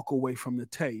to walk away from the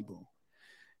table.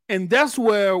 And that's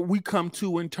where we come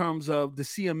to in terms of the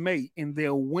CMA and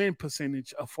their win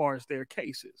percentage as far as their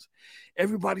cases.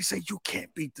 Everybody say you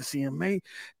can't beat the CMA.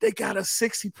 They got a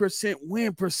 60%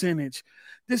 win percentage.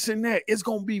 This and that. It's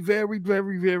going to be very,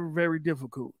 very, very, very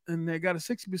difficult. And they got a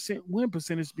 60% win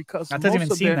percentage because that doesn't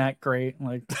even seem that great.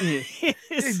 Like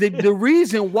the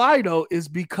reason why though is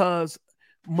because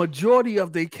majority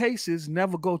of their cases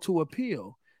never go to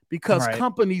appeal because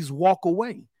companies walk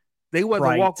away. They want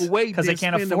to walk away because they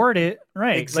can't afford it.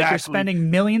 Right. Exactly. Like you're spending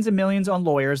millions and millions on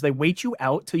lawyers. They wait you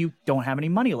out till you don't have any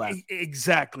money left.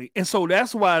 Exactly. And so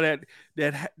that's why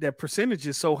that percentage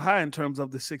is so high in terms of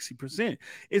the 60%.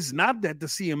 It's not that the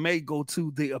CMA go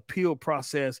to the appeal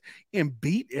process and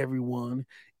beat everyone.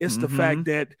 It's the fact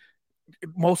that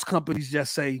most companies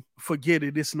just say, forget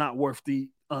it. It's not worth the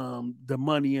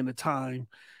money and the time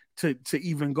to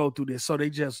even go through this. So they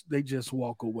just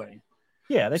walk away.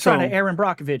 Yeah, they're trying to Aaron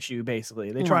Brockovich you,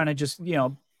 basically. They're trying to just,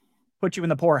 put you in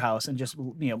the poorhouse and just,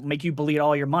 make you bleed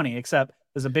all your money, except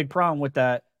there's a big problem with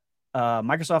that.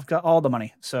 Microsoft got all the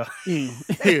money, so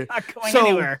not going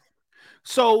anywhere.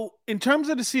 So in terms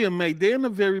of the CMA, they're in a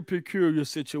very peculiar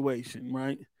situation,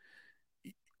 right?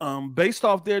 Based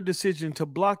off their decision to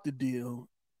block the deal,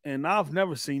 and I've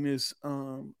never seen this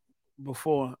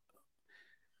before,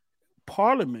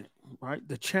 Parliament, right?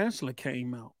 The Chancellor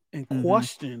came out and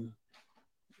questioned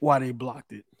why they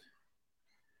blocked it.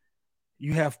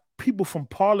 You have people from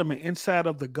Parliament inside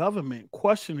of the government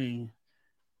questioning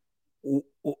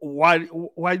why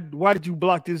did you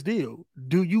block this deal?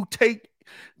 Do you take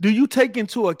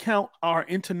into account our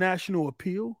international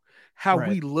appeal, how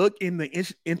we look in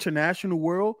the international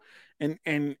world, and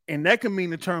that can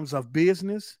mean in terms of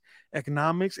business,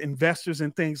 economics, investors,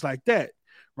 and things like that,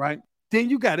 right? Then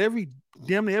you got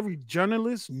damn near every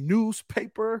journalist,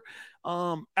 newspaper,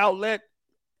 outlet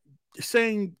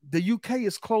saying the UK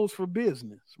is closed for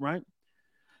business, right?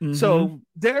 So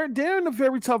they're in a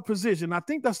very tough position. I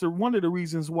think that's one of the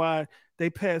reasons why they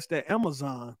passed that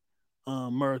Amazon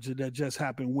merger that just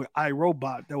happened with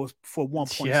iRobot that was for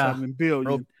 1.7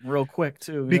 billion. Real quick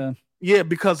too.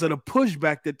 Because of the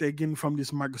pushback that they're getting from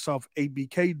this Microsoft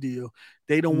ABK deal.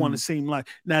 They don't want to seem like,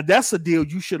 now that's a deal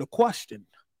you should have questioned.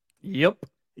 Yep.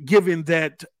 Given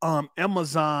that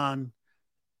Amazon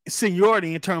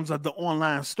seniority in terms of the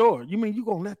online store. You mean you're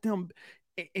gonna let them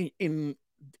in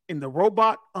the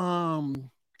robot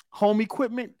home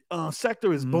equipment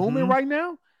sector is booming right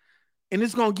now, and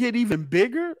it's gonna get even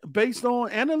bigger based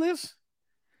on analysts,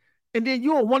 and then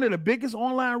you're one of the biggest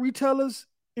online retailers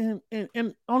in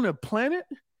on the planet,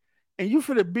 and you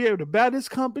finna be able to buy this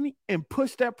company and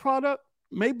push that product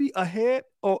maybe ahead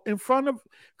or in front of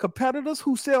competitors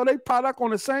who sell their product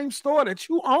on the same store that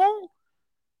you own.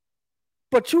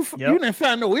 But you didn't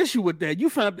find no issue with that. You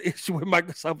found the issue with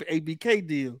Microsoft ABK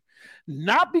deal.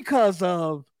 Not because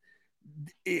of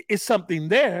it's something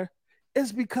there.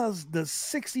 It's because the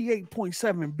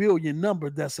 68.7 billion number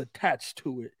that's attached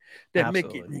to it that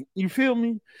make it. You feel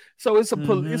me? So it's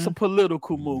a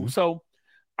political move. So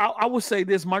I would say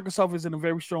this: Microsoft is in a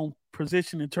very strong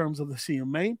position in terms of the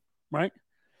CMA, right?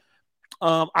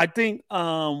 I think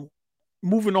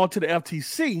moving on to the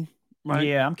FTC. Right?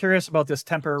 Yeah, I'm curious about this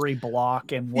temporary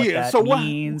block and what that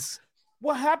means.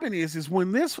 What happened is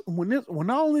when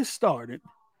all this started,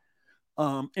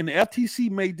 and the FTC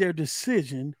made their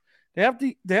decision,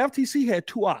 the FTC had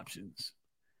two options.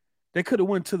 They could have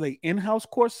went to the in-house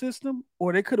court system,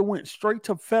 or they could have went straight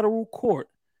to federal court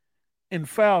and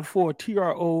filed for a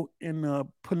TRO in a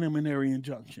preliminary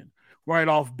injunction right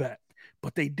off bat.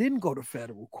 But they didn't go to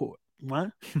federal court.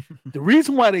 Right? The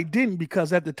reason why they didn't,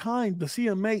 because at the time the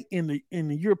CMA in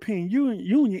the European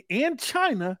Union and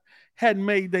China hadn't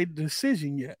made their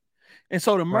decision yet, and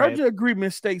so the merger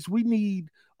agreement states we need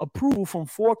approval from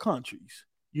 4 countries.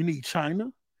 You need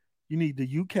China, you need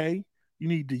the UK, you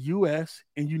need the US,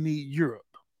 and you need Europe.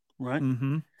 Right?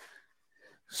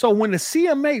 So when the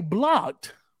CMA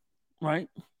blocked, right?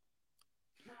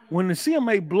 When the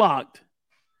CMA blocked,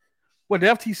 well, the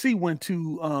FTC went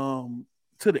to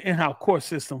the in-house court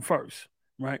system first,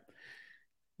 right?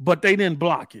 But they didn't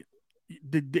block it.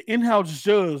 The in-house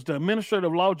judge, the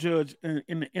administrative law judge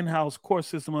in the in-house court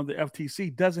system of the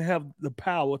FTC doesn't have the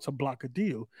power to block a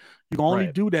deal. You can only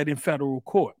do that in federal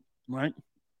court, right?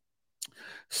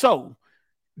 So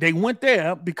they went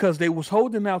there because they was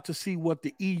holding out to see what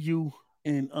the EU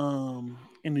and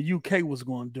the UK was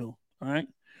going to do, right?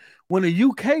 When the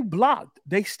UK blocked,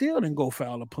 they still didn't go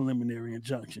file a preliminary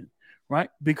injunction. Right,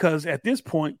 because at this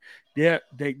point, they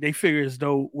figure as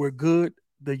though we're good.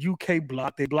 The UK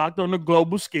blocked. They blocked on the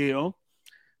global scale.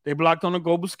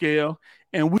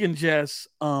 And we can just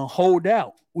hold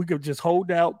out. We could just hold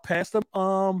out past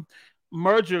the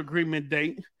merger agreement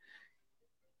date,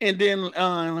 and then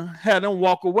have them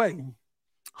walk away.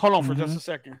 Hold on for just a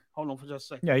second.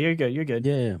 Yeah, you're good.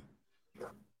 Yeah.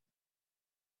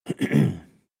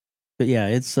 But yeah,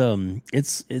 it's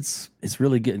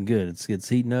really getting good. It's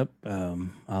heating up.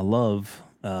 I love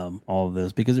all of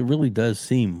this because it really does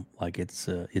seem like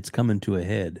it's coming to a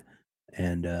head,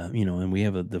 and and we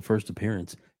have the first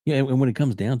appearance. Yeah, and when it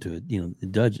comes down to it, the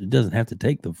judge, it doesn't have to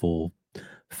take the full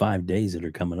 5 days that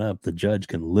are coming up. The judge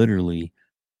can literally,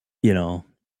 you know,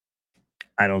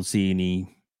 I don't see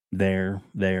any there,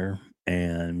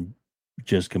 and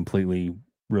just completely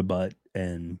rebut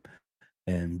and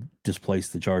displace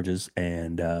the charges,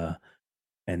 and all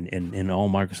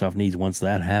Microsoft needs once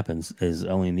that happens is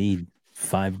only need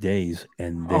 5 days,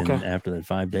 and then after that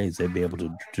 5 days, they'd be able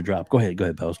to drop. Go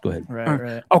ahead, Post. Go ahead.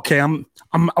 Right. Okay, I'm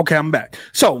back.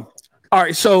 So, all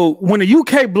right. So when the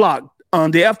UK blocked,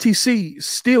 the FTC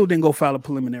still didn't go file a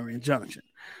preliminary injunction,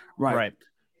 right?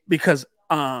 Because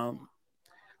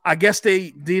I guess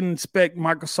they didn't expect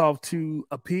Microsoft to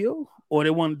appeal, or they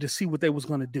wanted to see what they was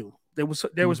going to do. They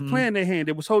was playing their hand.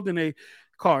 They was holding their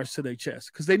cards to their chest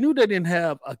because they knew they didn't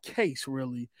have a case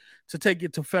really to take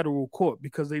it to federal court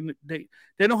because they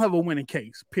don't have a winning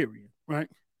case. Period. Right.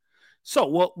 So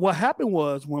what happened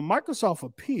was when Microsoft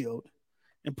appealed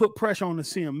and put pressure on the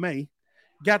CMA,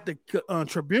 got the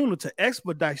tribunal to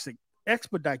expedite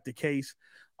the case,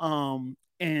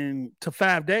 and to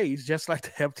 5 days, just like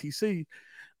the FTC.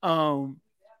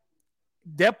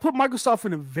 That put Microsoft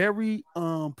in a very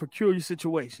peculiar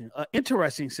situation, an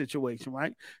interesting situation,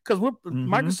 right? Because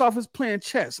Microsoft is playing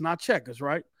chess, not checkers,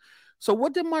 right? So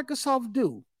what did Microsoft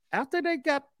do? After they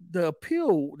got the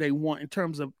appeal they want in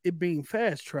terms of it being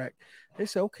fast track, they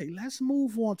said, okay, let's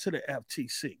move on to the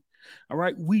FTC. All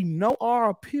right. We know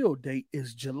our appeal date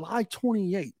is July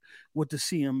 28th with the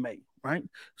CMA, right?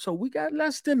 So we got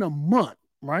less than a month,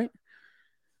 right?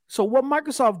 So what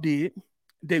Microsoft did,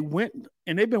 they went,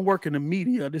 and they've been working the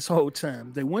media this whole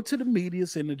time. They went to the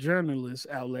medias and the journalist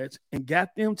outlets and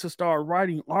got them to start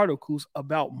writing articles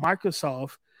about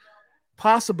Microsoft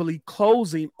possibly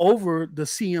closing over the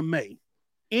CMA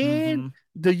in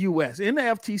the US, in the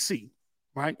FTC,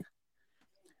 right?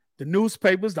 The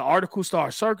newspapers, the articles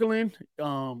start circling,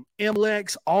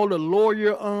 MLEX, all the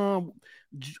lawyer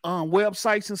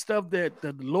websites and stuff that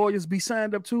the lawyers be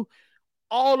signed up to,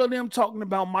 all of them talking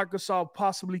about Microsoft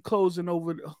possibly closing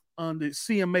over on the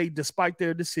CMA despite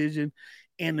their decision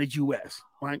in the US,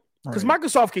 right? Because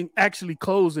Microsoft can actually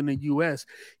close in the US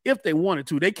if they wanted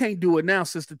to. They can't do it now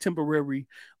since the temporary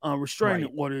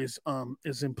restraining order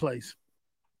is in place.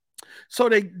 So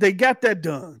they got that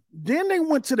done. Then they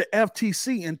went to the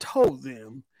FTC and told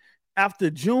them after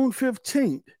June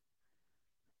 15th,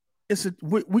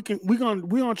 we're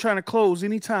gonna try to close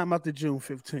anytime after June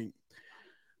 15th.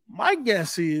 My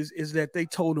guess is that they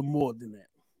told them more than that.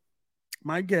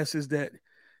 My guess is that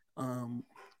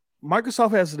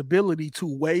Microsoft has the ability to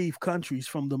waive countries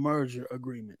from the merger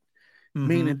agreement,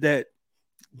 meaning that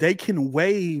they can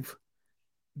waive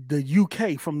the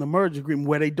UK from the merger agreement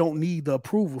where they don't need the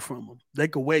approval from them. They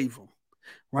could waive them,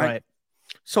 right?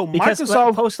 So because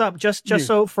Microsoft post up just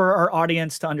so for our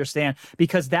audience to understand,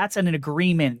 because that's an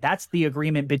agreement. That's the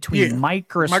agreement between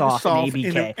Microsoft and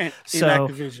ABK. And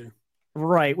Activision.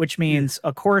 Right, which means,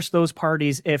 of course, those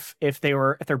parties, if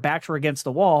their backs are against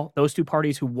the wall, those two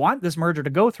parties who want this merger to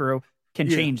go through can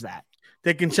change that.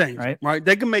 They can change, right?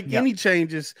 They can make any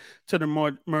changes to the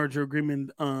merger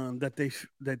agreement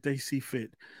that they see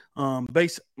fit,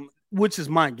 which is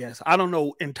my guess. I don't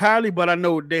know entirely, but I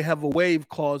know they have a waive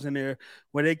clause in there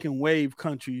where they can waive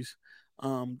countries.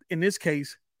 In this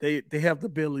case, they have the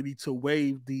ability to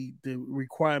waive the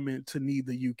requirement to need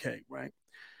the UK, right?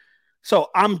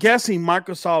 So I'm guessing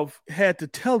Microsoft had to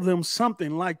tell them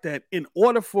something like that in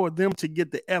order for them to get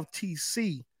the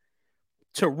FTC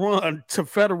to run to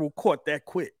federal court that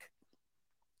quick,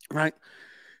 right?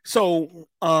 So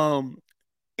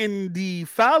in the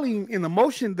filing, in the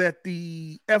motion that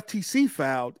the FTC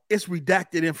filed, it's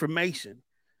redacted information,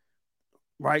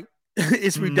 right?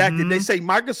 It's redacted. They say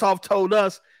Microsoft told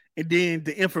us, and then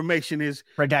the information is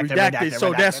redacted.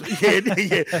 So that's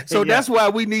So that's why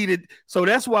we needed. So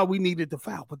that's why we needed to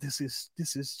file. But this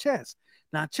is chess,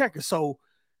 not checkers. So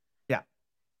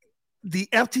the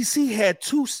FTC had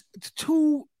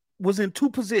was in two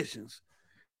positions.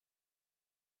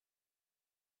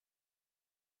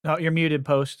 Oh, you're muted,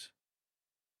 Post.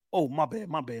 Oh, my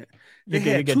bad. They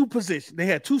had two positions. They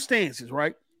had two stances,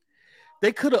 right?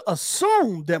 They could have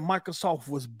assumed that Microsoft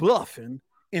was bluffing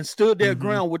and stood their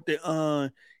ground with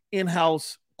the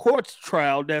in-house courts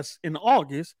trial that's in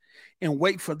August and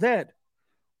wait for that,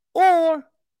 or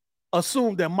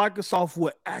assume that Microsoft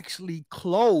would actually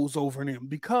close over them,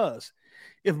 because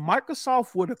if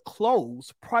Microsoft would have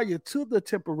closed prior to the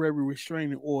temporary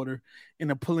restraining order and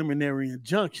the preliminary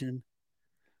injunction,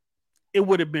 it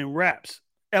would have been wraps.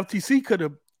 FTC could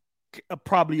have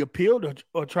probably appealed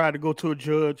or tried to go to a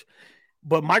judge,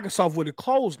 but Microsoft would have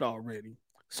closed already.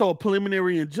 So a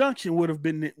preliminary injunction wouldn't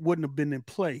have been in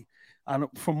play.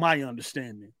 from my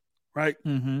understanding, right?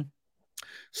 Mm-hmm.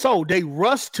 So they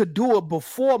rushed to do it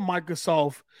before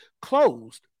Microsoft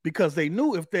closed because they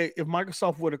knew if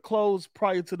Microsoft would have closed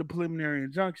prior to the preliminary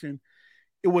injunction,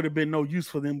 it would have been no use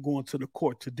for them going to the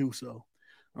court to do so.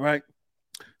 All right.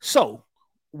 So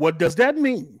what does that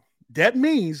mean? That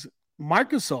means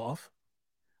Microsoft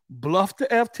bluffed the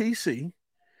FTC,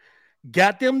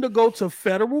 got them to go to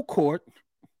federal court,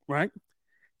 right?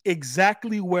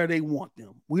 Exactly where they want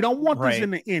them. We don't want this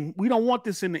we don't want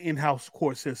this in the in-house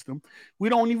court system. We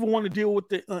don't even want to deal with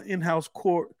the in-house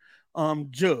court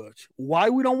judge. Why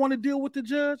we don't want to deal with the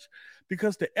judge?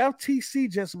 Because the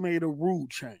FTC just made a rule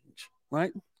change,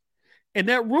 right? And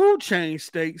that rule change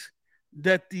states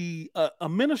that the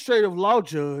administrative law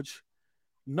judge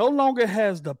no longer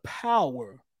has the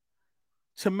power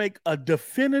to make a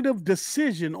definitive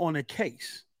decision on a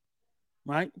case,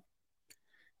 right?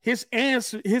 His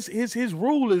answer, his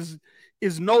rule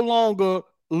is no longer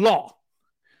law.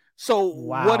 So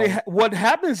what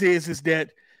happens is that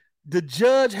the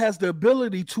judge has the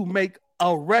ability to make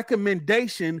a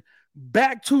recommendation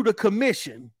back to the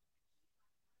commission,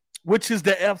 which is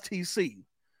the FTC.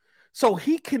 So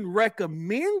he can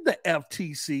recommend the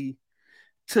FTC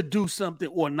to do something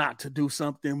or not to do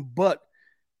something, but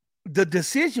the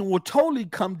decision will totally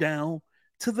come down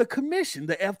to the commission,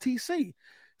 the FTC.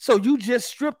 So you just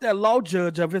strip that law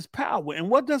judge of his power. And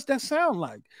what does that sound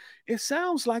like? It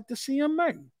sounds like the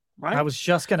CMA, right? I was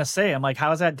just going to say, I'm like,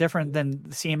 how is that different than the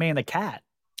CMA and the CAT?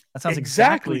 That sounds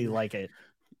exactly like it.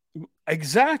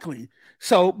 Exactly.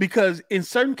 So because in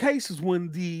certain cases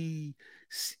when the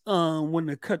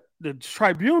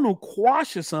tribunal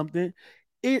quashes something,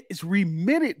 it is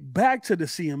remitted back to the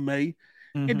CMA,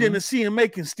 and then the CMA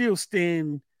can still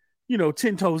stand,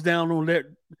 10 toes down on that.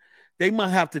 They might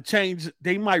have to change.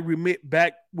 They might remit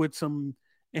back with some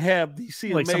and have the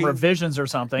CMA like some revisions or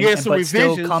something. Yeah, some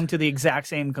revisions, still come to the exact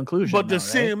same conclusion. But the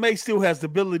CMA still has the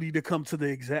ability to come to the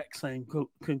exact same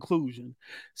conclusion.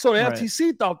 So the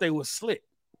FTC thought they were slick,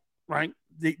 right?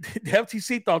 The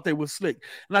FTC thought they were slick,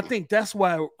 and I think that's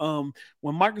why when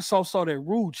Microsoft saw that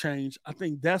rule change, I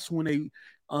think that's when they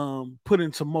put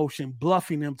into motion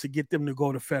bluffing them to get them to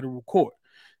go to federal court.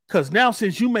 Because now,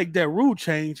 since you make that rule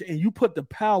change and you put the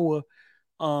power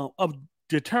of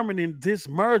determining this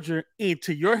merger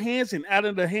into your hands and out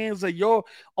of the hands of your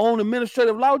own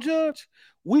administrative law judge,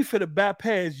 we finna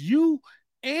bypass you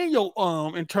and your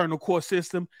internal court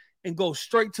system and go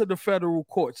straight to the federal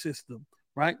court system,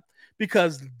 right?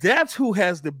 Because that's who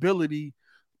has the ability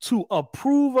to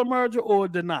approve a merger or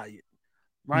deny it,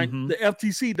 right? The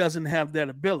FTC doesn't have that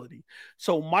ability.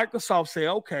 So Microsoft say,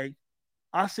 okay,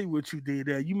 I see what you did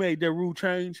there. You made that rule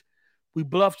change. We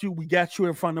bluffed you. We got you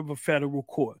in front of a federal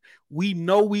court. We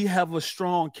know we have a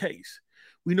strong case.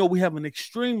 We know we have an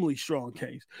extremely strong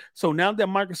case. So now that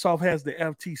Microsoft has the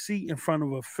FTC in front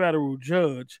of a federal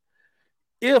judge,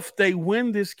 if they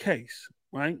win this case,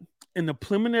 right, and the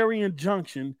preliminary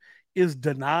injunction is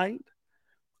denied,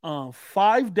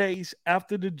 5 days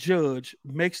after the judge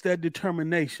makes that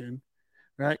determination,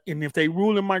 right, and if they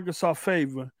rule in Microsoft's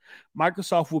favor,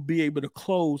 Microsoft will be able to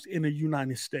close in the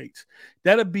United States.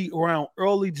 That'll be around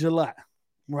early July,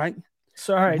 right?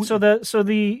 So all right, so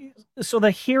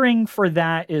the hearing for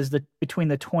that is between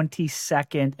the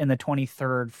 22nd and the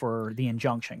 23rd for the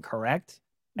injunction, correct?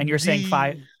 And you're saying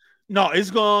 5? No,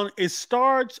 it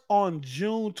starts on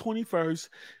June 21st.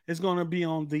 It's going to be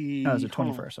on the Oh, it's the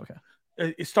 21st, okay.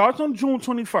 It starts on June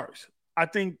 21st. I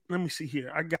think, let me see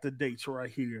here. I got the dates right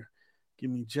here.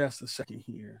 Give me just a second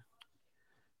here.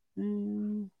 I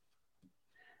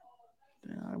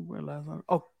realize.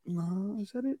 Oh, no,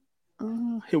 is that it?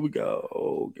 Here we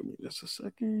go. Give me just a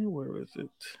second. Where is it?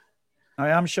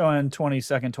 I'm showing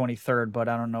 22nd, 23rd, but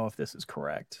I don't know if this is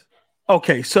correct.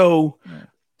 Okay, so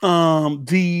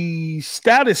the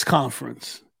status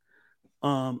conference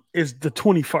is the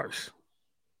 21st,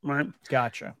 right?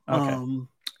 Gotcha. Okay.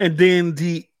 And then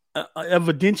the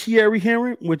evidentiary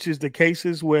hearing, which is the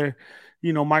cases where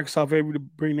Microsoft able to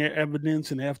bring their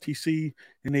evidence and the FTC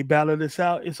and they battle this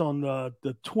out. It's on the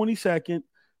 22nd,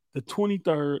 the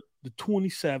 23rd, the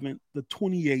 27th, the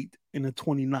 28th, and the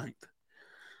 29th.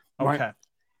 Right? Okay.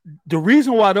 The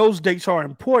reason why those dates are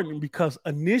important because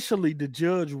initially the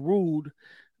judge ruled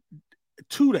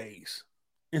 2 days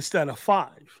instead of 5.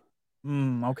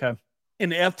 Okay.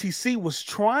 And the FTC was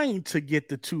trying to get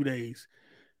the 2 days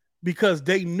because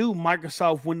they knew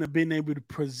Microsoft wouldn't have been able to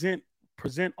present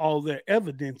all their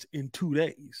evidence in 2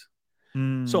 days.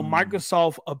 So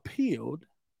Microsoft appealed,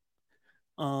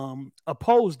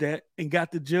 opposed that, and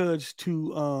got the judge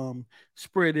to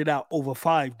spread it out over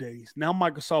 5 days. Now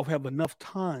Microsoft have enough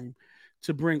time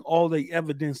to bring all the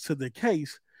evidence to the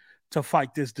case to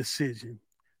fight this decision.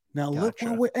 Now, look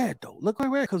where we're at, though. Look where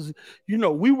we're at, because,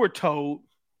 we were told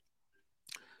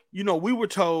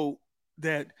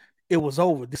that it was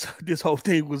over. This whole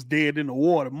thing was dead in the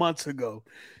water months ago.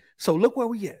 So look where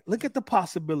we at. Look at the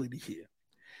possibility here.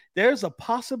 There's a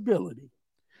possibility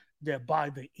that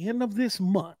by the end of this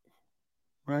month,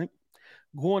 right,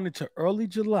 going into early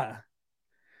July,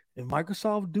 if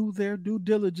Microsoft do their due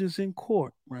diligence in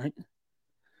court, right,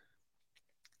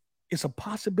 it's a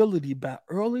possibility by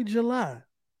early July,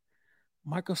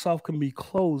 Microsoft can be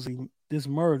closing this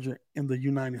merger in the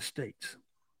United States.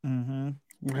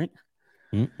 Right?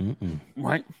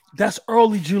 Right? That's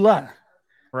early July.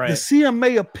 Right. The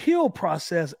CMA appeal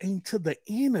process ain't to the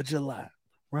end of July.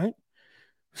 Right?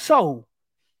 So,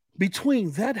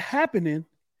 between that happening,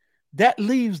 that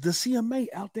leaves the CMA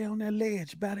out there on that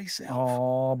ledge by themselves.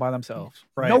 All by themselves.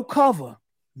 Right. No cover,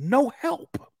 no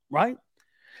help. Right?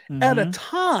 At a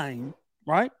time,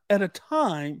 right? At a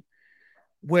time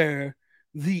where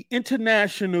the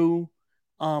international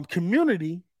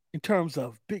community, in terms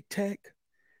of big tech,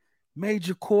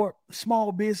 major corp,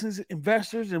 small business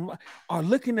investors, and are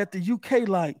looking at the UK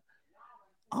like,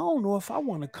 I don't know if I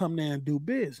want to come there and do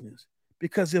business,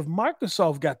 because if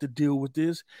Microsoft got to deal with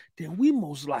this, then we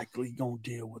most likely gonna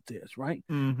deal with this, right?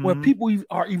 Where people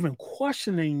are even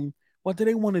questioning whether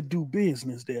they want to do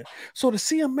business there. So the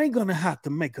CMA gonna have to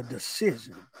make a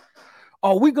decision.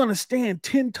 Are we gonna stand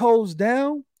 10 toes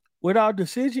down with our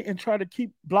decision and try to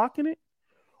keep blocking it?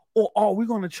 Or are we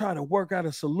going to try to work out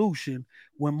a solution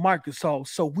with Microsoft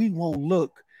so we won't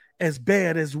look as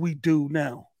bad as we do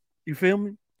now? You feel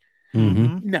me?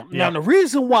 Now, the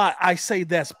reason why I say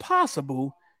that's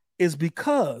possible is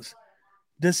because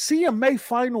the CMA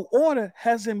final order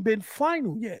hasn't been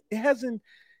final yet. It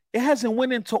hasn't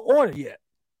went into order yet,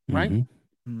 right?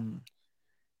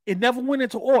 It never went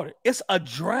into order. It's a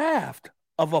draft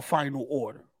of a final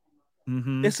order.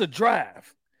 It's a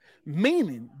draft.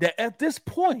 Meaning that at this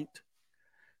point,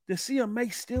 the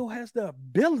CMA still has the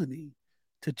ability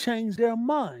to change their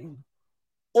mind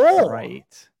or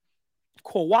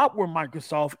co-op with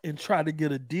Microsoft and try to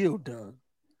get a deal done.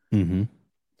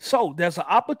 So there's an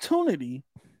opportunity,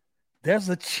 there's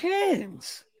a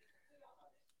chance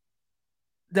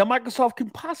that Microsoft can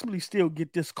possibly still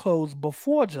get this closed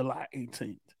before July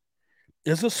 18th.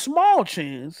 There's a small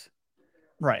chance.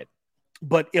 Right.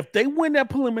 But if they win that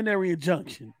preliminary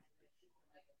injunction,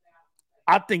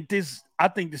 I think the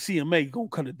CMA gonna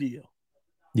cut a deal.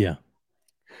 Yeah,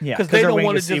 because they don't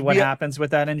want to see what happens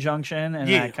with that injunction, and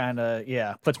that kind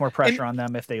of puts more pressure on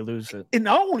them if they lose it. And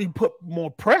not only put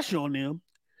more pressure on them,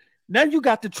 now you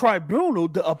got the tribunal,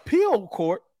 the appeal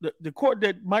court, the court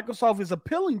that Microsoft is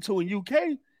appealing to in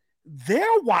UK.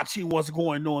 They're watching what's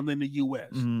going on in the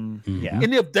US. And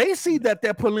if they see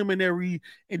that preliminary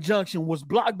injunction was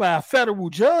blocked by a federal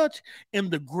judge and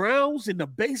the grounds and the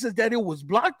basis that it was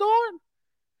blocked on,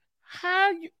 how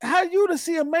you the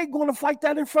CMA going to fight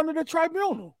that in front of the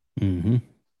tribunal?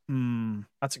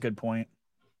 That's a good point.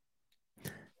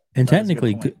 And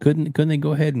technically, couldn't they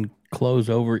go ahead and close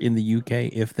over in the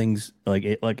UK if things like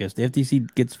if the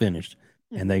FTC gets finished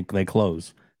and they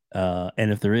close,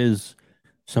 and if there is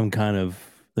some kind of,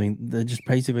 they just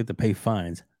basically have to pay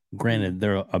fines. Granted,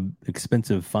 they're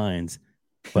expensive fines,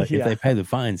 but if they pay the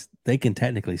fines, they can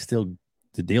technically still,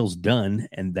 the deal's done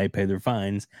and they pay their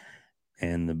fines.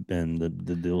 And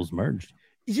the deal's merged.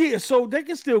 Yeah, so they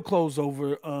can still close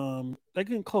over. They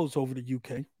can close over the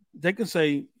UK. They can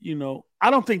say, I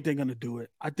don't think they're going to do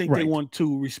it. I think they want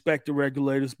to respect the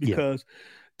regulators because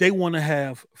they want to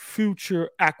have future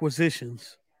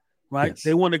acquisitions, right? Yes.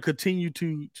 They want to continue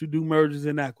to do mergers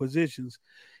and acquisitions,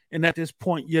 and at this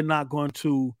point, you're not going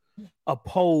to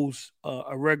oppose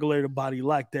a regulator body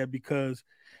like that because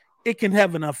it can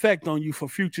have an effect on you for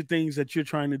future things that you're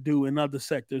trying to do in other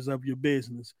sectors of your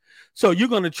business. So you're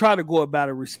going to try to go about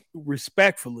it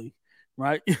respectfully,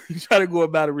 right? You try to go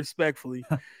about it respectfully.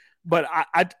 But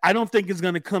I don't think it's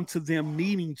going to come to them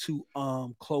needing to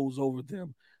close over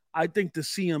them. I think the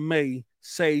CMA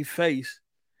save face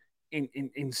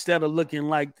instead of looking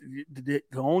like the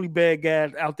only bad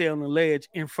guy out there on the ledge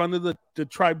in front of the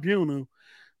tribunal,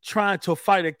 trying to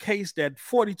fight a case that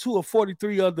 42 or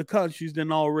 43 other countries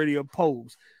then already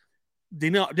opposed.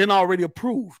 Then already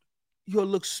approved. You'll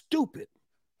look stupid.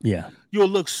 Yeah. You'll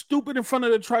look stupid in front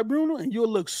of the tribunal and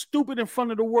you'll look stupid in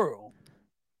front of the world.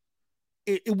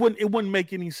 It wouldn't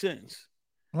make any sense.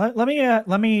 Let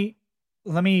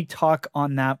me talk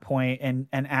on that point and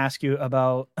ask you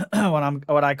about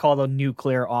what I call the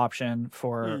nuclear option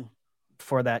for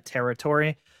that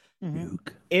territory.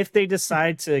 if they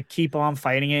decide to keep on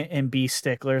fighting it and be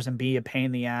sticklers and be a pain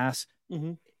in the ass,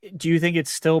 do you think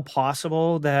it's still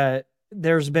possible that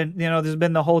there's been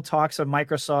the whole talks of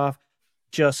Microsoft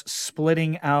just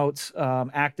splitting out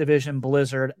Activision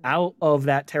Blizzard out of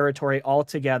that territory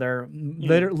altogether,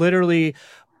 literally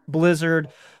Blizzard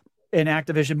and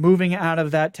Activision moving out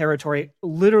of that territory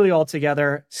literally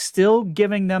altogether, still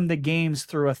giving them the games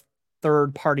through a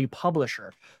third-party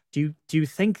publisher? Do you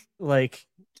think, like,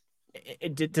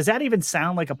 does that even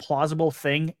sound like a plausible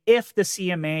thing if the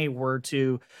CMA were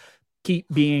to keep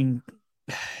being,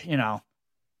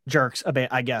 jerks a bit,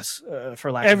 I guess,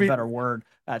 for lack of a better word,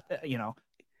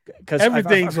 because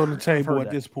everything's on the table at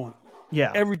this point.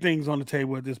 Yeah, everything's on the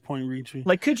table at this point, Richie.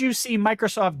 Like, could you see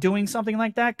Microsoft doing something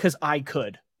like that? Because I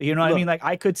could. You know what I mean? Like,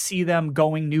 I could see them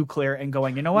going nuclear and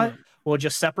going, you know what? We'll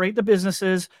just separate the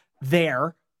businesses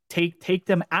there, take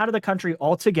them out of the country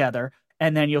altogether,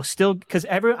 and then you'll still, because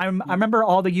I remember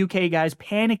all the UK guys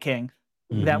panicking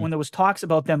that when there was talks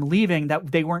about them leaving,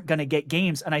 that they weren't going to get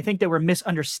games. And I think they were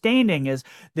misunderstanding is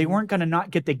they weren't going to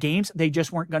not get the games. They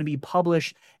just weren't going to be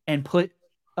published and put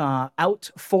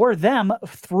out for them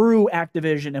through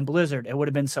Activision and Blizzard. It would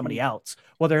have been somebody else,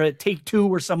 whether it Take-Two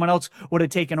or someone else would have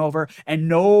taken over, and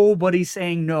nobody's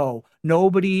saying no.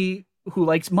 Nobody who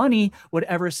likes money would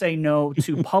ever say no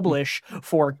to publish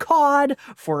for COD,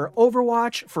 for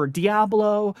Overwatch, for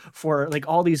Diablo, for like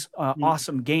all these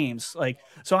awesome games. Like,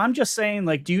 so I'm just saying,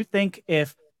 like, do you think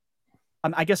if,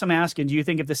 I guess I'm asking, do you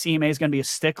think if the CMA is going to be a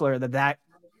stickler that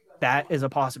is a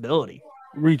possibility?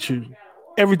 Richard,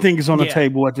 everything is on the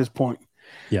table at this point.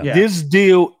 Yeah. This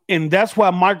deal, and that's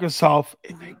why Microsoft,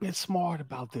 and they've been smart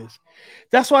about this.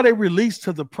 That's why they released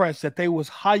to the press that they was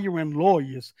hiring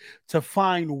lawyers to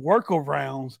find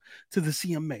workarounds to the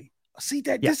CMA. See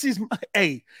that this is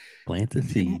plant the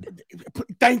seed.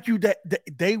 Thank you that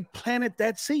they planted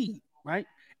that seed, right?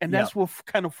 And that's what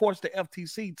kind of forced the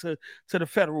FTC to the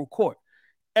federal court.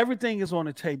 Everything is on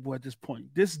the table at this point.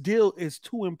 This deal is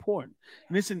too important.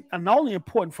 And it's not only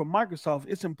important for Microsoft,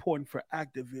 it's important for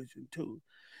Activision too.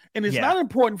 And it's not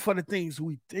important for the things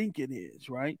we think it is,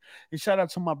 right? And shout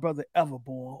out to my brother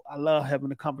Everborn. I love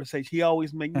having a conversation. He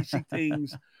always makes me see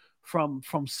things from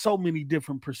so many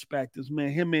different perspectives, man.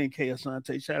 Him and K.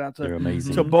 Asante. Shout out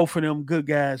to both of them good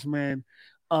guys, man.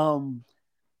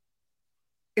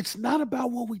 It's not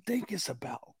about what we think it's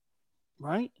about,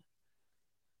 right?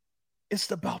 It's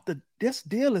about this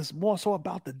deal is more so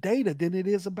about the data than it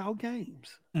is about games.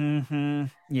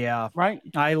 Yeah. Right.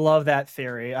 I love that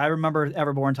theory. I remember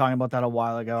Everborn talking about that a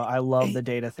while ago. I love the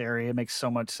data theory. It makes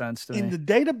so much sense to me. And the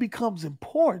data becomes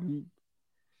important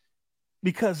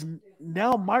because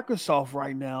now Microsoft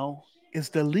right now is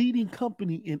the leading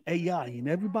company in AI, and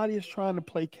everybody is trying to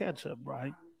play catch up,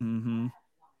 right?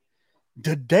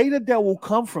 The data that will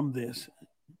come from this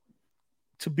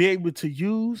to be able to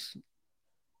use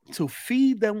to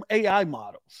feed them AI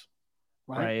models,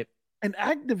 right? And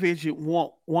Activision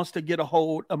wants to get a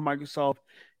hold of Microsoft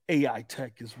AI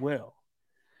tech as well.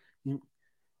 And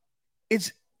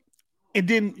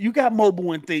then you got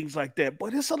mobile and things like that,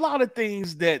 but it's a lot of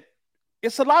things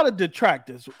it's a lot of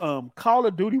detractors. Call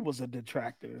of Duty was a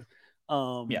detractor.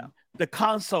 The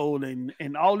console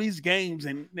and all these games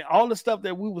and all the stuff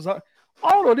that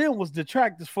all of them was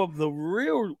detractors from the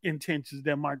real intentions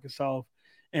that Microsoft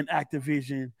and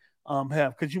Activision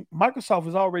have, because Microsoft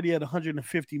is already at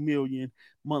 150 million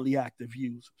monthly active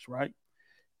users, right?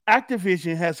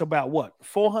 Activision has about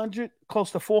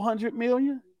close to 400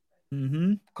 million,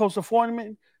 close to 400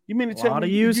 million. You mean to tell me a lot of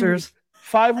users,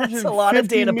 550 That's a lot of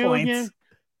data million,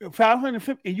 points.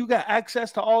 550, and you got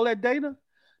access to all that data.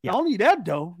 Not only that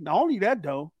though,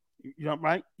 you know,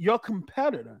 right? Your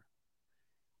competitor,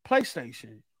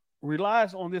 PlayStation,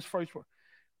 relies on this first one.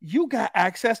 You got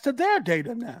access to their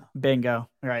data now. Bingo.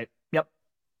 Right. Yep.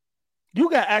 You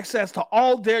got access to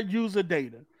all their user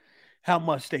data. How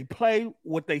much they play,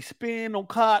 what they spend on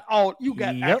COD, you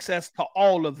got access to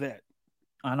all of that.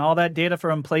 And all that data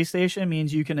from PlayStation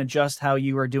means you can adjust how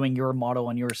you are doing your model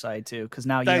on your side too, because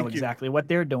now you know exactly what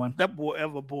they're doing. That boy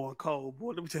Everborn cold,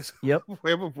 boy. Let me just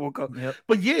Everborn cold.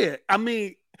 But yeah, I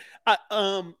mean,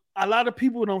 a lot of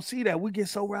people don't see that. We get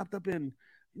so wrapped up in,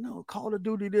 you know, Call of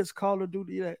Duty this, Call of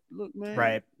Duty that. Look, man.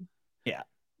 Right. Yeah.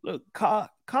 Look, COD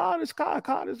is COD.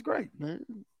 COD is great, man.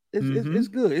 It's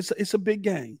good. It's a big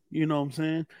game. You know what I'm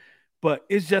saying? But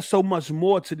it's just so much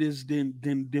more to this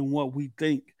than what we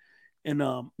think. And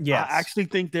I actually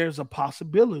think there's a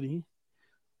possibility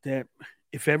that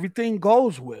if everything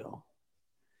goes well,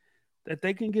 that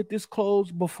they can get this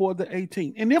closed before the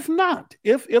 18th. And if not,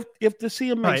 if the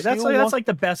CMA that's like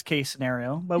the best case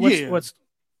scenario. But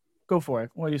Go for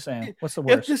it. What are you saying? What's the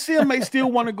worst? If the CMA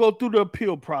still want to go through the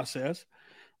appeal process,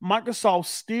 Microsoft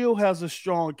still has a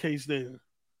strong case there.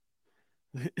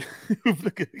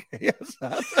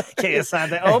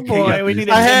 KSI. Oh boy, we need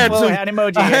a tinfoil hat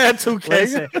emoji. I had to.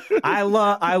 Listen, I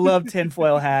love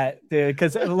tinfoil hat, dude,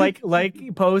 because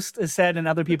like Post has said and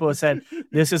other people have said,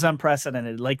 this is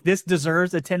unprecedented. Like this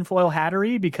deserves a tinfoil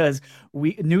hattery because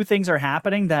new things are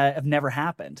happening that have never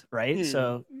happened, right?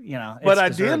 So but I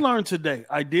did learn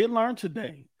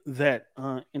today that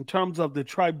in terms of the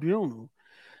tribunal,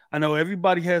 I know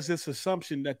everybody has this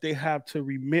assumption that they have to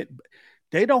remit.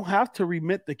 They don't have to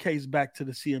remit the case back to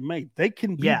the CMA. They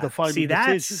can be the final decision.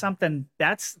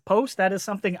 That is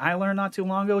something I learned not too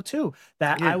long ago too,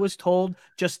 that I was told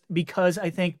just because I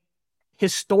think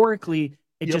historically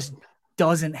it just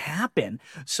doesn't happen.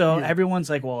 So everyone's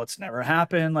like, well, it's never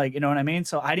happened. Like, you know what I mean?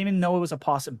 So I didn't even know it was a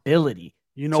possibility.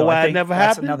 You know why it never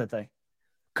happened? That's another thing.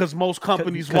 Because most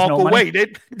companies walk away.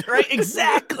 Right,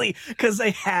 exactly. Because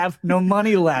they have no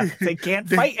money left. They can't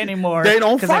fight anymore. They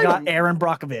don't fight. Because they got Aaron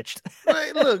Brockovich.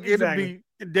 Right, look, exactly.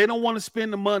 They don't want to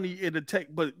spend the money it'll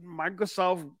take. But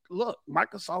Microsoft,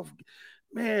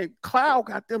 man, cloud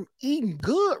got them eating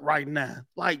good right now.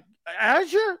 Like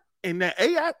Azure and the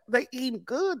AI, they eating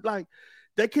good. Like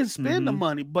they can spend the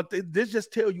money, but this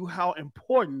just tell you how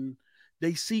important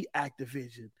they see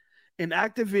Activision. And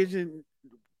Activision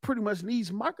pretty much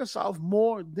needs Microsoft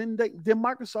more than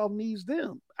Microsoft needs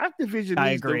them. Activision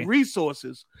needs the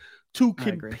resources to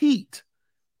compete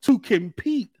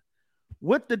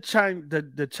with the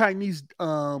Chinese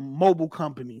mobile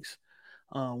companies,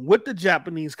 with the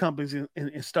Japanese companies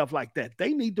and stuff like that.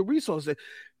 They need the resources.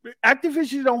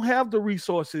 Activision don't have the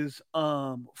resources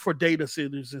for data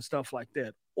centers and stuff like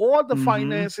that, or the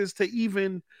finances to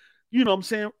even,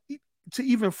 to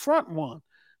even front one.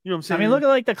 You know what I'm saying? I mean, look at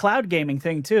like the cloud gaming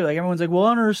thing too. Like everyone's like, well,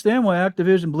 I don't understand why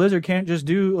Activision Blizzard can't just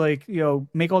do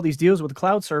make all these deals with the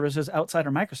cloud services outside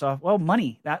of Microsoft. Well,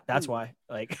 money. That's why.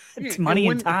 Like it's money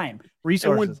and time,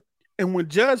 resources. And when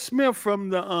Judge Smith from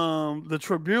the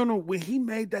tribunal, when he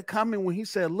made that comment, when he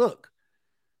said, look,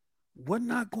 we're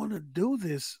not going to do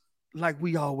this like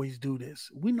we always do this.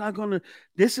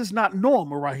 This is not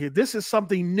normal right here. This is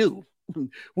something new.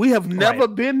 We have never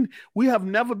been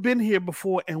here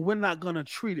before, and we're not gonna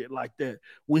treat it like that.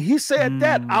 When he said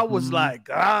that, I was like,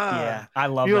 yeah, I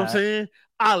love you know what I'm saying?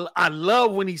 I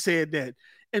love when he said that.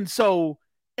 And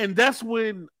that's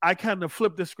when I kind of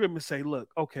flip the script and say, look,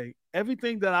 okay,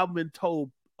 everything that I've been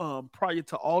told prior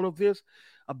to all of this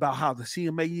about how the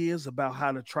CMA is, about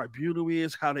how the tribunal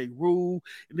is, how they rule,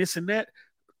 and this and that,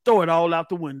 throw it all out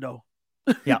the window.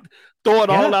 Yeah. Throw it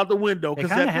all out the window.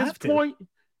 Because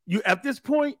at this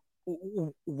point,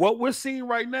 what we're seeing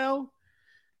right now,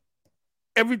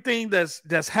 everything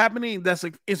that's happening,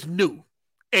 it's new.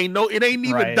 It ain't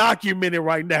even documented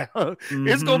right now.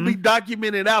 It's gonna be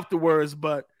documented afterwards,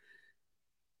 but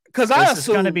because this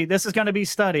is gonna be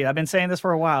studied. I've been saying this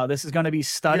for a while. This is gonna be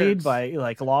studied by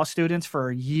like law students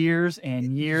for years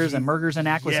and years, and mergers and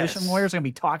acquisition lawyers are gonna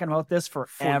be talking about this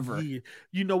forever.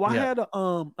 I had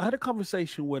a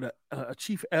conversation with a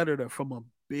chief editor from a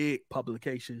big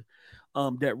publication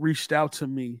that reached out to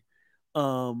me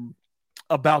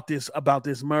about this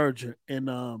merger,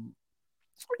 and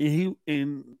he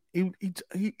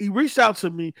reached out to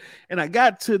me, and I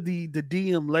got to the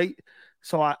DM late,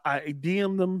 so I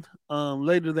DM'd him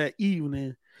later that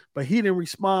evening, but he didn't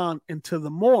respond until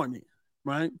the morning,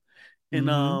 right?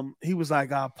 And he was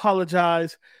like, I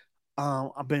apologize.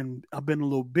 I've been a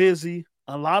little busy.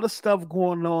 A lot of stuff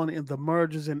going on in the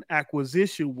mergers and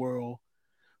acquisition world.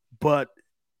 But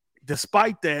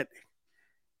despite that,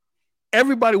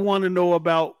 everybody want to know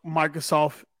about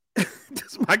Microsoft,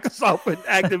 this Microsoft and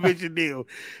Activision deal.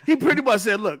 He pretty much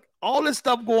said, look, all this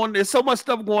stuff there's so much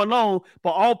stuff going on,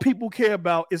 but all people care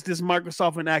about is this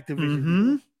Microsoft and Activision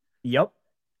deal. Yep.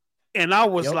 And I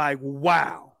was like,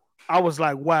 wow.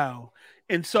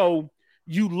 And so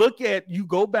you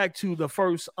go back to the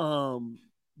first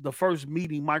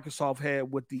meeting Microsoft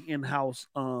had with the in-house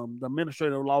the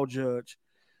administrative law judge.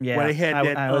 Yeah, where they had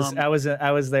I was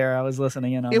there. I was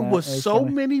listening in on it. Was so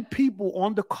many people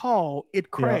on the call, it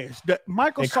crashed. The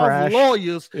Microsoft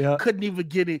lawyers couldn't even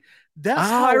get it.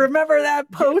 I remember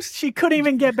that post. She couldn't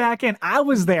even get back in. I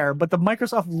was there, but the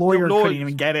Microsoft lawyer couldn't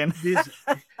even get in.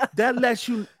 That lets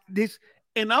you this,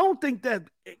 and I don't think that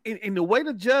in the way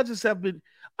the judges have been,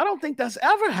 I don't think that's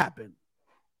ever happened.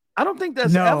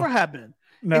 Ever happened.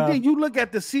 No. And then you look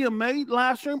at the CMA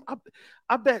live stream.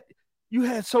 I bet you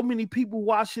had so many people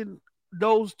watching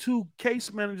those two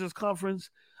case managers conference.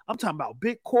 I'm talking about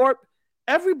Big Corp,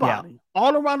 everybody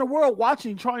all around the world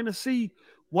watching, trying to see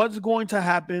what's going to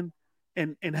happen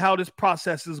and how this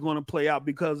process is going to play out,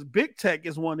 because big tech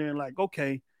is wondering like,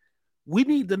 okay, we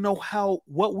need to know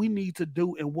what we need to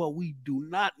do and what we do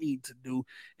not need to do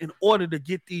in order to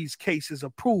get these cases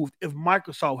approved if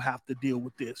Microsoft have to deal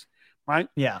with this, right?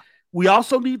 Yeah. We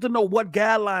also need to know what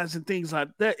guidelines and things like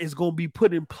that is going to be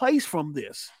put in place from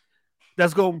this.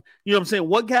 That's going, you know what I'm saying?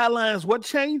 What guidelines, what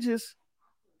changes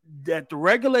that the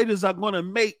regulators are going to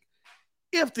make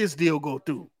if this deal go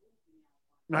through.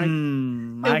 Right?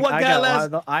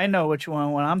 I know which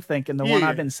one I'm thinking. The one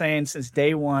I've been saying since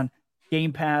day one,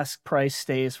 Game Pass price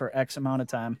stays for X amount of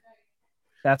time.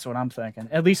 That's what I'm thinking,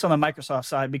 at least on the Microsoft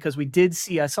side, because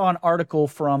I saw an article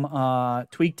from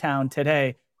Tweaktown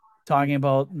today talking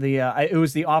about it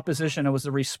was the opposition. It was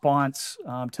the response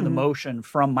to the motion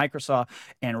from Microsoft.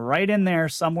 And right in there,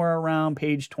 somewhere around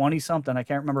page 20 something, I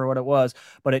can't remember what it was,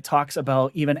 but it talks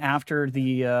about even after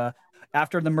the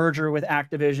merger with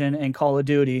Activision and Call of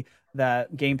Duty,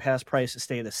 that Game Pass prices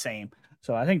stay the same.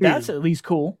 So I think that's at least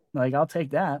cool. Like, I'll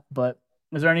take that. But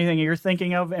is there anything you're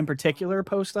thinking of in particular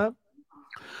post up?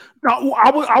 No,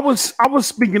 I was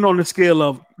speaking on the scale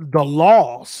of the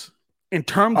laws in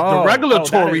terms of the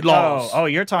regulatory laws. Oh,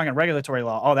 you're talking regulatory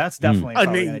law. Oh, that's definitely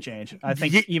probably going to change. I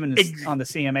think even on the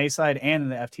CMA side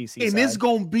and the FTC and side. It's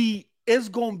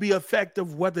going to be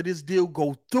effective whether this deal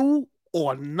go through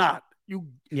or not.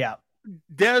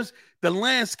 There's the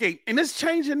landscape, and it's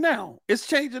changing now.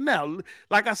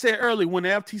 Like I said earlier, when the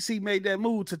FTC made that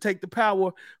move to take the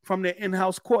power from their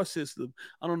in-house court system,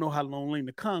 I don't know how long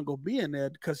Lena Khan gonna be in there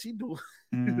because she do.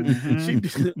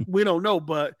 We don't know,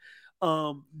 but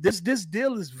this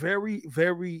deal is very,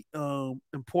 very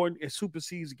important. It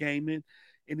supersedes gaming,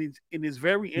 and it's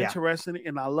very interesting.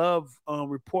 And I love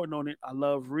reporting on it. I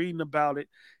love reading about it.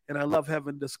 And I love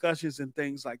having discussions and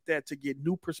things like that to get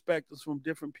new perspectives from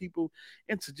different people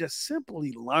and to just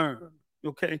simply learn.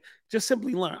 Okay. Just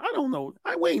simply learn. I don't know.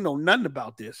 We ain't know nothing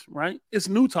about this, right? It's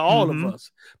new to all of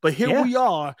us. But here we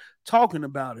are talking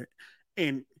about it.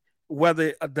 And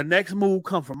whether the next move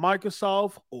come from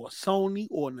Microsoft or Sony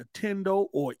or Nintendo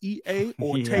or EA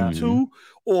or Take-Two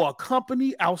or a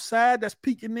company outside that's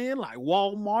peeking in like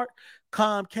Walmart,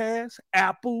 Comcast,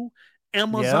 Apple,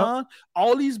 Amazon,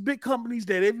 all these big companies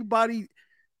that everybody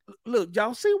look,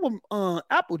 y'all see what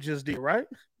Apple just did, right?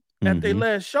 At their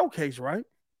last showcase, right?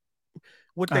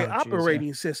 With their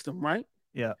operating system, right?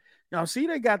 Yeah. Y'all see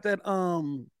they got that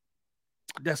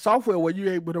that software where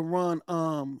you're able to run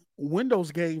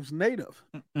Windows games native.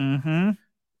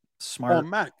 Smart. On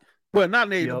Mac. Well, not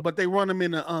native, but they run them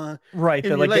in a like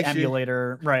the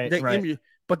emulator. Right.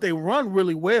 But they run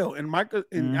really well. And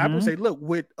Apple say, look,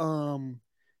 with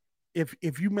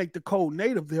if you make the code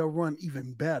native, they'll run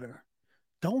even better.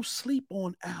 Don't sleep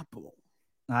on Apple.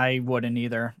 I wouldn't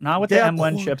either. Not with the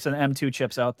M1 chips and M2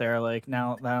 chips out there. Like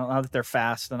now that they're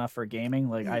fast enough for gaming,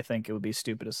 like I think it would be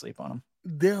stupid to sleep on them.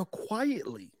 They're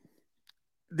quietly.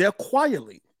 They're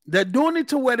doing it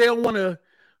to where they don't want to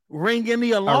ring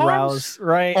any alarms,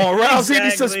 arouse any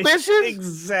suspicion.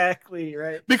 Exactly,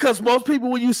 right. Because most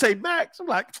people, when you say Macs, I'm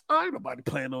like, ain't nobody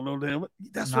playing on no damn.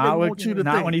 That's what they want you to think.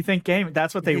 Not when you think game.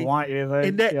 That's what they want you. Like,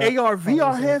 and that AR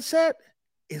VR headset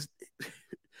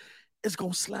it's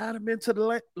gonna slide them into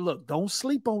the look. Don't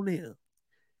sleep on them.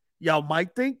 Y'all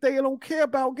might think they don't care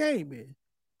about gaming,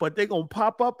 but they're gonna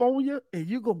pop up on you, and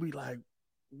you're gonna be like,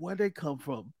 where they come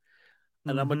from?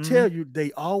 And I'm gonna tell you,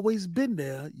 they always been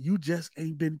there. You just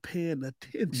ain't been paying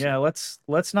attention. Yeah, let's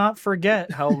not forget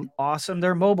how awesome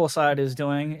their mobile side is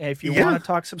doing. If you want to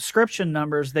talk subscription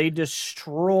numbers, they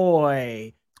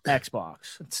destroy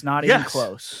Xbox. It's not even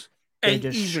close. They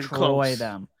destroy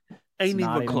them. Ain't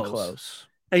even close.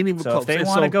 Ain't even close. If they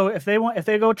want to go, if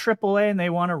they go AAA and they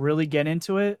want to really get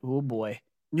into it, oh boy,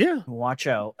 watch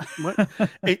out.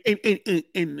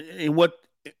 and what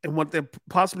they're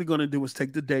possibly going to do is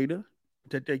take the data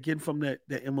that they get from that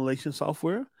emulation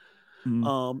software. They're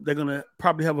going to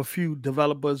probably have a few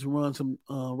developers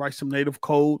write some native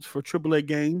codes for AAA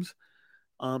games.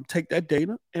 Take that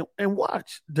data and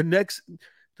watch the next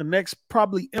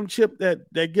probably M chip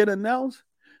that get announced.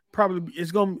 Probably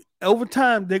it's going to, over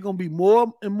time, they're going to be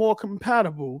more and more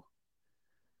compatible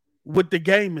with the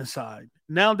gaming side.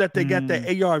 Now that they got the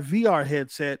AR VR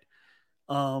headset,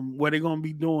 where they're going to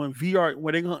be doing VR,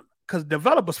 where they're going, because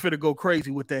developers fit to go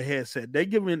crazy with their headset. They're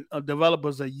giving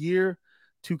developers a year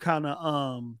to kind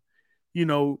of,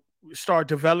 start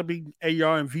developing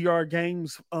AR and VR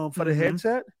games for the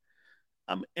headset.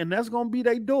 And that's going to be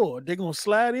their door. They're going to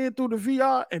slide in through the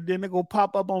VR, and then they're going to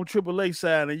pop up on AAA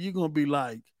side, and you're going to be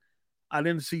like, I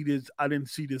didn't see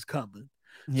this coming.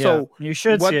 Yeah, so you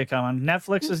should see it coming.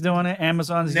 Netflix is doing it.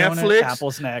 Amazon's doing it.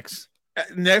 Apple's next.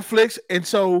 Netflix. And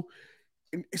so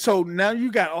So now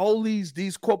you got all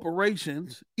these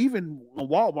corporations. Even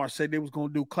Walmart said they was going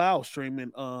to do cloud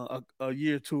streaming a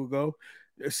year or two ago.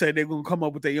 They said they're going to come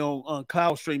up with their own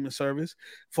cloud streaming service.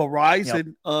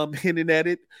 Verizon hinted at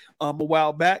it a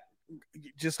while back.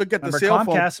 Just look at the cell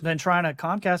phone.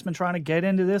 Comcast been trying to get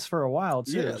into this for a while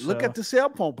too. Yeah, look at the cell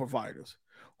phone providers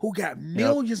who got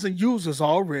millions of users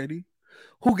already,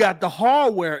 who got the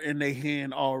hardware in their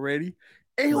hand already,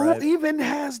 and who even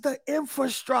has the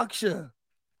infrastructure.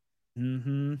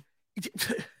 Mm-hmm.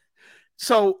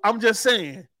 So I'm just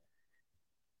saying,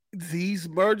 these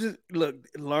mergers, look,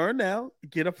 learn now,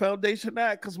 get a foundation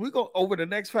now, because we're going over the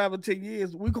next 5 or 10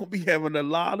 years, we're gonna be having a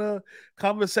lot of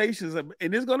conversations,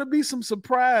 and there's gonna be some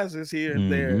surprises here and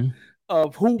there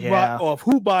of who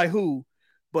by who,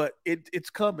 but it's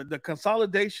coming. The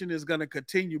consolidation is gonna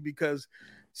continue because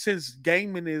since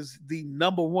gaming is the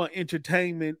number one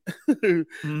entertainment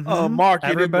market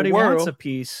everybody in the world, wants a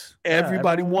piece.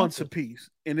 Everybody wants a piece,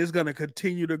 and it's going to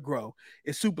continue to grow.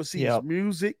 It supersedes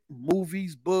music,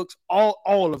 movies, books,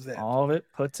 all of that. All of it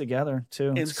put together too.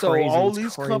 And it's so crazy. all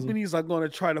these companies are going to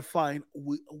try to find,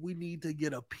 we need to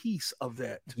get a piece of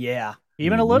that. Yeah.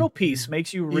 Even a little piece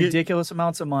makes you ridiculous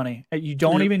amounts of money. You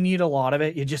don't even need a lot of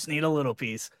it. You just need a little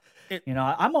piece. You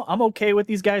know, I'm okay with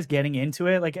these guys getting into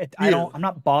it. Like I'm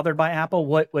not bothered by Apple.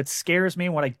 What scares me,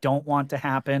 what I don't want to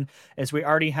happen is we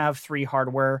already have 3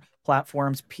 hardware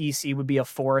platforms. PC would be a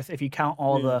 4th if you count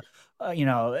all the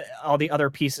all the other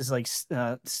pieces like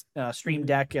Stream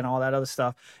Deck and all that other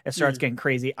stuff. It starts getting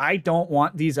crazy. I don't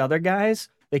want these other guys.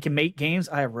 They can make games.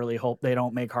 I really hope they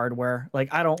don't make hardware.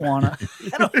 Like I don't want to.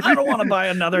 I don't want to buy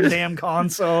another damn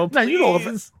console. Now, you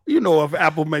know if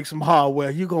Apple makes some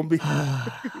hardware, you're gonna be.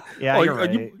 Yeah, you're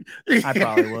right. I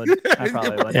probably would.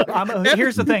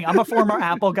 Here's the thing. I'm a former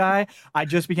Apple guy. I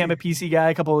just became a PC guy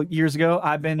a couple of years ago.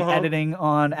 I've been editing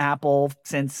on Apple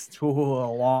since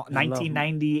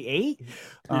 1998.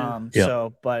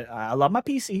 So, but I love my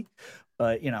PC.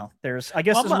 But there's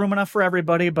room enough for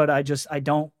everybody. But I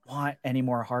don't want any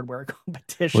more hardware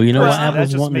competition. Well, you know why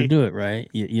Apple's wanting to do it, right?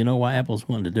 You know why Apple's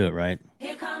wanting to do it, right?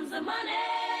 Here comes the money.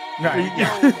 Right.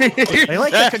 Yeah. They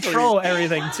like to control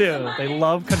everything too. They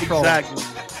love control.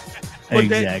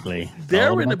 Exactly.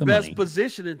 They're in the best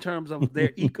position in terms of their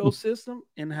ecosystem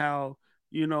and how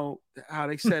how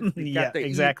they got the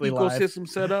ecosystem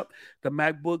set up. The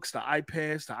MacBooks, the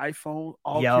iPads, the iPhone,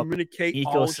 all communicate,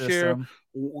 all share.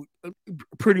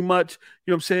 Pretty much,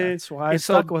 you know what I'm saying? That's why I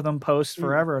stuck with them post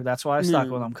forever. That's why I stuck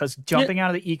with them, because jumping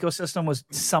out of the ecosystem was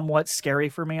somewhat scary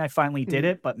for me. I finally did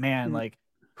it, but man,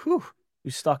 you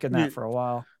stuck in that for a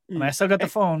while. I mean, I still got the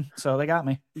phone, so they got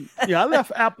me. I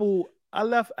left Apple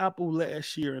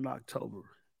last year in October.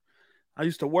 I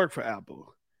used to work for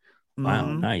Apple. Wow,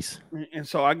 nice. And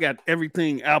so I got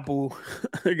everything Apple.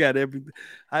 I got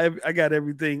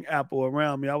everything Apple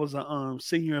around me. I was a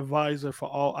senior advisor for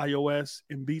all iOS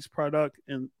and Beats products,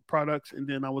 and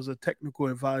then I was a technical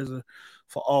advisor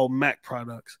for all Mac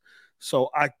products. So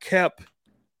I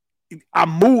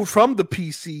moved from the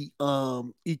PC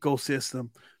ecosystem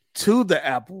to the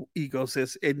Apple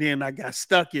ecosystem, and then I got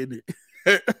stuck in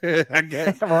it.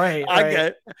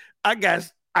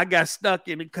 I got stuck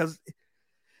in it because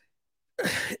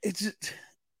it's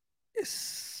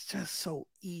just so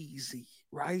easy,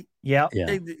 right? Yeah.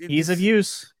 Ease of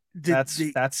use. That's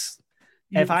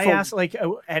if I ask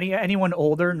anyone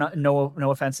older,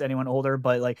 no offense to anyone older,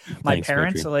 but like my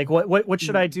parents are like, what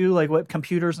should I do? Like what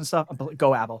computers and stuff?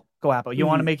 Go Apple. You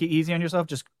want to make it easy on yourself?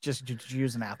 Just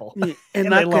use an Apple.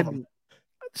 And I love them.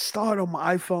 Start on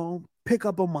my iPhone, pick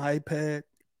up on my iPad,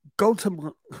 go to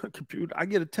my computer. I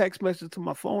get a text message to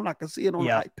my phone. I can see it on the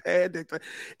iPad.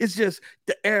 It's just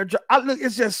the AirDrop.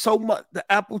 It's just so much. The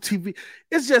Apple TV.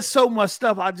 It's just so much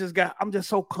stuff. I'm just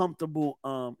so comfortable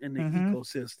in the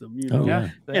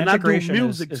ecosystem. And I do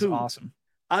music too. Awesome.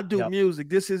 I do music.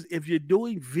 This is if you're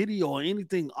doing video or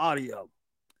anything audio.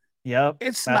 Yep.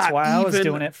 That's why I was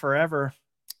doing it forever.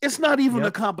 It's not even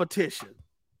a competition.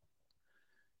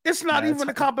 It's not even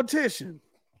a competition.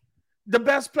 The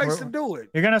best place to do it.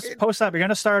 You're gonna post up. You're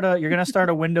gonna start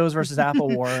a Windows versus Apple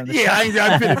war. I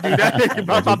finna do that.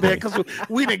 My bad, because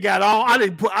we didn't got all. I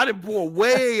didn't pull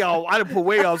way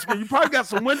off. You probably got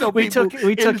some window people.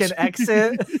 We took an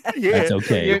exit. That's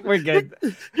okay. We're good.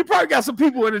 You probably got some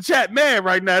people in the chat, man,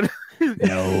 right now.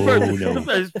 No.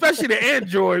 Especially the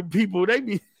Android people.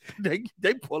 They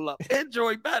pull up.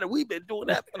 Android matter. We've been doing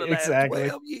that for the last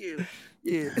 12 years.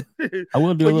 Yeah. I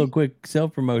will do a little quick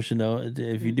self-promotion though.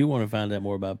 If you do want to find out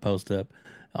more about Post Up,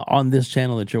 on this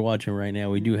channel that you're watching right now,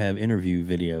 we do have interview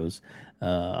videos.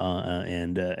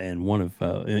 And one of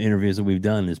interviews that we've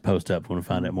done is Post Up. Want to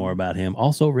find out more about him?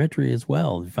 Also, Retry as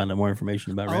well. Find out more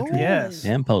information about Retry. Yes,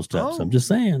 and Post Up. So I'm just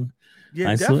saying,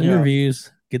 nice little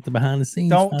interviews. Get the behind the scenes.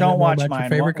 Don't watch about mine. Your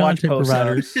favorite content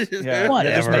providers. Yeah,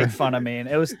 whatever. Just make fun of me. And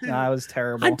it was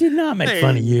terrible. I did not make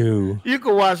fun of you. You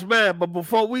can watch mine, but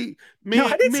before I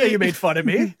didn't say you made fun of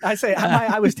me. I say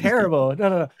I was terrible.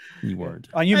 No. You weren't.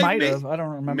 Oh, you might have. I don't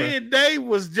remember. Me and Dave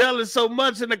was jealous so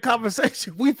much in the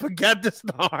conversation, we forgot to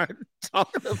start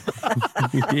talking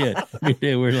about. We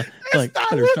did. We're like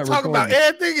we're talking about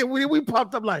everything, and we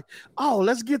popped up like, oh,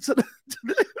 let's get to the.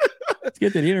 Let's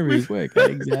get to the interview quick.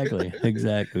 Exactly.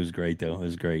 It was great though. It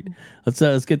was great.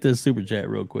 Let's get this super chat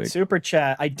real quick. Super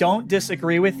chat. I don't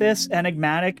disagree with this,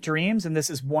 Enigmatic Dreams, and this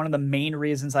is one of the main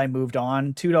reasons I moved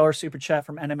on. $2 super chat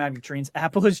from Enigmatic Dreams.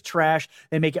 Apple is trash.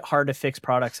 They make it hard to fix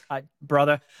products.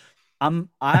 Brother, I'm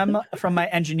from my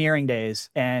engineering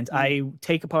days, and I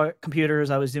take apart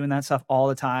computers. I was doing that stuff all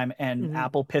the time, and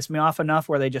Apple pissed me off enough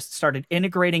where they just started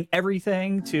integrating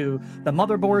everything to the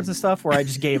motherboards and stuff where I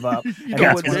just gave up. And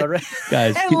that's one of the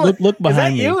guys, look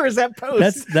behind me. Is that you or is that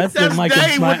Post? That's when my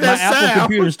Apple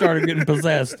computer started getting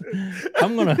possessed.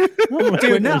 I'm gonna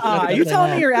dude, are you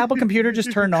telling me your Apple computer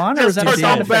just turned on, or is that a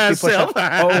sound effect you push up?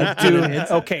 Oh, dude,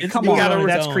 okay, come on,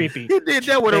 that's creepy. He did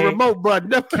that with a remote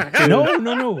button.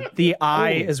 No. The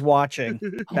eye is watching.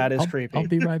 That is creepy. I'll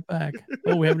be right back.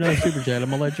 Oh, we have another super chat. I'm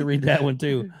gonna let you read that one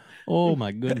too. Oh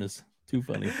my goodness. Too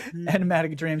funny.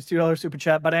 Enigmatic Dreams, $2 super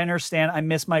chat. But I understand. I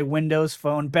miss my Windows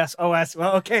Phone best OS.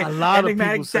 Well, okay. A lot of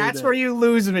people say that's where you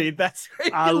lose me. That's where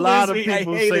you a lot of me.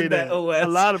 people say that. OS. A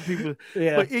lot of people.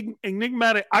 Yeah. But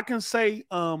Enigmatic, I can say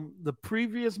the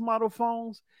previous model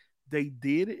phones, they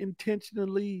did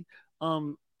intentionally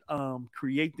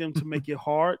create them to make it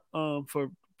hard for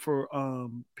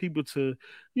people to,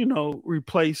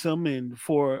 replace them, and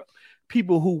for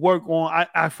people who work on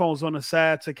iPhones on the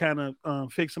side to kind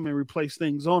of fix them and replace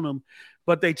things on them.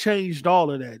 But they changed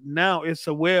all of that. Now it's a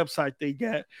website they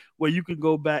got where you can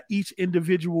go buy each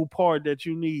individual part that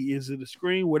you need. Is it a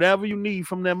screen? Whatever you need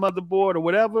from that motherboard or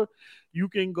whatever, you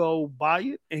can go buy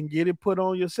it and get it put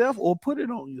on yourself or put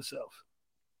it on yourself.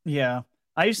 Yeah.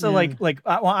 I used to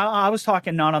I was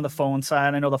talking not on the phone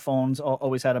side. I know the phones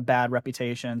always had a bad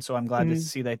reputation, so I'm glad to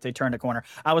see that they turned a corner.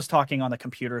 I was talking on the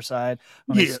computer side.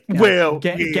 I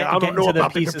don't know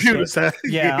about the computer side.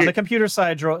 Yeah, on the computer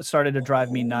side started to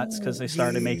drive me nuts because they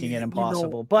started making it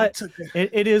impossible. But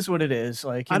it is what it is.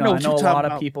 Like I know a lot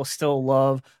of people still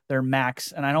love their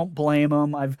Macs, and I don't blame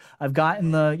them. I've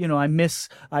gotten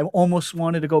I almost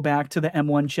wanted to go back to the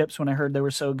M1 chips when I heard they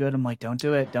were so good. I'm like, don't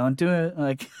do it.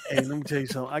 Like, hey, let me tell you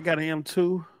something. I got an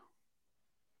M2.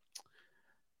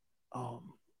 Oh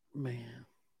man,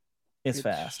 it's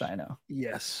fast. I know.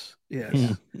 Yes.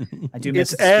 I do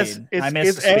miss the speed.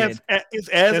 It's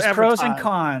as There's pros and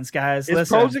cons, guys. It's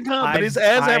Listen, pros and cons, but it's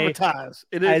as advertised.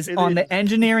 It is. On the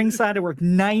engineering side, I worked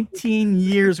 19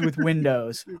 years with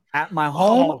Windows. At my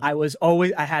home,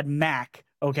 I had Mac.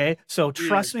 Okay, so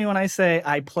trust me when I say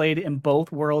I played in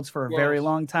both worlds for a very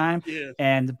long time,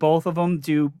 and both of them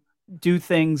do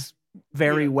things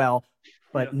very well.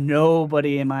 But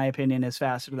nobody, in my opinion, is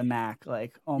faster than Mac.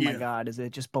 Like, oh my God, is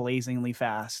it just blazingly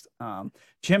fast?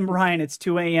 Jim Ryan, it's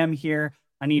 2 a.m. here.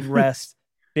 I need rest.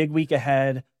 Big week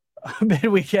ahead. Big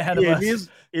week ahead of us.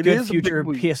 It is future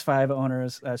PS5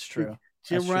 owners. That's true.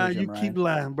 Jim Ryan, keep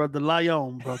lying, brother. Lie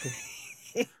on, brother.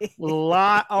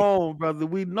 Lie on, brother.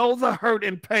 We know the hurt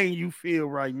and pain you feel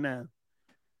right now.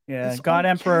 Yeah, God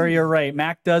Emperor, you're right.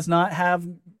 Mac does not have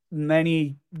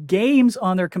many games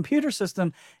on their computer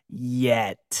system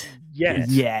yet.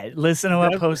 Listen to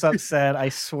what Post Up said. I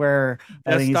swear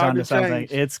I think he's onto something.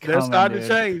 It's coming. To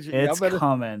change. It's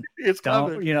coming. It's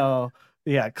coming.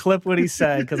 Clip what he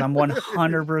said, because I'm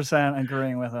 100%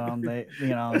 agreeing with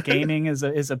him. Gaming is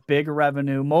a big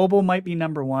revenue. Mobile might be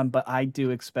number one, but I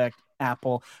do expect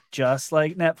Apple, just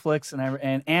like Netflix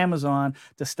and Amazon,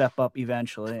 to step up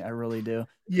eventually. I really do.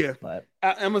 Yeah, but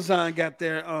Amazon got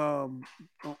their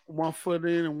 1 foot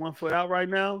in and 1 foot out right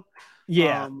now.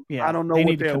 Yeah. I don't know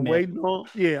what they're waiting on.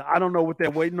 Yeah, I don't know what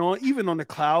they're waiting on, even on the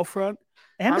cloud front.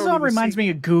 Amazon reminds me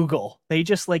of Google. They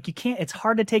just you can't, it's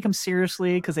hard to take them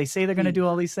seriously because they say they're going to do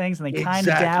all these things and they kind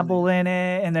of dabble in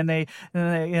it. And then they,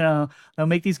 they'll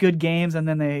make these good games and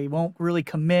then they won't really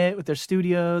commit with their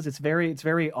studios. It's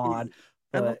very odd.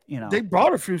 But, they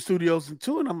brought a few studios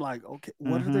into it. And I'm like, okay,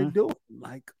 what are they doing?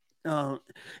 Like, and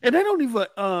they don't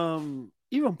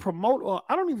even promote, or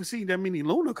I don't even see that many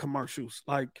Luna commercials.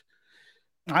 Like,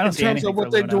 I don't see in terms of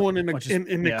what they're doing in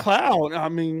the cloud. I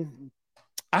mean,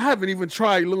 I haven't even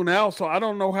tried Luna, so I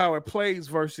don't know how it plays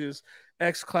versus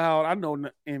xCloud. I know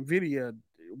NVIDIA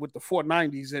with the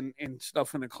 490s and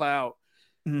stuff in the cloud.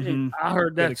 Mm-hmm. I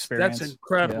heard that's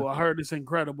incredible. Yeah. I heard it's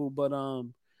incredible, but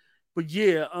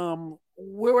yeah,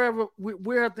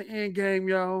 we're at the end game,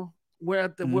 y'all. We're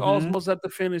almost at the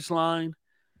finish line.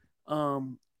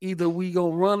 Either we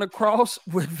gonna run across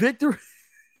with victory,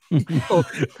 or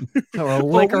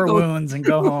lick our wounds and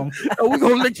go home. Or we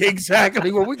gonna lick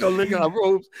exactly. Well, we gonna lick our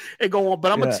robes and go on.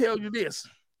 But I'm gonna tell you this: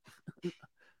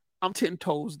 I'm 10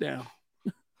 toes down.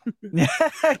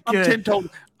 I'm 10 toes.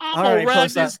 I'm gonna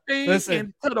ride this thing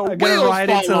until the wheels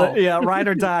fall off. Ride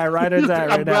or die. Ride or die.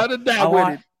 I'm ride or die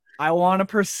with it. I want a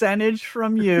percentage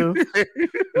from you.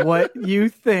 What you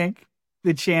think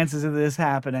the chances of this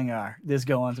happening are? This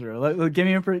going through? Give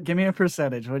me a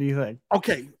percentage. What do you think?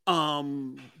 Okay.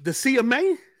 The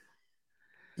CMA.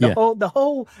 The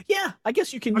whole. Yeah, I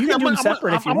guess you can. You can do them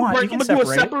separate if you want. I'm gonna do it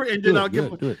separate, and then I'll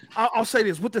give it. I'll say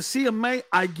this with the CMA.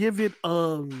 I give it.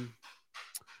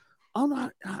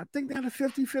 I think they had a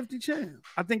 50-50 chance.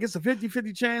 I think it's a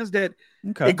 50-50 chance that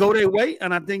it go their way,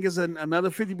 and I think it's another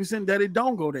 50% that it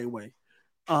don't go their way.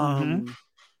 And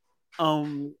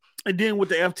then with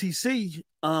the FTC,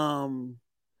 I'm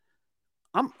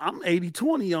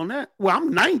 80-20 on that. Well,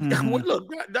 I'm 90. Look,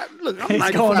 I'm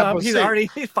 95%. Going up. He's already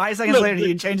 5 seconds later.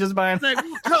 He changes his mind.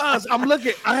 Because I'm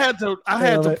looking. I had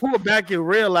to pull back and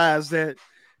realize that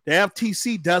the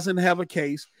FTC doesn't have a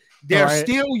case. They're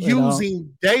still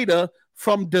using data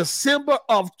from December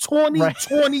of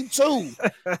 2022.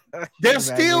 They're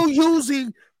still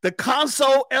using the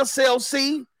console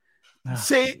SLC.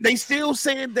 They still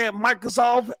saying that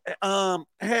Microsoft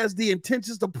has the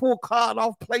intentions to pull COD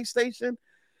off PlayStation.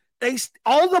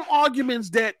 All them arguments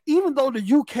that even though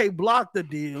the UK blocked the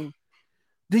deal,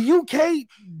 the UK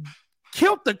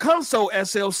killed the console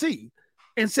SLC.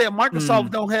 And said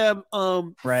Microsoft don't have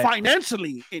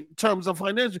financially, in terms of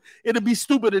financial, it'd be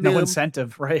stupid of them. No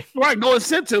incentive, right? Right, no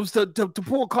incentives to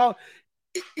pull a call.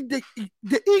 The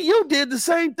EU did the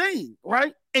same thing,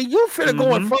 right? And you finna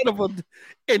go in front of them,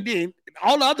 and then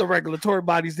all the other regulatory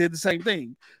bodies did the same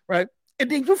thing, right?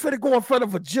 And then you finna go in front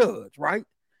of a judge, right?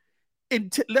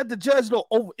 And let the judge know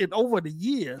over the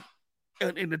year,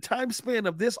 and in the time span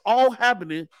of this all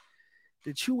happening,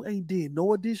 that you ain't did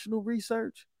no additional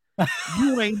research.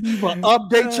 You ain't even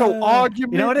update your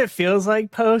argument. You know what it feels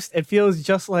like, Post? It feels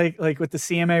just like with the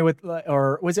CMA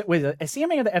or was it a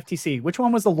CMA or the FTC? Which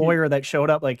one was the lawyer that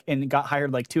showed up and got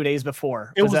hired 2 days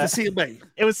before? It was the CMA.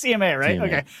 It was CMA, right? CMA.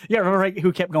 Okay. Yeah, remember, right?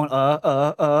 Who kept going,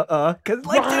 because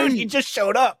dude, you just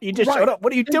showed up. Showed up.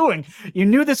 What are you doing? You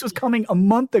knew this was coming a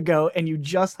month ago and you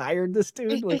just hired this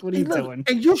dude? What are you doing?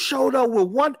 And you showed up with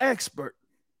one expert.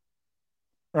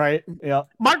 Right. Yeah.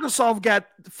 Microsoft got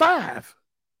 5.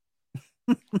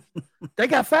 They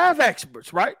got 5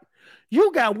 experts, right?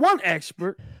 You got one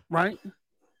expert, right,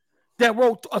 that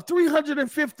wrote a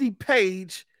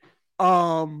 350-page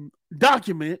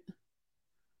document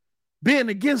being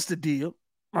against the deal,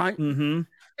 right? And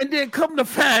then come to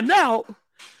find out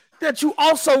that you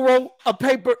also wrote a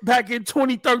paper back in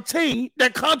 2013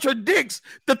 that contradicts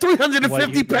the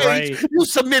 350 page you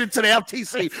submitted to the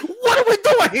FTC. What are we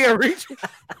doing here, Rich?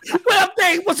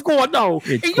 What's going on?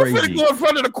 It's and crazy. You finna go in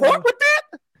front of the court with that?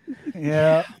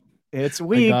 Yeah, it's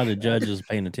weak. God, the judge is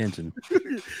paying attention.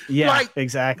 Yeah,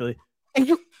 exactly.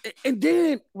 And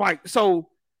then so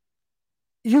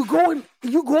you going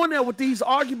there with these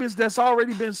arguments that's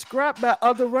already been scrapped by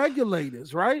other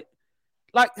regulators, right?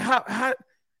 Like how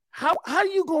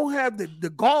you gonna have the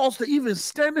galls to even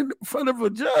stand in front of a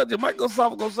judge and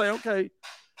Microsoft gonna say, okay,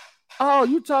 oh,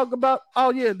 you talk about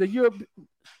the Europe,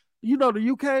 the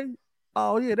UK,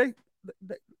 oh yeah,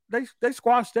 they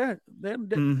squashed that.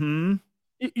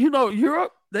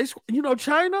 Europe,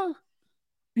 China,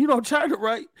 China,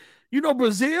 right?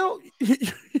 Brazil,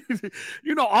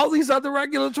 all these other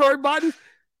regulatory bodies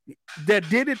that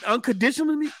did it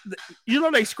unconditionally,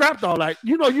 they scrapped all that.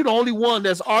 You're the only one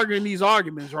that's arguing these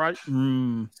arguments, right?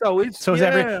 So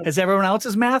is everyone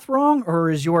else's math wrong, or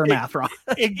is your math wrong?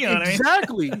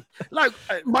 Exactly. I mean? Like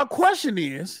my question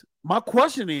is,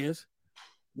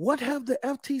 what have the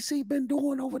FTC been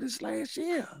doing over this last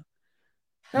year?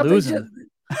 Losing.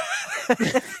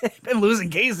 Been losing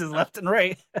cases left and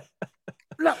right.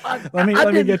 No, let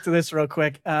me get to this real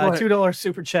quick. $2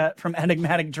 super chat from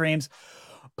Enigmatic Dreams.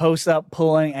 Post up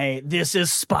pulling this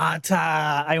is Sparta.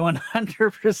 I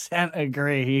 100%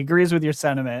 agree. He agrees with your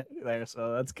sentiment there,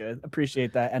 so that's good.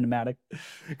 Appreciate that, Enigmatic.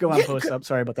 Go on, post up.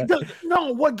 Sorry about that.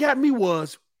 No, what got me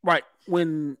was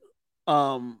when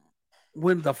the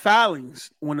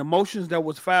motions that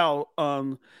was filed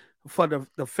for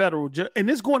the federal judge, and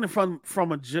it's going in front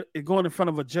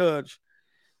of a judge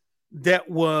that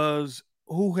was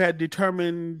who had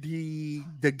determined the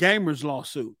gamers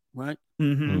lawsuit, right?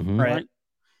 Right.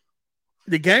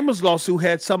 The gamers lawsuit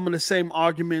had some of the same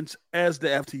arguments as the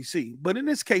FTC, but in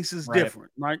this case, it's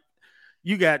different, right?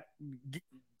 You got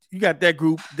that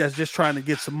group that's just trying to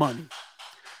get some money.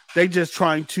 They just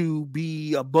trying to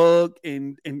be a bug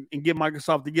and get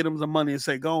Microsoft to get them some money and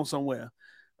say go on somewhere.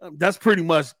 That's pretty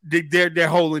much their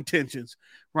whole intentions,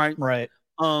 right? Right.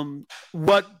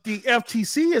 What the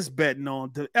FTC is betting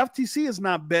on, the FTC is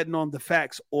not betting on the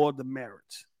facts or the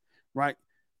merits, right?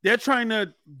 They're trying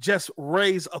to just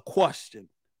raise a question.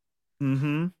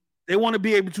 They want to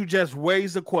be able to just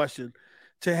raise a question,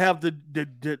 to have the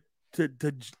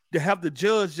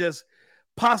judge just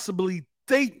possibly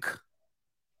think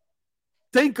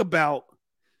about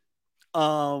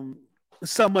some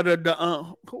of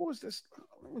the who was this?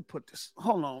 Let me put this.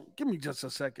 Hold on. Give me just a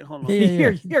second. Hold on. Yeah.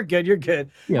 You're good. You're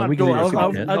good. Yeah,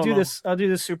 I'll do this. I'll do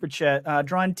this super chat.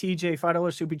 Drawn TJ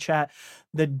 $5 super chat.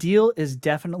 The deal is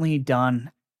definitely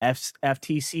done.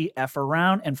 FTC F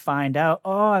around and find out.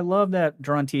 Oh, I love that,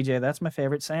 Drawn TJ. That's my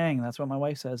favorite saying. That's what my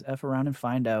wife says. F around and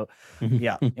find out.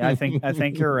 Yeah. I think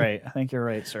you're right. I think you're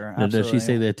right, sir. Now, does she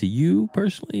say that to you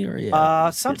personally,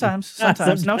 or sometimes.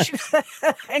 No, she.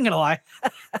 I ain't gonna lie.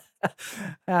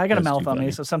 I got a mouth on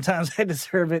me, so sometimes I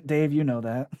deserve it, Dave. You know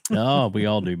that. Oh, we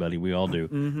all do, buddy. We all do.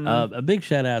 A big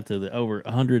shout out to the over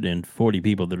 140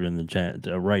 people that are in the chat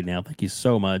right now. Thank you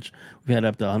so much. We've had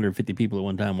up to 150 people at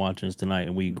one time watching us tonight,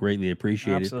 and we greatly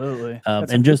appreciate it. Absolutely.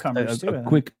 And just a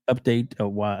quick update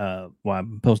of why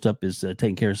Post Up is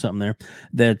taking care of something there.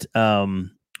 That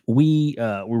we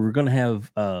were going to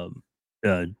have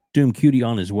Doom Cutie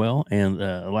on as well, and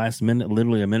last minute,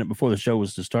 literally a minute before the show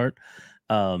was to start.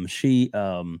 She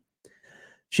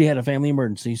had a family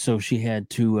emergency, so she had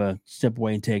to step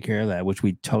away and take care of that, which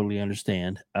we totally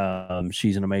understand.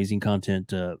 She's an amazing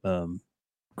content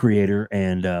creator,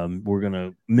 and we're going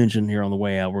to mention here on the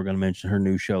way out, we're going to mention her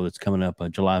new show that's coming up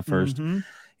July 1st.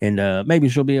 And maybe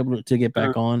she'll be able to get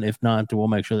back on. If not, we'll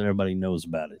make sure that everybody knows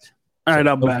about it. All right,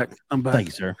 I'm back. Thank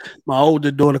you, sir. My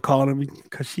older daughter calling me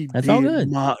because she That's did all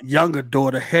good. my younger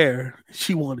daughter hair.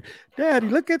 She wanted, Daddy,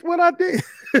 look at what I did.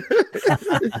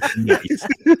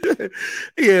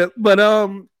 Yeah, but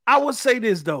I would say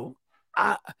this though.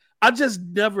 I just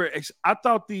never. I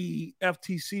thought the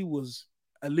FTC was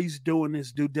at least doing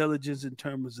its due diligence in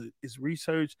terms of its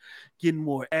research, getting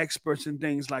more experts and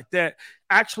things like that.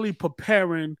 Actually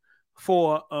preparing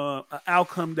for an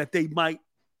outcome that they might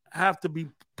have to be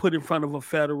put in front of a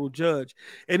federal judge.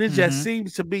 And it just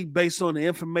seems to be based on the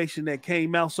information that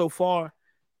came out so far,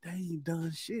 they ain't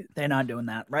done shit. They're not doing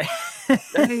that, right?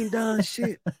 They ain't done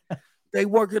shit. They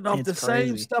working off the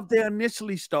same stuff they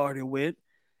initially started with.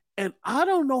 And I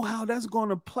don't know how that's going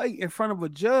to play in front of a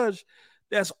judge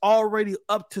that's already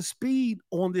up to speed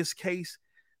on this case,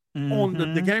 on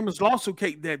the gamers lawsuit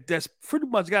case that's pretty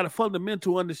much got a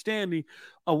fundamental understanding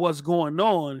of what's going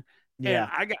on. Yeah,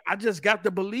 and I just got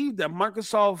to believe that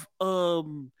Microsoft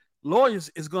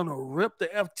lawyers is going to rip the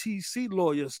FTC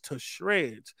lawyers to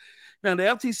shreds. Now, the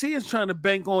FTC is trying to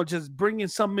bank on just bringing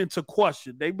something into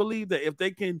question. They believe that if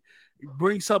they can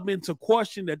bring something into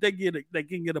question, that they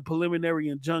can get a preliminary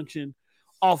injunction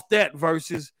off that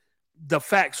versus the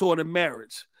facts or the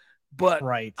merits. But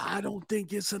I don't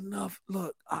think it's enough.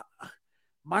 Look,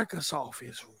 Microsoft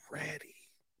is ready.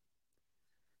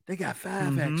 They got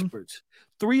 5 experts.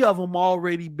 3 of them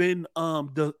already been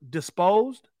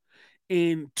disposed,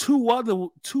 and two,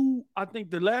 I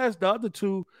think the other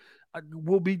 2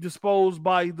 will be disposed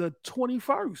by the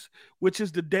 21st, which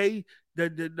is the day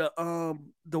that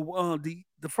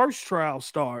the first trial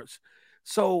starts.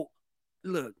 So,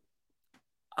 look,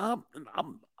 I'm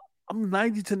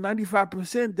 90 to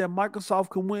 95% that Microsoft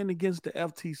can win against the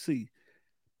FTC.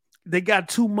 They got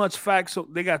too much facts.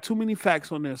 They got too many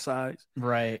facts on their side.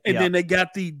 Right. And then they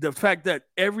got the fact that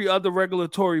every other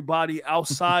regulatory body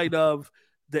outside of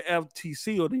the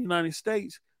FTC or the United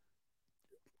States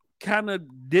kind of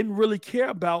didn't really care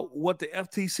about what the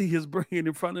FTC is bringing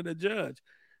in front of the judge.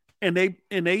 And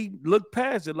they look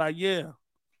past it like, yeah,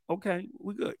 okay,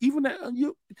 we good. Even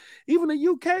the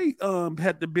UK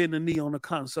had to bend the knee on the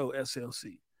console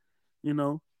SLC, you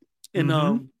know? And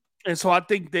and so I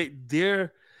think that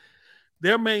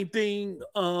their main thing,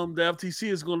 the FTC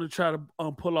is going to try to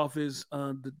pull off is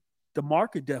the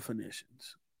market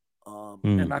definitions,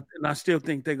 and I still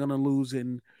think they're going to lose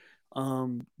in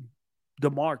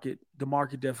the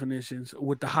market definitions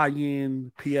with the high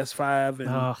end PS5 and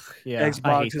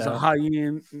Xbox is a high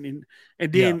end, and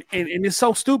then and it's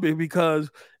so stupid because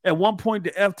at one point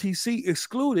the FTC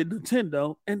excluded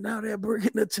Nintendo, and now they're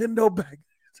bringing Nintendo back.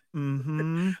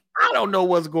 I don't know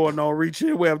what's going on.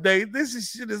 Reaching web,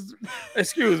 this shit is.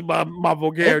 Excuse my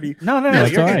vulgarity. No,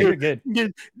 you're good.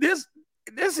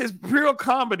 This is pure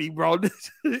comedy, bro.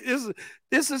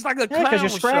 This is like a clown because you're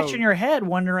scratching show. Your head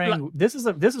wondering this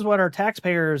is what our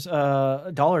taxpayers'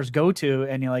 dollars go to,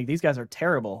 and you're like, these guys are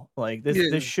terrible. Like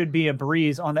this should be a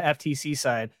breeze on the FTC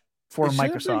side for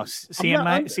Microsoft.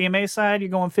 CMA side, you're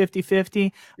going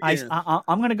 50-50.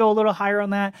 I'm going to go a little higher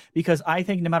on that because I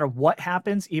think no matter what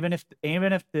happens, even if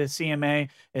the CMA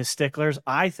is sticklers,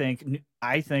 I think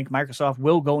Microsoft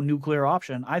will go nuclear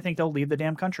option. I think they'll leave the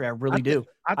damn country. I really do.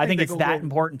 I think it's that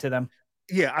important to them.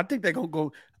 Yeah, I think they're going to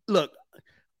go. Look,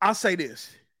 I'll say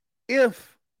this.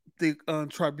 If the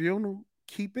tribunal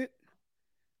keep it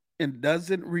and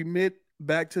doesn't remit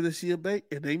back to the CMA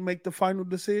and they make the final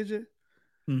decision,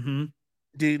 then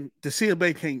the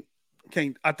CMA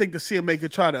can't. I think the CMA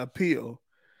could try to appeal,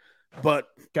 but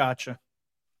gotcha.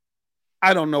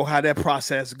 I don't know how that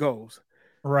process goes.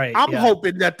 Right. I'm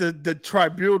hoping that the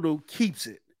tribunal keeps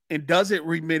it and doesn't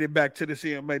remit it back to the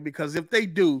CMA, because if they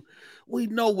do, we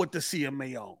know what the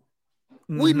CMA own.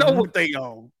 We know what they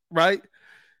own, right?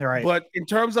 Right. But in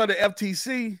terms of the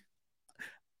FTC,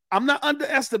 I'm not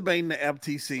underestimating the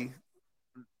FTC.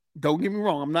 Don't get me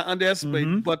wrong. I'm not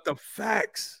underestimating, but the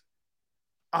facts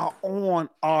are on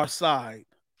our side.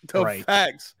 The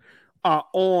facts are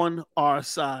on our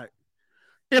side.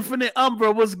 Infinite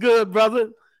Umbra, what's good, brother?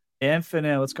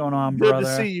 Infinite, what's going on, brother? Good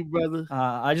to see you, brother.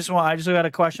 I just got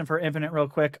a question for Infinite real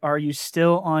quick. Are you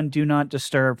still on Do Not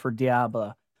Disturb for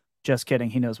Diablo? Just kidding.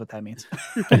 He knows what that means.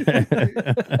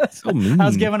 So mean. I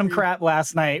was giving him crap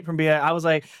last night I was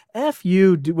like, F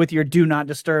you with your Do Not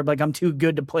Disturb. Like, I'm too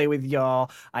good to play with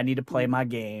y'all. I need to play my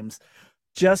games.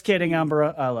 Just kidding,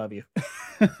 Umbra. I love you.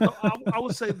 I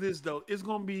would say this, though. It's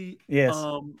going to be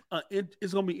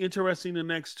it's going to be interesting the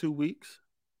next 2 weeks.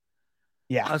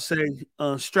 Yeah. I say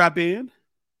strap in.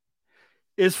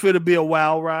 It's for to be a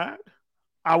wild ride.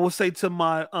 I will say to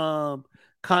my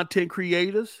content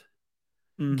creators,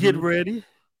 get ready.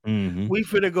 We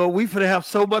finna have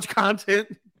so much content,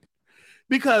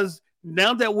 because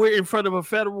now that we're in front of a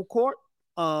federal court,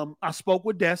 I spoke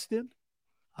with Destin.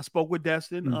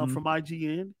 from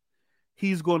IGN.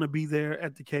 He's going to be there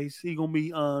at the case. He's going to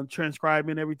be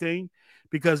transcribing everything,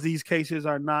 because these cases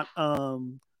are not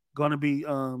going to be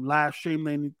live streamed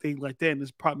or anything like that, and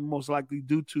it's probably most likely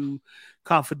due to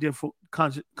confidential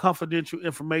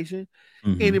information.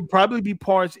 And it probably be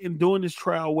parts in doing this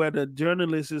trial where the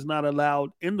journalist is not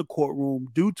allowed in the courtroom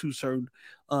due to certain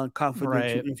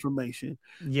confidential information.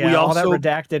 Yeah, all that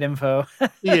redacted info.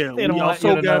 Yeah, they don't want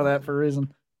you to know that for a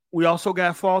reason. We also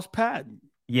got false patent.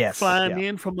 Yes, flying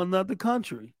in from another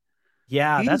country.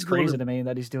 Yeah, that's crazy to me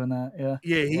that he's doing that.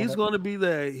 Yeah, he's going to be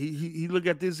there. He look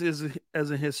at this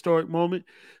as a historic moment,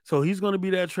 so he's going to be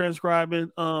there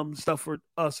transcribing stuff for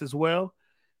us as well.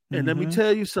 And let me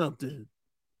tell you something: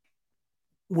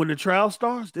 when the trial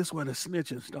starts, this is where the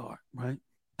snitching start, right?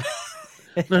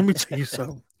 Let me tell you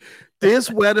something.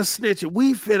 This where the snitching.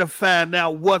 We finna find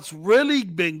out what's really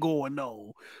been going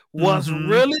on, what's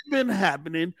really been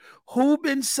happening, who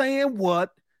been saying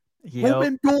what. Who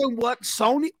been doing what?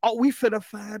 Sony? Oh, we finna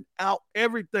find out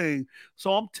everything.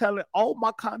 So I'm telling all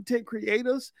my content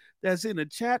creators that's in the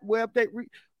chat web,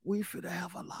 we finna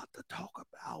have a lot to talk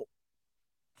about.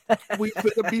 We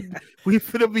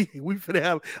finna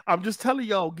have. I'm just telling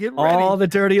y'all, get ready. All the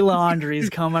dirty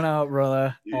laundry's coming out,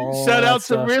 brother. Shout out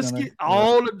to Risky.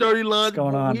 All the dirty laundry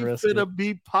going on, we Risky. finna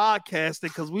be podcasting,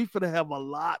 because we finna have a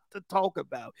lot to talk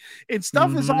about. And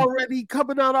stuff is already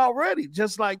coming out already.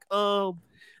 Just like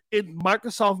in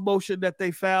Microsoft motion that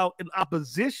they filed in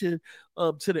opposition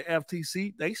to the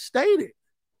FTC, they stated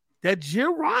that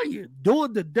Jim Ryan,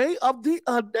 during the day of the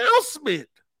announcement,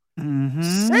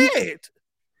 said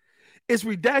it's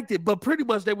redacted, but pretty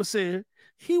much they were saying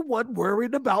he wasn't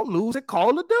worried about losing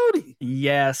Call of Duty.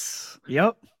 Yes.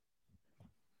 Yep.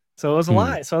 So it was a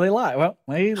lie. So they lie. Well,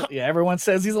 everyone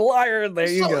says he's a liar. There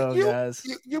you go, guys.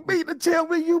 You mean to tell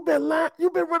me you've been lying?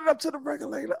 You've been running up to the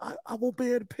regulator. I won't be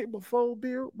able to pay my phone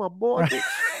bill, my mortgage.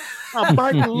 I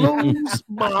might lose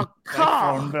my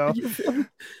car.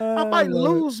 I might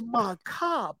lose my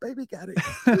car. Baby got it.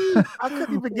 I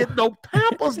couldn't even get no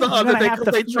Pampers the other day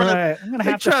because they tried. I'm gonna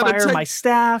have to fire my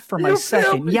staff for my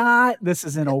second yacht. This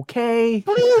isn't okay.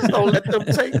 Please don't let them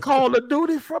take Call of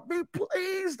Duty from me.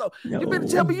 Please don't. No. You been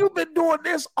telling me you've been doing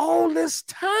this all this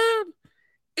time,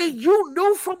 and you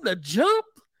knew from the jump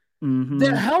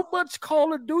Then how much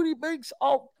Call of Duty makes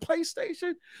on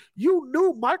PlayStation? You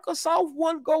knew Microsoft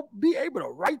wasn't going to be able to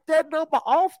write that number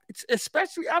off,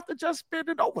 especially after just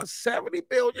spending over $70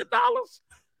 billion.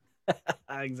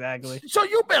 Exactly. So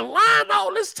you've been lying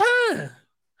all this time.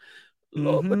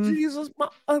 Lord, but Jesus,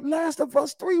 Last of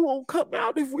Us 3 won't come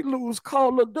out if we lose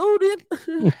Call of Duty.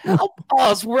 Help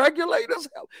us, regulators.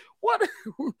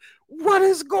 What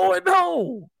is going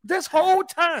on this whole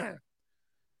time?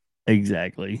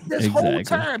 Exactly. This whole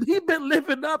time, he been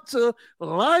living up to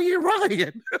Lion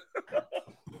Ryan.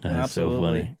 That's so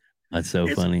funny. That's so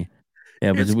funny.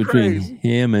 Yeah, but between crazy.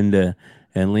 Him and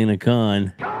Lena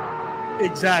Khan.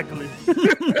 Exactly.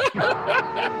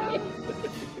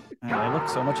 They look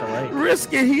so much alike.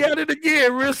 Risky, he had it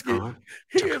again. Risky,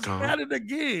 he has had it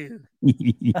again.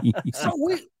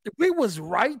 So we was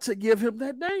right to give him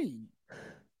that name.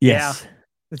 Yes,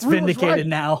 it's vindicated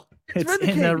now.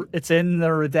 It's in the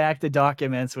redacted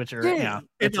documents, which are and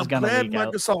I'm glad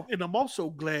Microsoft, and I'm also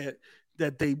glad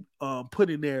that they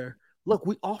put in there. Look,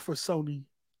 we offer Sony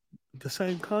the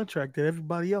same contract that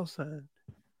everybody else signed.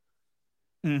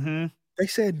 They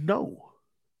said no.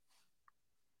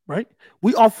 Right?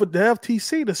 We offered the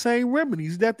FTC the same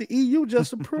remedies that the EU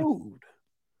just approved.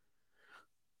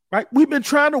 Right? We've been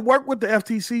trying to work with the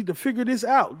FTC to figure this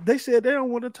out. They said they don't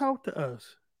want to talk to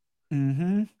us. How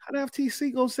the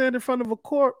FTC gonna stand in front of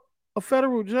a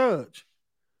federal judge?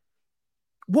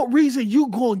 What reason you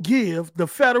gonna give the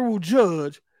federal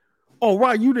judge,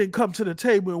 why you didn't come to the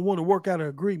table and want to work out an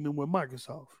agreement with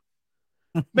Microsoft?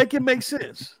 Make it make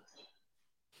sense.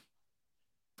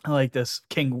 I like this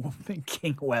King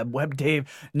Web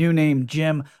Dave, new name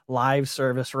Jim, live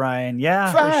service Ryan.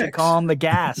 Yeah, Facts. we should call him the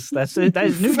Gas. That's it. That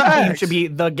his new name should be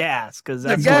the Gas, because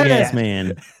that's the gas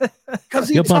man. Because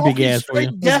he'll pump your gas for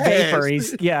you. Vapor.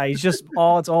 He's just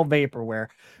it's all vaporware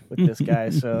with this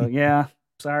guy. So yeah,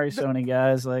 sorry Sony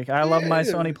guys. Like I love my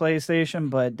Sony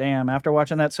PlayStation, but damn, after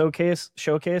watching that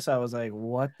showcase, I was like,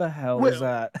 what the hell is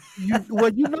that?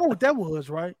 You know what that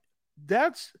was, right?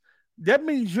 That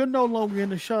means you're no longer in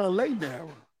the Sean Layden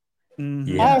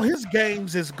era. All his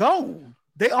games is gone.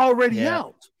 They already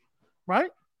out. Right?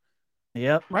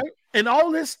 Yep. Right? And all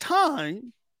this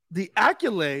time, the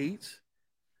accolades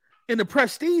and the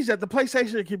prestige that the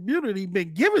PlayStation community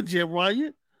been giving Jim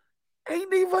Ryan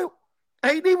ain't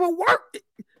even worked.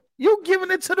 You're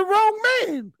giving it to the wrong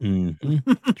man.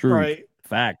 True. Right.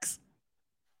 Facts.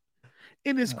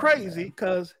 And it's crazy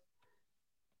because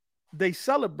they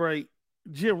celebrate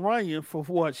Jim Ryan for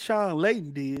what Sean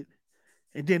Layden did,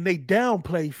 and then they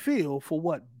downplay Phil for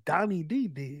what Donnie D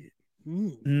did.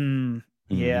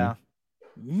 Yeah.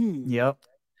 Yep.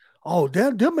 Oh,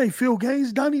 them ain't Phil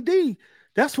Gaines, Donnie D.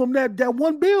 That's from that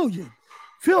 $1 billion.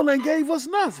 Phil ain't gave us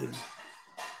nothing.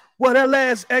 Well, that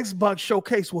last Xbox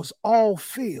showcase was all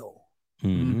Phil.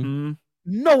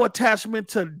 No attachment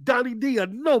to Donnie D or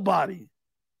nobody.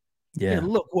 Yeah. And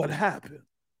look what happened.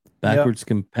 Backwards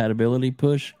compatibility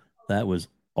push. That was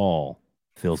all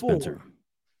Phil Spencer.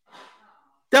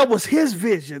 That was his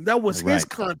vision. That was his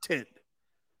content.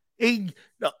 I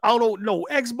don't know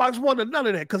Xbox One or none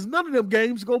of that, because none of them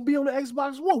games gonna be on the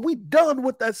Xbox One. We done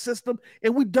with that system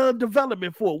and we done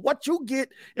development for it. What you get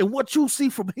and what you see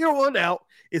from here on out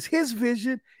is his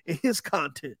vision and his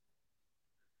content.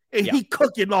 And he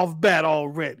cooking off bat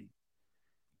already.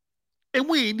 And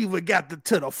we ain't even got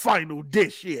to the final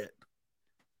dish yet.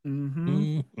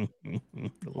 A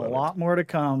lot more to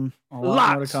come. A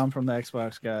lot more to come from the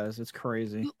Xbox guys. It's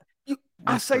crazy.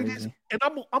 I say this, and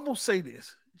I'm gonna say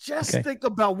this. Just think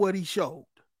about what he showed,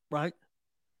 right?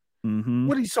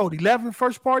 What he showed, 11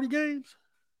 first-party games?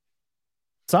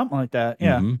 Something like that.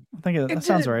 Yeah. I think that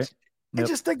sounds right. And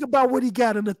just think about what he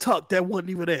got in the tuck that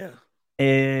wasn't even there.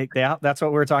 Yeah, that's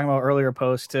what we were talking about earlier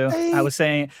post too. I was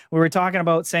saying we were talking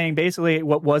about saying basically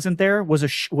what wasn't there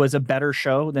was a better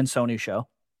show than Sony's show.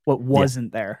 What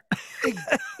wasn't there?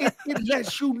 It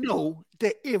lets you know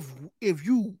that if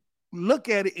you look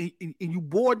at it and you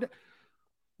bored,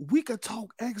 we could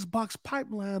talk Xbox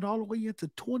pipeline all the way into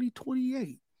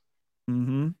 2028.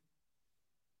 Name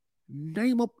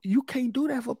up, you can't do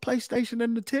that for PlayStation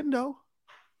and Nintendo,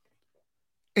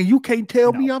 and you can't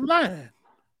tell me I'm lying.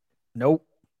 Nope.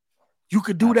 You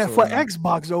could do that for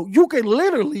Xbox though. You can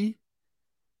literally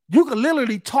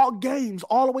talk games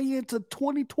all the way into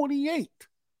 2028.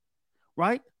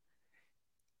 Right?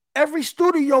 Every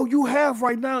studio you have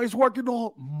right now is working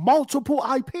on multiple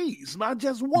IPs, not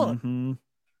just one.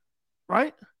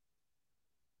 Right?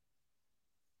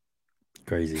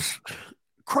 Crazy.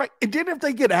 And then if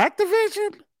they get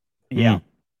Activision,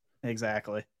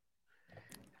 exactly.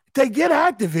 They get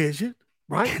Activision,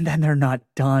 right? And then they're not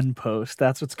done post.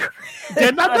 That's what's crazy.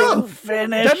 They're not done.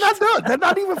 Finished. They're not done. They're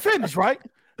not even finished, right?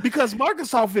 Because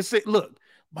Microsoft is saying, look,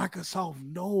 Microsoft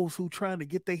knows who's trying to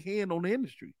get their hand on the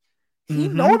industry. He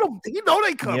know them. He know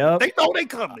they coming. Yep. They know they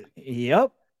coming.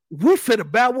 Yep. We fit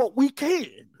about what we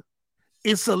can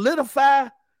and solidify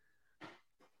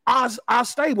our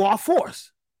stable, our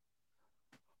force,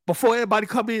 before everybody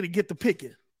come in and get the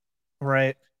picking.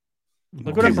 Right.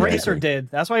 Look what Embracer did.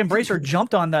 That's why Embracer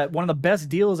jumped on that, one of the best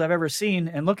deals I've ever seen.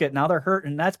 And look at now they're hurt,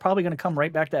 and that's probably going to come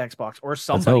right back to Xbox or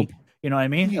somebody. You know what I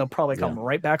mean? It'll probably come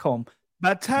right back home.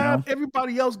 By the time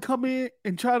everybody else come in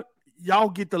and try, y'all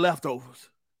get the leftovers.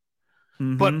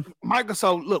 But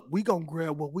Microsoft, look, we gonna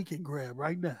grab what we can grab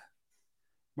right now,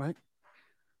 right?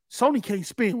 Sony can't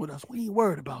spend with us. We ain't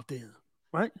worried about them,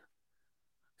 right?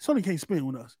 Sony can't spend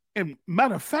with us. And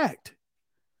matter of fact,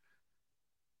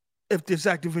 if this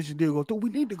Activision deal go through,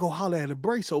 we need to go holler at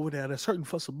Embrace over there that's hurting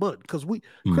for some money because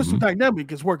Crystal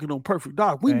Dynamic is working on Perfect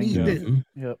Dark. We need them.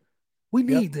 Yep. We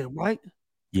need them, right?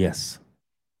 Yes.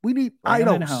 We need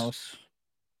Eidos.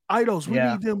 Eidos, we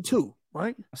need them too,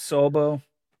 right? Sobo.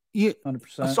 Yeah, 100%.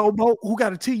 Sobo, who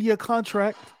got a 10-year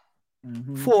contract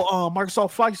for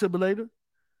Microsoft Flight Simulator,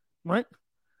 right?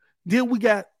 Then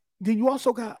you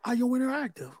also got IO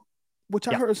Interactive, which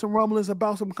I heard some rumblings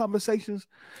about, some conversations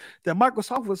that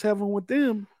Microsoft was having with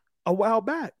them a while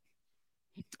back.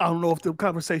 I don't know if the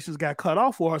conversations got cut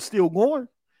off or are still going,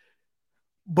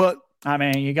 but I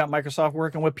mean, you got Microsoft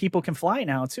working with People Can Fly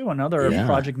now too. Another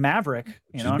Project Maverick,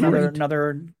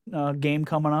 another game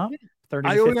coming up. $30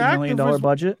 to $50 million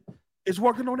budget. It's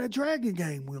working on that Dragon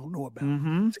game we don't know about.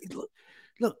 See,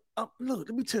 look, let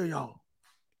me tell y'all.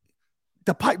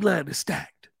 The pipeline is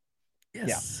stacked.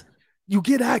 Yes. You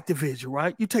get Activision,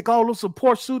 right? You take all those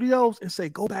support studios and say,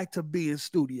 go back to being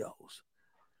studios.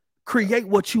 Create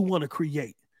what you want to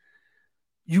create.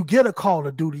 You get a Call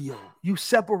of Duty. You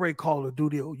separate Call of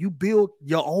Duty. You build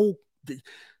your own.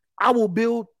 I will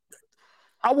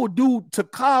do to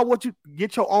Kyle what you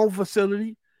get your own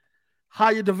facility.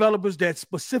 Hire developers that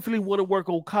specifically want to work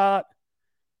on COD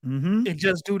and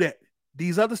just do that.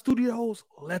 These other studios,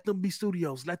 let them be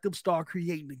studios. Let them start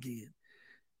creating again.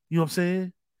 You know what I'm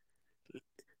saying?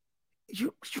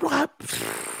 You don't have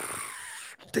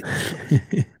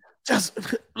just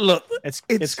look.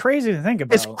 It's crazy to think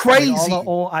about. It's crazy. Like all the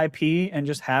old IP and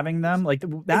just having them. Like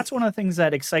that's one of the things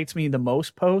that excites me the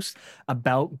most post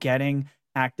about getting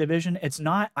Activision. It's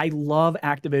not, I love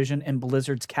Activision and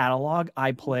Blizzard's catalog.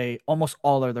 I play almost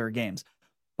all of their games.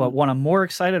 But what I'm more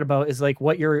excited about is like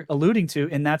what you're alluding to,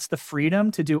 and that's the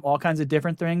freedom to do all kinds of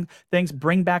different things,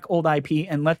 bring back old IP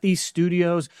and let these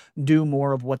studios do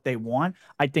more of what they want.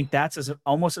 I think that's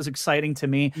almost as exciting to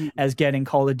me as getting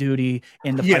Call of Duty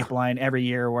in the pipeline every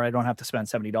year where I don't have to spend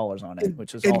 $70 on it,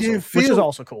 which is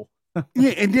also cool.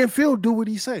 And then Phil do what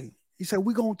he say. He said,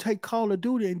 we're going to take Call of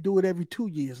Duty and do it every 2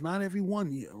 years, not every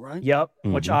 1 year, right? Yep,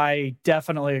 which I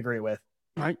definitely agree with.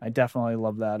 Right? I definitely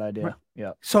love that idea. Right.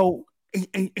 Yep. So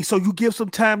you give some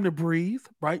time to breathe,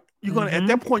 right? You're going to, at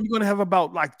that point, you're going to have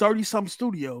about like 30-some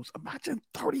studios. Imagine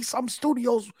 30-some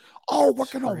studios all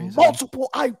working on multiple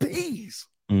IPs.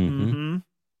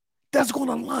 That's going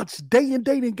to launch day and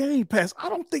date in Game Pass. I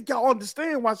don't think y'all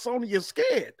understand why Sony is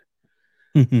scared.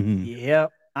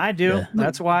 Yep. I do. Yeah.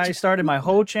 That's why I started my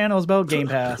whole channel is about Game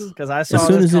Pass, because I saw as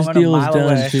soon as this deal is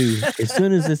done, away. too. As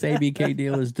soon as this ABK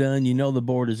deal is done, you know the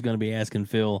board is going to be asking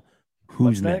Phil,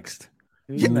 "Who's next?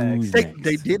 Who's next?"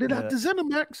 They did it after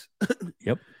ZeniMax.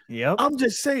 Yep. I'm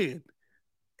just saying,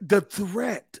 the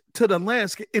threat to the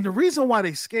landscape, and the reason why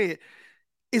they scared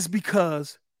is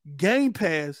because Game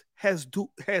Pass has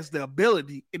the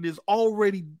ability and is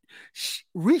already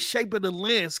reshaping the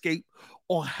landscape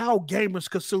on how gamers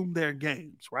consume their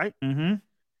games, right?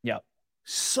 Yeah.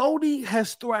 Sony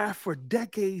has thrived for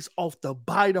decades off the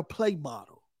buy-to-play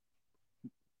model,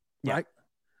 right?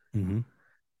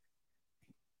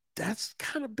 That's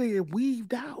kind of being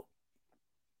weaved out.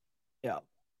 Yeah.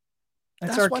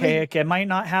 It's archaic. It might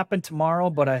not happen tomorrow,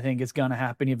 but I think it's going to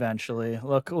happen eventually.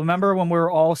 Look, remember when we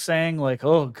were all saying like,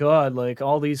 oh God, like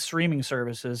all these streaming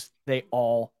services, they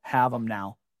all have them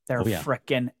now. They're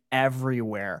freaking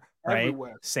everywhere. Right.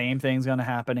 Everywhere. Same thing's going to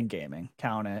happen in gaming.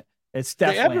 Count it. It's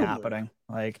definitely happening.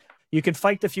 Like you can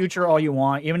fight the future all you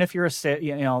want, even if you're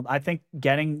I think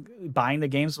buying the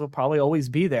games will probably always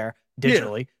be there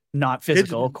digitally, not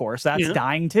physical. Of course, that's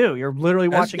dying too. You're literally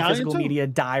watching physical media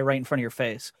die right in front of your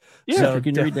face. Yeah. So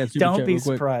can you read that super don't chat be real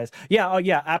quick? surprised. Yeah. Oh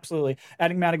yeah, absolutely.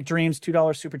 Enigmatic Dreams,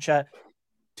 $2 super chat.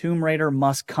 Tomb Raider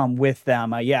must come with them.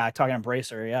 Talking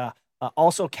Embracer. Yeah.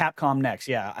 Also, Capcom next.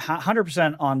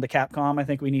 100% on the Capcom. I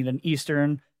think we need an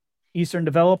Eastern Eastern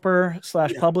developer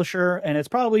 / publisher, and it's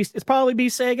probably be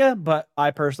Sega, but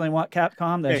I personally want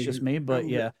Capcom. That's just me. But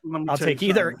yeah, I'll take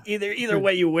either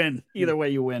way you win. Either way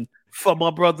you win. For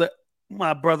my brother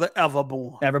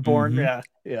Everborn. Everborn,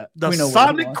 yeah. The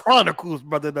Sonic Chronicles,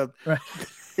 brother.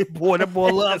 Boy, that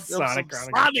boy loves Sonic.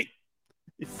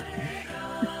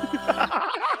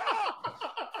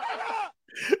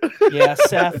 Yeah,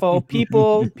 Sappho.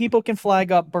 People Can Fly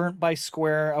got burnt by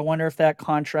Square. I wonder if that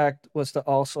contract was to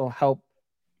also help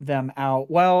them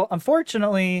out. Well,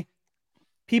 unfortunately,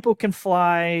 People Can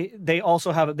Fly, they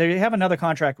have another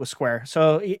contract with Square.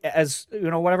 So as you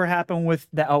know, whatever happened with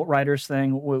the Outriders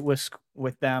thing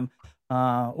with them,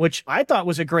 which I thought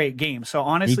was a great game. So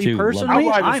honestly, personally,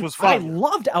 I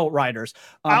loved Outriders.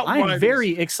 I'm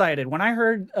very excited. When I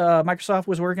heard Microsoft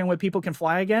was working with People Can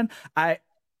Fly again,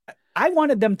 I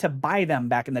wanted them to buy them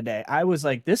back in the day. I was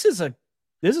like, this is a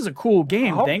cool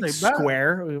game. Thanks,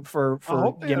 Square, for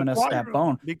giving us that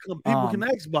bone. Because people can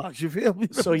Xbox, you feel me?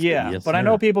 So yeah, but I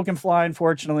know People Can Fly,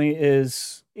 unfortunately,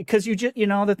 is because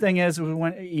the thing is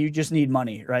when you just need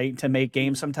money, right, to make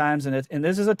games sometimes, and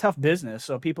this is a tough business.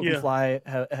 So People Can Fly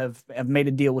have made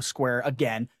a deal with Square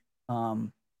again,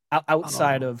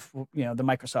 outside of the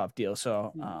Microsoft deal.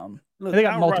 So Look, they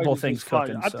got multiple things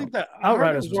cooking. I think that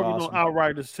Outriders was working on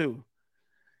Outriders too.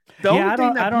 The only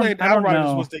thing that played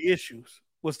Outriders was the issues.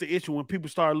 Was the issue when people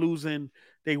started losing?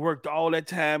 They worked all that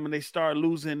time and they started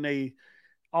losing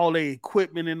all their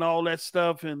equipment and all that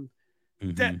stuff, and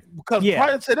that because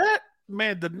prior to that,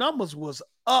 man, the numbers was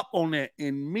up on that,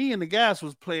 and me and the guys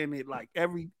was playing it like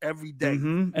every day.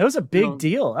 It was a big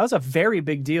deal. That was a very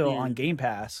big deal on Game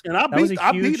Pass, and I beat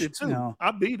it too.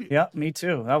 I beat it. Yeah, me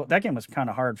too. That game was kind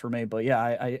of hard for me, but yeah,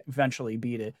 I eventually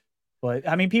beat it. But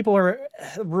I mean, people are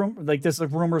there's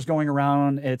rumors going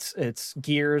around. It's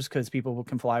Gears because People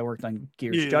Can Fly worked on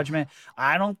Gears Judgment.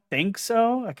 I don't think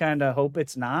so. I kind of hope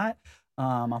it's not.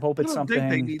 I hope it's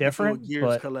something different.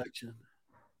 Gears collection.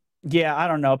 Yeah, I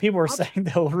don't know. People were saying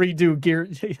they'll redo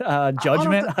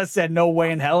Judgment. I said no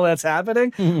way in hell that's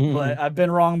happening, but I've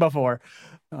been wrong before.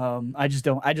 I just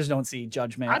don't see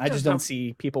Judgment. I just don't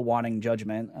see people wanting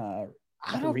Judgment.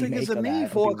 I don't think it's a need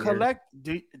for a collect.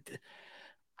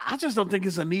 I just don't think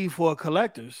it's a need for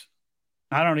collectors.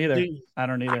 I don't either.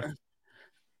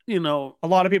 A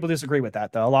lot of people disagree with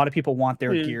that, though. A lot of people want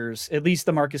their Gears, at least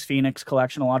the Marcus Phoenix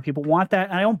collection. A lot of people want that,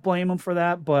 and I don't blame them for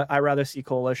that. But I rather see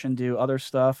Coalition do other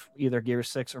stuff, either Gears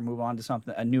 6 or move on to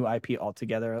a new IP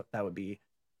altogether. That would be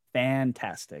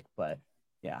fantastic. But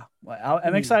yeah,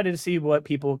 I'm excited to see what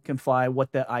People Can Fly,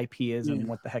 what the IP is, and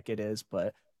what the heck it is.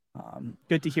 But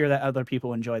good to hear that other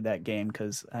people enjoyed that game,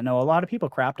 because I know a lot of people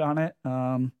crapped on it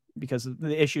because of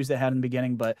the issues they had in the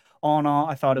beginning. But all in all,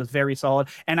 I thought it was very solid.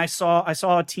 And I saw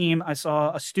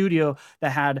a studio that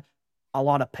had a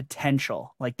lot of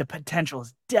potential. Like the potential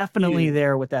is definitely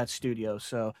there with that studio.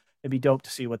 So it'd be dope to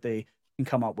see what they can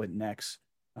come up with next.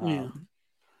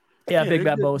 Big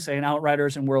Bad Bo saying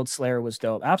Outriders and World Slayer was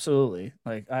dope. Absolutely.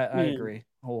 Like I agree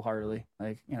wholeheartedly.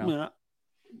 Like,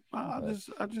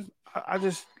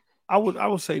 I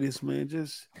would say this, man.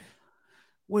 Just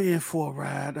we're in for a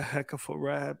ride, a heck of a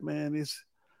ride, man. It's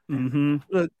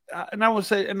look, and I would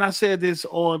say, and I said this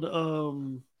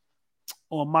on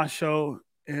my show,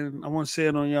 and I want to say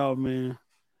it on y'all, man.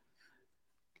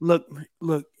 Look,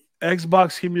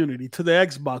 Xbox community, to the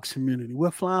Xbox community,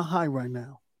 we're flying high right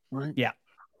now, right? Yeah.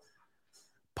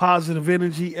 Positive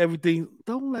energy, everything.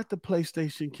 Don't let the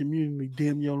PlayStation community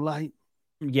dim your light.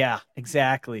 Yeah,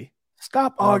 exactly.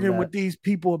 Stop arguing with these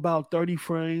people about 30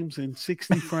 frames and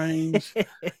 60 frames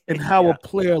and how a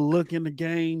player look in the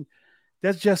game.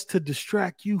 That's just to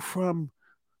distract you from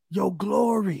your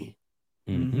glory.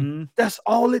 That's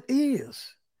all it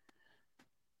is.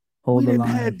 We didn't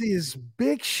have this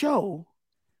big show.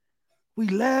 We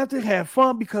laughed and had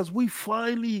fun because we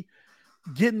finally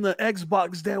getting the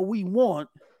Xbox that we want.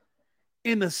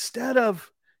 And instead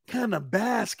of kind of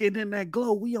basking in that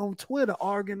glow, we on Twitter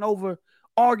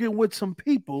arguing with some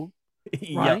people,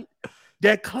 right?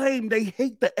 That claim they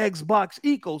hate the Xbox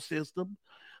ecosystem,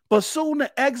 but soon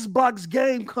the Xbox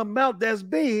game come out that's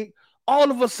big,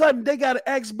 all of a sudden they got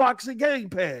an Xbox and Game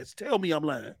Pass. Tell me I'm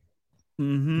lying.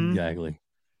 Exactly.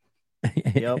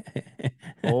 Yep.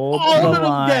 Hold the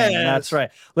line. That's right.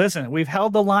 Listen, we've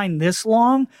held the line this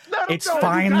long. It's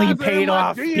finally paid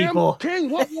off, people.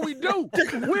 King, what will we do? Tell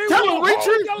them,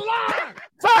 Richard.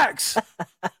 Facts.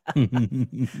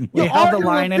 We held the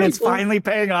line and it's finally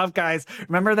paying off, guys.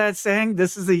 Remember that saying?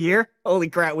 This is the year? Holy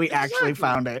crap, we actually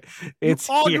found it. It's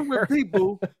arguing with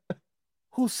people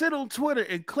who sit on Twitter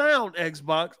and clown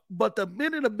Xbox, but the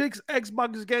minute a big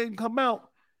Xbox game come out,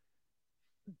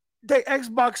 their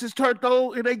Xbox is turned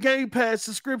on and their Game Pass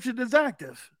subscription is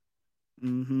active.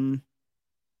 Mm-hmm.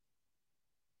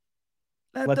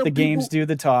 Let the games do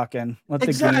the talking. Let the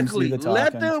games do the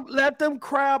talking. Let them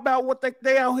cry about what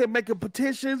they out here making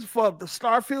petitions for the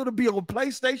Starfield to be on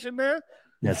PlayStation there.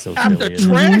 That's so after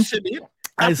silly. Trashing it.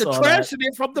 After trashing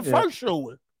it from the first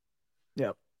showing.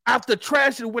 Yep. After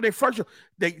trashing when they first show,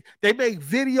 they made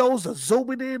videos of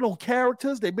zooming in on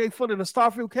characters. They made fun of the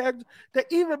Starfield characters. They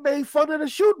even made fun of the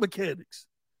shoot mechanics.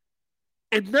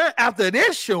 And then after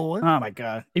this showing, oh my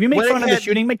god! If you make fun of the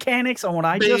shooting mechanics on what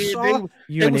I just saw,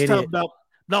 you an idiot.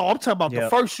 No, I'm talking about the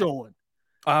first showing.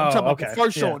 I'm talking about the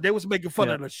first showing. They was making fun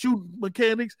of the shooting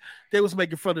mechanics. They was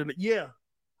making fun of the All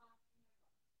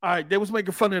right, they was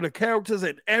making fun of the characters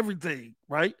and everything,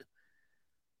 right?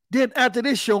 Then after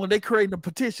this showing, they created a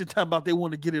petition talking about they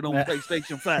want to get it on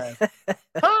PlayStation 5.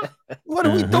 Huh? What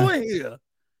are we doing here?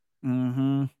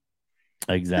 Mm-hmm.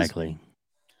 Exactly.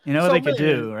 You know what they could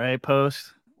do, right?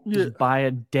 Post. Just buy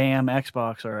a damn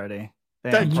Xbox already.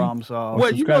 Problem solved.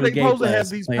 Well, you know they're supposed to have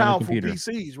these powerful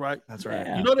PCs, right? That's right.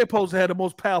 Yeah. You know they're supposed to have the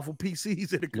most powerful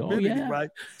PCs in the community,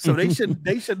 right? So they shouldn't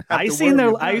have I've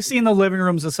seen the living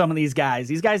rooms of some of these guys.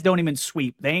 These guys don't even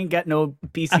sweep. They ain't got no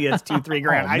PC that's $2-3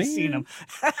 grand. I've seen them.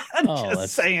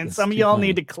 Just saying. Some of y'all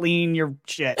need to clean your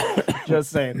shit.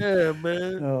 Just saying. Yeah,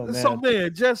 man. So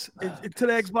man, just to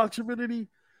the Xbox community,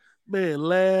 man,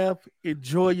 laugh,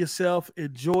 enjoy yourself,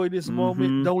 enjoy this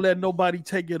moment. Don't let nobody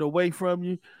take it away from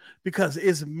you. Because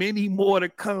it's many more to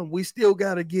come. We still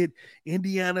got to get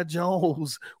Indiana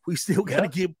Jones. We still got to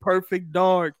get Perfect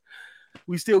Dark.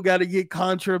 We still got to get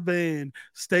Contraband,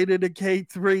 State of Decay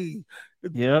 3,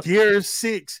 Gear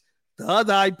 6, the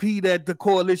other IP that the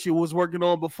Coalition was working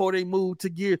on before they moved to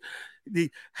Gear.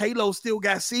 The Halo still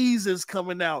got seasons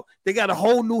coming out. They got a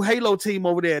whole new Halo team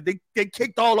over there. They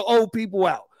kicked all the old people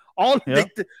out.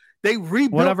 They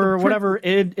rebuilt whatever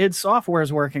id Software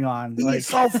is working on. Id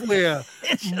Software,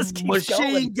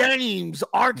 Machine Games,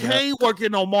 Arcane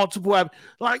working on multiple apps.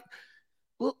 Like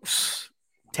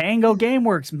Tango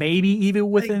Gameworks, maybe even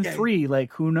within 3.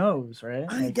 Like who knows, right?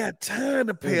 I ain't got time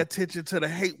to pay attention to the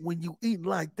hate when you eat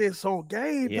like this on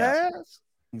Game Pass.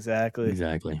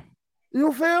 Exactly.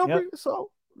 You feel me? So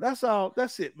that's all.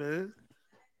 That's it, man.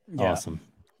 Yeah.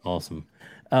 Awesome.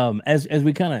 As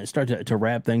we kind of start to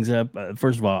wrap things up,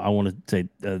 first of all, I want to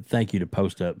say thank you to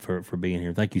Post Up for being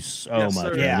here. Thank you so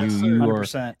much. Yeah, you are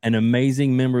an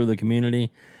amazing member of the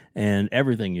community, and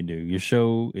everything you do. Your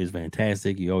show is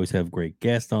fantastic. You always have great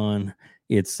guests on.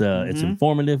 It's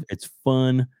informative. It's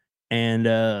fun, and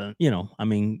and you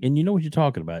know what you're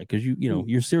talking about because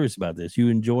you're serious about this. You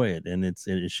enjoy it, and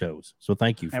it shows. So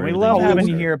thank you. And we love having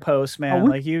you here, Post, man.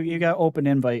 Like you got open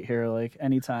invite here, like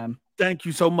anytime. Thank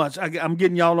you so much. I'm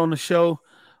getting y'all on the show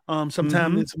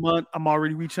sometime this month. I'm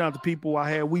already reaching out to people. I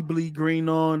had We Bleed Green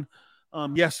on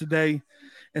yesterday.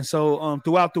 And so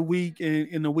throughout the week and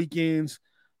in the weekends,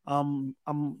 I'm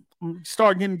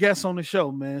starting getting guests on the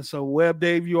show, man. So Web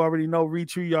Dave, you already know.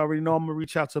 Reacher, you already know. I'm going to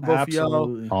reach out to both of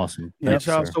y'all. Awesome.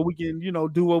 So we can,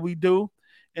 do what we do.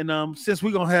 And since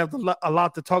we're going to have a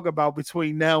lot to talk about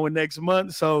between now and next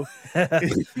month. So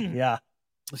yeah.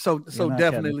 So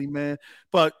definitely, man.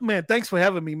 But man, thanks for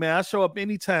having me, man. I show up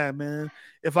anytime, man.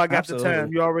 If I got the time,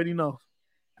 you already know.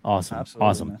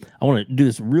 Awesome. Man. I want to do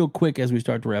this real quick as we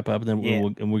start to wrap up, and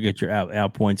then we'll get your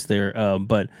out points there.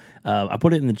 But I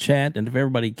put it in the chat, and if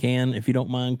everybody can, if you don't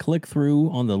mind, click through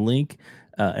on the link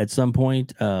at some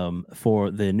point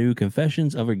for the new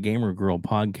Confessions of a Gamer Girl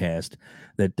podcast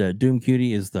that Doom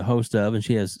Cutie is the host of, and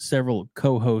she has several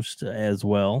co-hosts as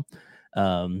well.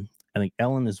 I think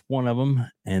Ellen is one of them,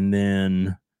 and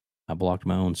then I blocked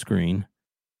my own screen.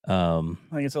 I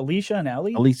think it's Alicia and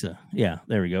Ellie. Elisa, yeah,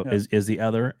 there we go. Yeah. Is the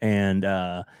other, and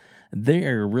they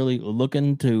are really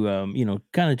looking to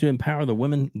kind of to empower the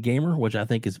women gamer, which I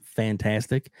think is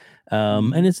fantastic.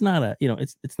 And it's not a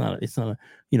it's not a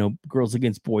girls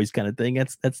against boys kind of thing.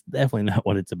 That's definitely not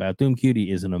what it's about. Doom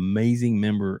Cutie is an amazing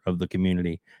member of the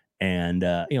community, and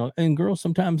and girls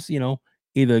sometimes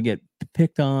either get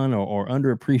picked on or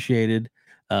underappreciated.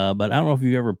 But I don't know if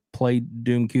you've ever played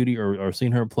Doom Cutie or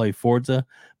seen her play Forza,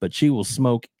 but she will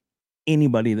smoke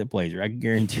anybody that plays her. I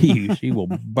guarantee you she will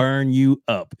burn you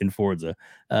up in Forza,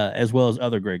 as well as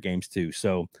other great games too.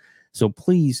 So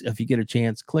please, if you get a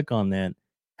chance, click on that.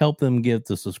 Help them get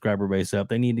the subscriber base up.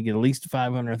 They need to get at least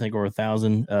 500, I think, or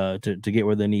 1,000 to get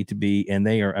where they need to be. And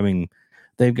they are,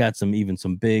 they've got some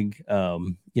big, I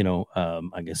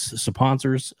guess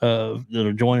sponsors that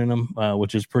are joining them,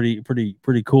 which is pretty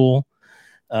cool.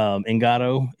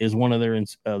 Engato is one of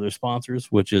their sponsors,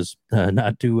 which is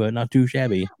not too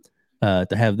shabby to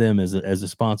have them as a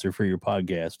sponsor for your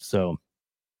podcast. So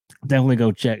definitely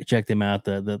go check them out.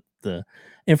 The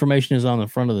information is on the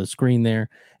front of the screen there,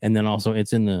 and then also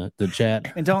it's in the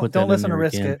chat. And don't listen to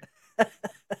Risk It.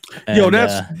 Yo,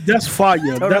 that's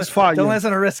fire. That's fire. Don't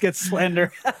listen to Risk It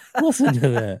slander. Listen to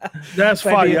that. That's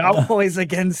fire. I'm always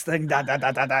against thing. Man,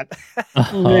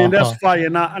 that's fire.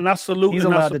 And I salute He's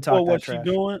and allowed I to talk support what that you're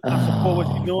doing. I support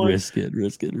what you're doing. Risk it.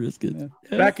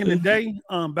 Yeah. Back in the day,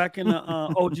 back in the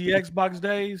OG Xbox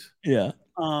days, Yeah.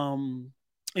 and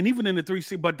even in the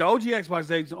 360, but the OG Xbox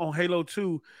days on Halo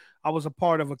 2, I was a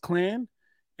part of a clan,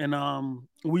 and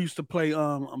we used to play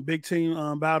a big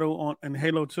team battle in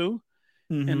Halo 2.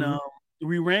 Mm-hmm. And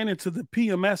we ran into the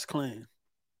PMS clan,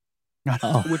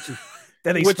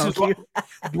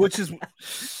 which is,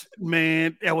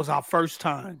 man, that was our first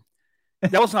time.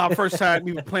 That was our first time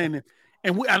we were playing it,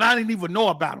 and I didn't even know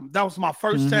about them. That was my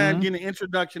first time getting an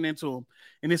introduction into them.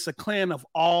 And it's a clan of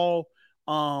all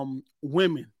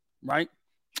women, right?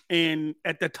 And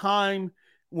at the time,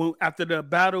 after the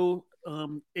battle,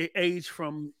 it aged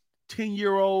from 10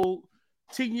 years old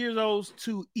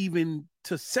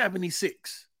to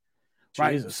 76,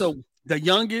 right? Jesus. So the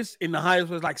youngest and the highest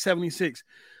was like 76.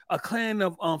 A clan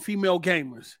of female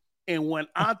gamers. And when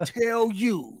I tell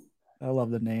you, I love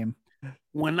the name.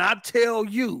 When I tell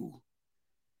you,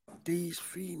 these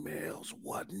females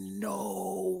were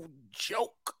no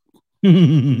joke.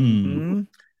 Mm-hmm.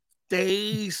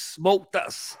 They smoked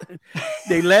us.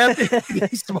 They laughed.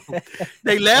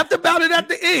 They laughed about it at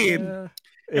the end.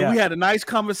 And we had a nice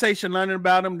conversation learning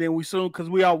about them. Then because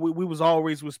we was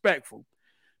always respectful.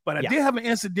 But I did have an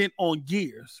incident on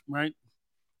Gears, right?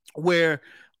 Where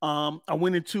I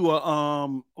went into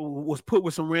was put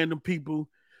with some random people.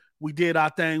 We did our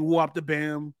thing, wore up the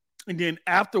BAM. And then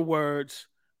afterwards,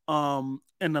 in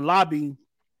the lobby,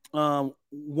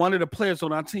 one of the players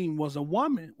on our team was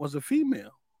a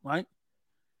female, right?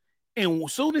 And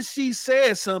as soon as she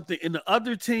said something and the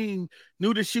other team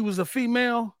knew that she was a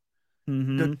female,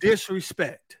 the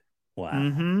disrespect.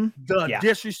 Wow. The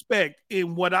disrespect.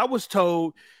 And what I was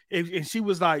told, and she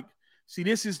was like, see,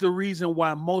 this is the reason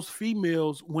why most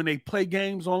females, when they play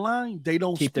games online, they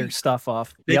don't keep their stuff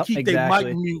off. They keep their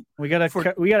mic mute. We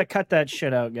gotta cut that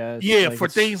shit out, guys. Yeah, like for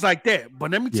things like that.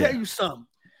 But let me tell you something.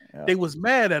 They was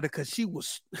mad at her because she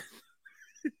was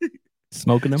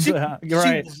smoking them.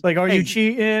 Right. Like, are you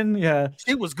cheating? Yeah.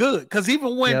 She was good. Because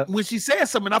even when she said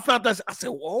something, I found that I said,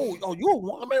 "Oh,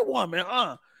 you're a woman,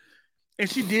 huh?" And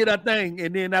she did her thing.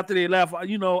 And then after they left, I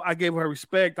gave her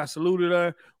respect. I saluted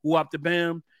her, who up the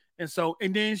BAM. And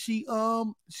then she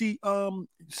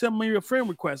sent me a friend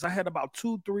request. I had about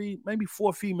 2, 3, maybe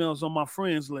 4 females on my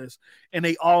friends list, and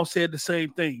they all said the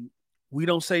same thing. We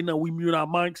don't say no. We mute our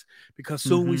mics because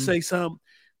soon we say something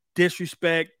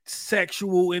disrespect,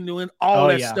 sexual, and doing all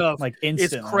that stuff. Like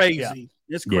instantly. It's crazy.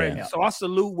 Yeah. It's crazy. Yeah. So I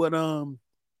salute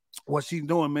what she's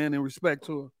doing, man, in respect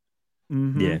to her.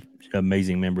 Mm-hmm. Yeah,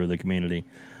 amazing member of the community,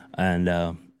 and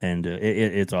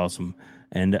it's awesome.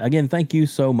 And again, thank you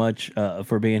so much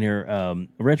for being here.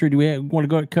 Retro, do we want to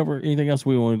go cover anything else?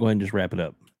 We want to go ahead and just wrap it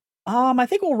up. I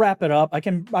think we'll wrap it up. I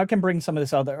can bring some of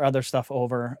this other stuff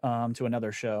over to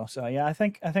another show. So yeah, I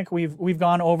think we've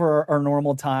gone over our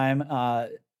normal time.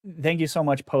 Thank you so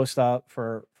much, Post Up,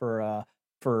 for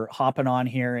hopping on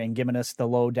here and giving us the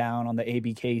lowdown on the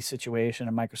ABK situation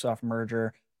and Microsoft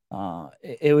merger.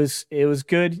 It was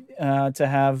good to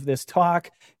have this talk,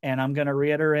 and I'm gonna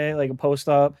reiterate, like a Post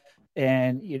Up.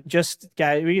 And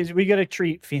guys, we got to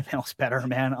treat females better,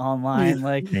 man, online.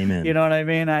 Like, Amen. You know what I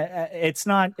mean? It's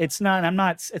not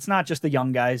just the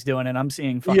young guys doing it. I'm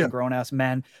seeing fucking grown ass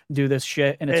men do this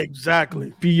shit, and it's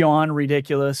exactly beyond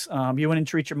ridiculous. You wouldn't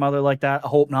treat your mother like that. I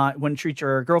hope not. Wouldn't treat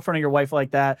your girlfriend or your wife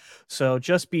like that. So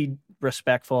just be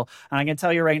respectful. And I can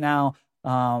tell you right now,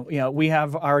 we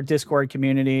have our Discord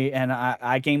community, and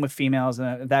I game with females,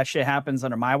 and if that shit happens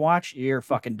under my watch, you're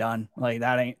fucking done. Like,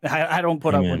 that ain't, I don't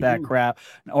put up with that crap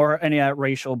or any of that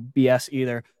racial BS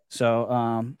either.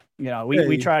 So,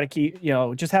 we try to keep,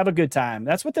 just have a good time.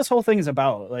 That's what this whole thing is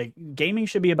about. Like, gaming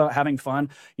should be about having fun.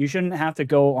 You shouldn't have to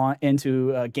go on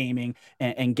into gaming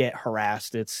and get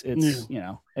harassed. It's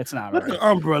it's not. Look at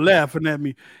Umbra laughing at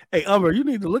me. Hey, Umbra, you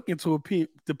need to look into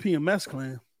the PMS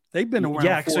clan. They've been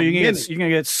around for a minute. You're gonna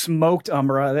get smoked,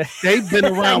 Umbra. They've been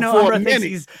around for a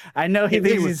minute. I know he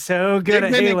thinks he's so good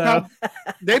at Halo.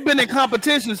 They've been in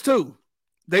competitions too.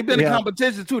 They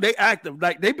active.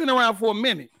 Like, they've been around for a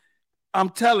minute. I'm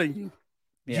telling you.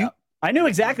 Yeah. I knew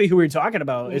exactly who we were talking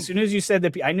about. As soon as you said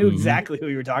that, I knew exactly who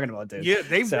you were talking about, dude. Yeah,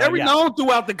 they're known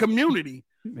throughout the community.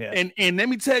 Yeah. And let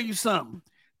me tell you something.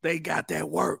 They got that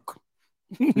work.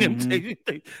 They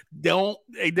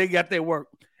got that work.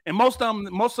 And most of them,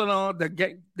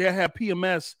 they have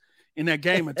PMS in that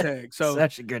gamer tag. So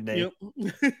such a good name.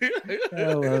 Yep.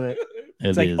 I love it.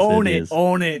 It's like own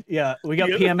it. Yeah, we got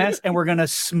PMS and we're gonna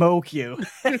smoke you.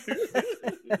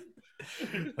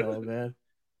 Oh man.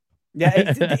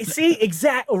 Yeah, see,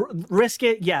 risk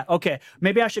it. Yeah, okay.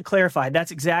 Maybe I should clarify.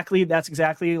 That's exactly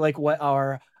like what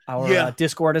our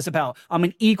Discord is about. I'm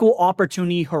an equal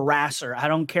opportunity harasser. I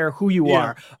don't care who you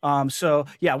are. So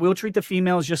yeah, we'll treat the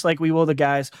females just like we will the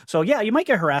guys. So yeah, you might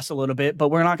get harassed a little bit, but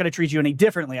we're not going to treat you any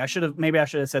differently. I should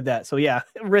have said that. So yeah,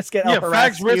 risk it. I'll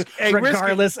harass you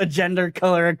regardless of gender,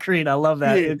 color, or creed. I love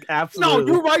that. Yeah. Absolutely.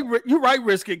 No, you're right. You're right.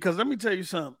 Risk it, because let me tell you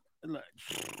something. Like,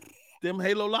 them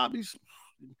Halo lobbies.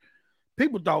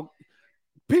 People thought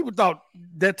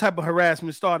that type of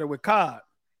harassment started with COD.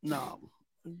 No,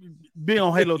 be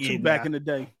on Halo 2 back in the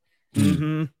day.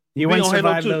 Mm-hmm. You wouldn't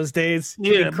survive those days.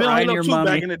 Yeah, be on Halo 2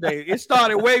 back in the day. It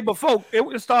started way before.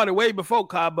 It started way before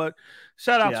COD. But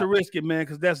shout out to Risk It, man,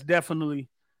 because that's definitely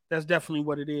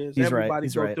what it is. Everybody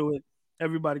go through it.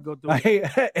 Everybody go through it. I hate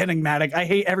enigmatic. I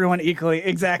hate everyone equally.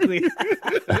 Exactly.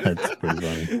 That's pretty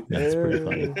funny. That's pretty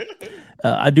funny.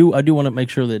 I do want to make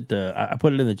sure that I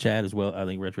put it in the chat as well. I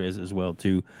think Retry is as well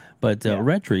too. But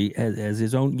Retry has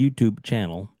his own YouTube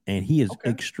channel, and he is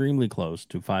extremely close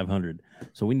to 500.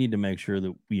 So we need to make sure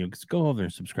that just go over there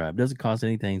and subscribe. It doesn't cost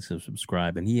anything to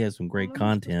subscribe, and he has some great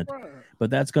content. But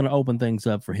that's going to open things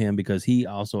up for him because he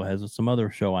also has some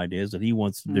other show ideas that he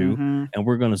wants to do, and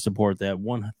we're going to support that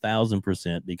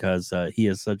 1,000% because he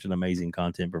is such an amazing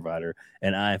content provider,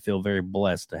 and I feel very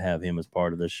blessed to have him as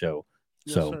part of this show.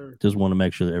 Yes, so sir. Just want to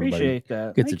make sure that everybody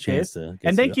gets a chance to.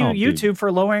 And thank you, YouTube,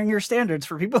 for lowering your standards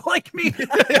for people like me.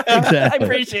 Exactly. I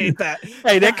appreciate that.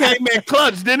 Hey, that came in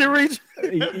clutch, didn't it, Reach?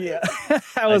 Yeah.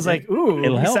 I was like, ooh,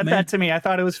 you said that to me. I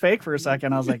thought it was fake for a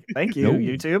second. I was like, thank you,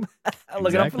 YouTube.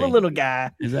 Looking up for the little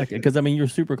guy. Exactly. Because, I mean, you're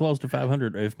super close to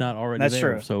 500, if not already That's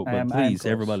there. True. So, but please,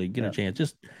 everybody, get a chance.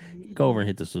 Just go over and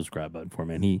hit the subscribe button for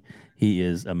me. And he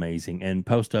is amazing. And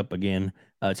post up again.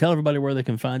 Tell everybody where they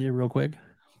can find you real quick.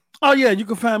 Oh, yeah. You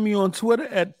can find me on Twitter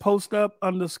at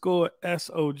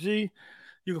postup_SOG.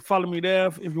 You can follow me there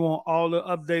if you want all the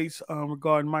updates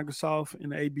regarding Microsoft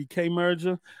and the ABK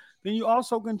merger. Then you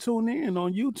also can tune in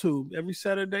on YouTube every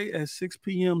Saturday at 6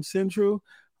 p.m. Central,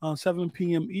 7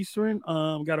 p.m. Eastern.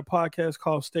 Got a podcast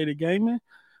called State of Gaming.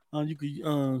 You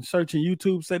can search in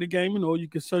YouTube State of Gaming, or you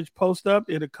can search Post Up.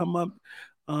 It'll come up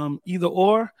either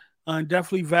or.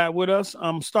 Definitely vibe with us.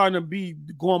 I'm starting to be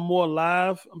going more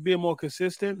live. I'm being more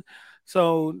consistent.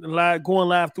 So going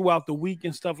live throughout the week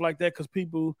and stuff like that, because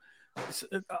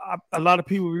a lot of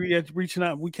people reaching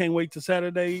out. We can't wait till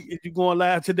Saturday. If you're going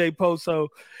live today, post. So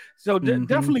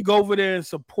definitely go over there and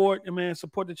support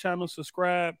the channel,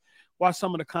 subscribe, watch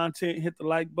some of the content, hit the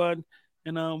like button.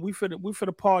 And we for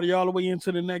the party all the way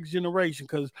into the next generation,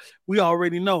 because we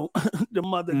already know the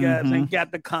mother guys ain't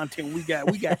got the content we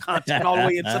got. We got content all the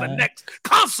way into the next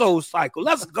console cycle.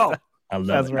 Let's go. I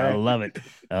love it. Right. I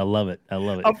love it.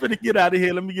 I'm finna get out of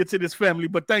here. Let me get to this family.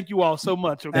 But thank you all so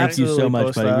much. Okay? Thank you so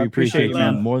much, buddy. We appreciate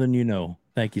you more than you know.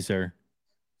 Thank you, sir.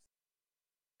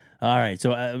 All right.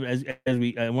 So as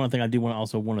we one thing I do want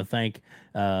to thank,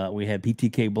 we had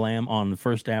PTK BLAM on the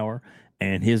first hour.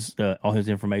 And his all his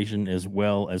information, as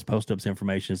well as Post Up's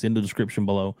information, is in the description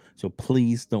below. So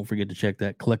please don't forget to check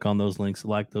that. Click on those links,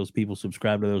 like those people,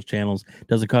 subscribe to those channels.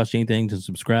 Doesn't cost you anything to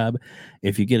subscribe.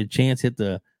 If you get a chance, hit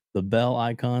the bell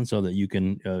icon so that you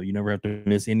can you never have to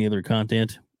miss any other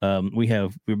content. We've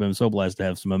been so blessed to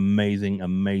have some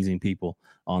amazing people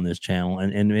on this channel,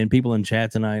 and people in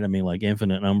chat tonight. I mean, like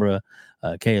Infinite Umbra,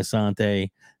 K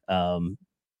Asante,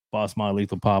 Boss My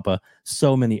Lethal Papa,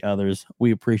 so many others.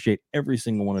 We appreciate every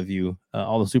single one of you.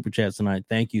 All the super chats tonight.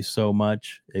 Thank you so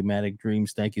much. Enigmatic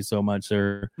Dreams, thank you so much,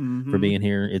 sir, for being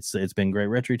here. It's been great.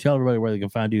 Retry, tell everybody where they can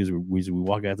find you as we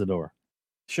walk out the door.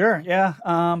 Sure, yeah.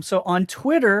 So on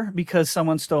Twitter, because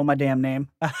someone stole my damn name,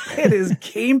 it is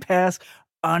Game Pass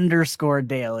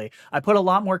 _daily. I put a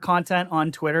lot more content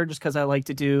on Twitter just because I like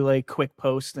to do like quick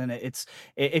posts, and it's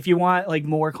if you want like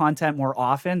more content more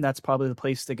often, that's probably the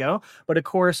place to go. But of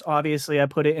course, obviously, I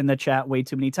put it in the chat way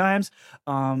too many times.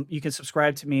 You can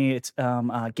subscribe to me. It's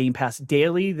Game Pass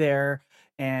Daily there.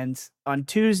 And on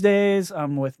Tuesdays,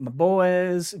 I'm with my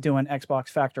boys doing Xbox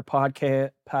Factor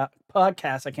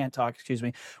podcast. I can't talk, excuse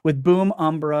me, with Boom,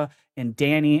 Umbra, and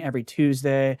Danny every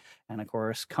Tuesday. And of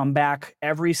course, come back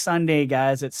every Sunday,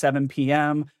 guys, at 7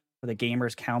 p.m. for the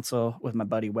Gamers Council with my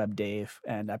buddy Web Dave.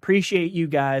 And I appreciate you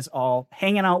guys all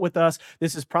hanging out with us.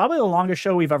 This is probably the longest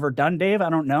show we've ever done, Dave.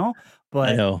 I don't know,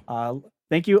 but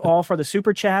Thank you all for the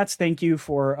super chats. Thank you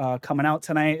for coming out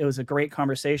tonight. It was a great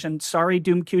conversation. Sorry,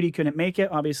 Doom Cutie couldn't make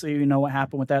it. Obviously, you know what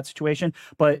happened with that situation,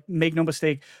 but make no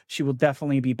mistake, she will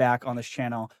definitely be back on this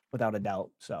channel without a doubt.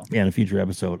 So yeah, in a future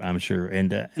episode, I'm sure.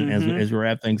 And as we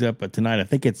wrap things up, but tonight I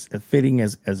think it's fitting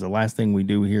as the last thing we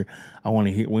do here. We want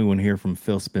to hear from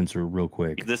Phil Spencer real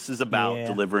quick. This is about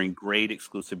delivering great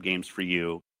exclusive games for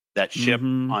you that ship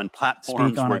on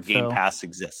platforms where Game Pass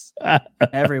exists.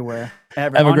 Everywhere.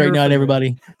 Have a great night,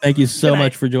 everybody. Thank you so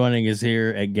much for joining us here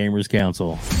at Gamers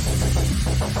Council.